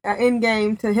gold to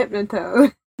in-game to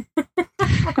Hypnotoad.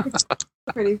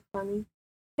 Pretty funny.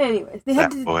 Anyways,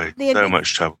 That boy, so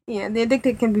much trouble. Yeah, the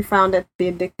addicted can be found at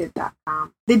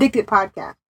theaddicted.com. The Addicted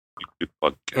Podcast. Good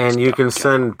podcast. And you can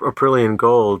send Aprillian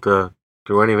gold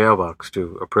through any mailbox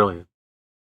to Aprillian.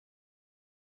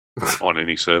 on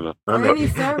any server. On any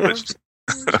server. It's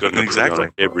got to be Exactly.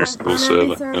 on every single On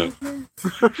any server.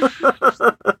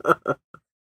 server.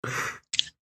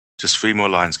 Just 3 more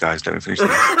lines, guys. Let me finish this.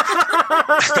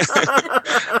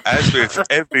 As with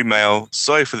every mail,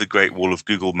 sorry for the great wall of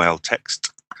Google Mail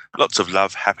text. Lots of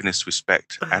love, happiness,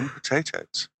 respect, and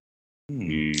potatoes.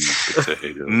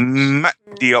 Potatoes. Matt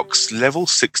Deox, level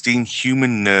 16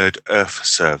 human nerd Earth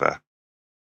server.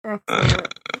 Excellent.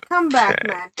 Come back, okay.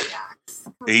 Matt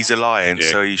Deox. He's a lion,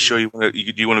 Yeah. so are you sure you want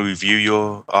to review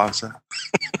your answer?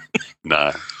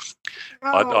 No.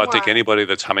 I think anybody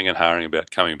that's humming and hawing about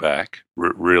coming back,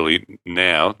 really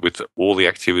now, with all the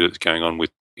activity that's going on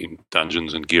in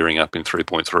dungeons and gearing up in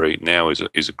 3.3, now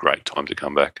is a great time to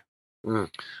come back.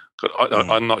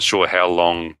 I'm not sure how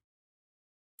long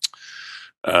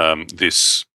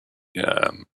this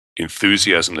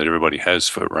enthusiasm that everybody has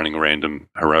for running random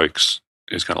heroics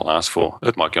is going to last for.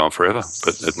 It might go on forever,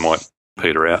 but it might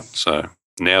peter out. So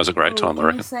now's a great time, I Can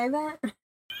reckon. you say that?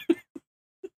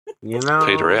 You know,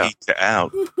 Peter out. Eat it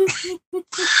out.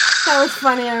 That was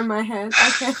funnier in my head.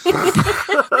 Okay.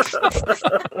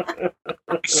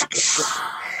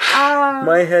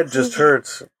 my head just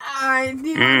hurts. Alright, do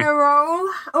you want to roll?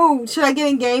 Oh, should I get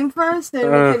in game first? Then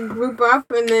we can group up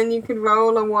and then you can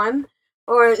roll a 1?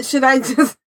 Or should I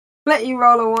just let you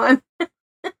roll a 1?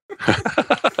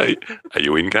 Are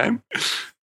you in game?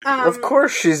 Of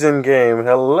course she's in game.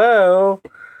 Hello.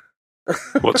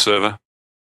 What server?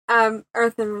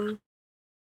 Earth and Moon.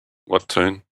 What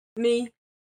tune? Me.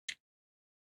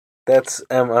 That's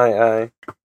MII.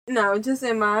 No, just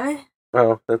MI.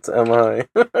 Oh, that's MI.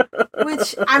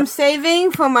 Which I'm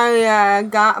saving for my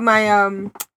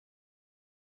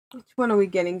which one are we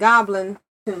getting? Goblin.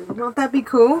 Won't that be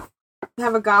cool? To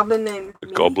have a goblin named A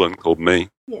me? goblin called me.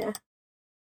 Yeah.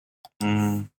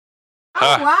 Mm.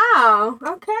 Oh wow.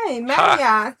 Okay,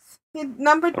 Mariox.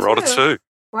 Number 2. I rolled a 2.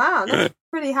 Wow, that's Yeah.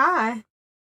 pretty high.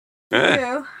 Yeah.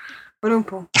 You.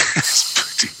 Ba-dum-pum.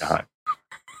 Pretty high.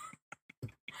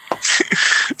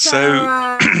 So,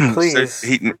 So, Please. so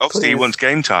obviously he wants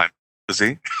game time, does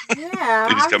he? yeah,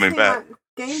 He's coming obviously back. want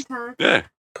Game time. Yeah.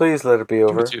 Please let it be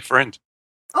over. What's your friend?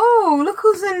 Oh, look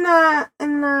who's in at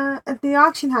the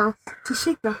auction house.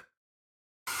 Tashika.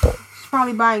 She's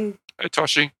probably buying Hey,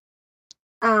 Toshi.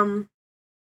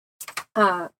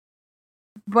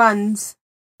 buns,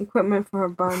 equipment for her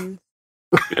buns.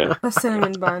 Yeah. for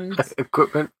cinnamon buns.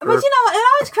 Equipment. But you know, it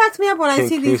always cracks me up when I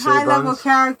see these queso high-level buns?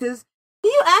 characters. Do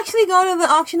you actually go to the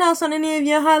auction house on any of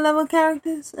your high-level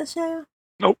characters, Ashaya?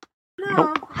 Nope. No,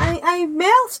 Nope. I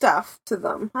mail stuff to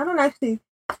them. I don't actually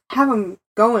have them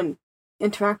go and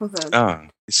interact with them. Oh,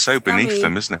 it's so beneath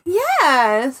them, isn't it?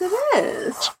 Yes, it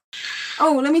is.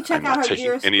 Oh, let me check I'm out not her taking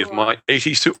gear any of score. my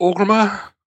 80s to Orgrimmar.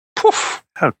 Poof.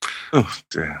 Oh,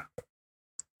 dear.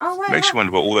 Oh, wait. Makes you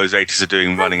wonder what all those 80s are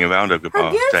doing running around Her Ogre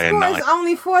gear day and score night. is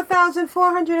only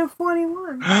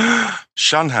 4,441.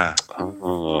 Shun her.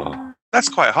 Oh. That's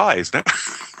quite high, isn't it?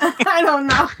 I don't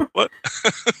know. What?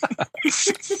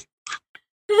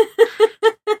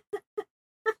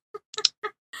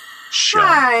 Shun.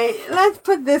 Alright, let's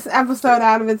put this episode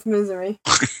out of its misery.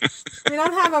 We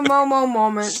don't have a Momo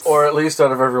moment. Or at least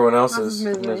out of everyone else's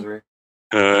Misery.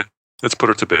 misery. Let's put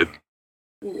her to bed.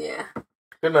 Yeah.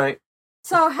 Good night.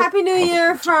 So, Happy New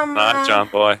Year from... Night, John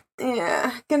Boy.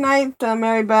 Yeah. Good night,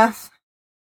 Mary Beth.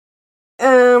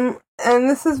 And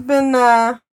this has been,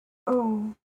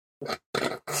 oh.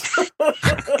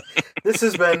 This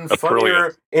has been Brilliant.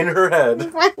 Funnier in her head.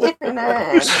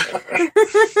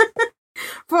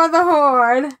 For the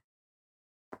Horde.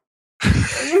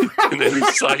 And then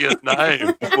you say his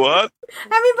name. What?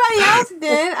 Everybody else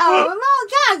did. Oh, well,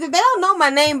 guys, if they don't know my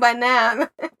name by now.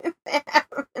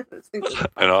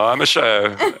 And I'm a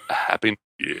show. Happy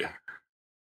New Year.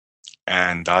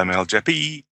 And I'm El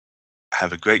Jeppy.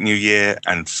 Have a great new year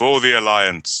and for the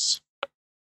Alliance.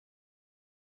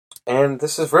 And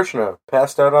this is Vrishna,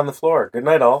 passed out on the floor. Good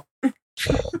night, all.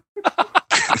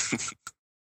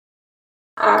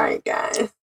 Alright, guys.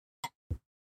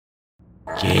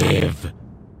 Give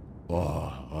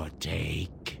or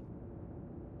take.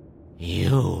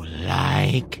 You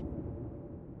like.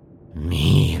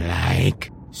 Me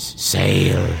like.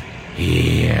 Sail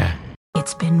here.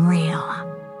 It's been real.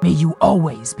 May you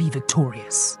always be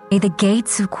victorious. May the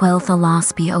gates of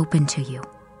Quel'Thalas be open to you.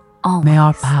 Always. May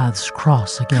our paths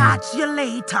cross again. Catch you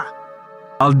later.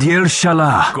 Aldir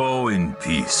Shalah. Go in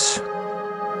peace.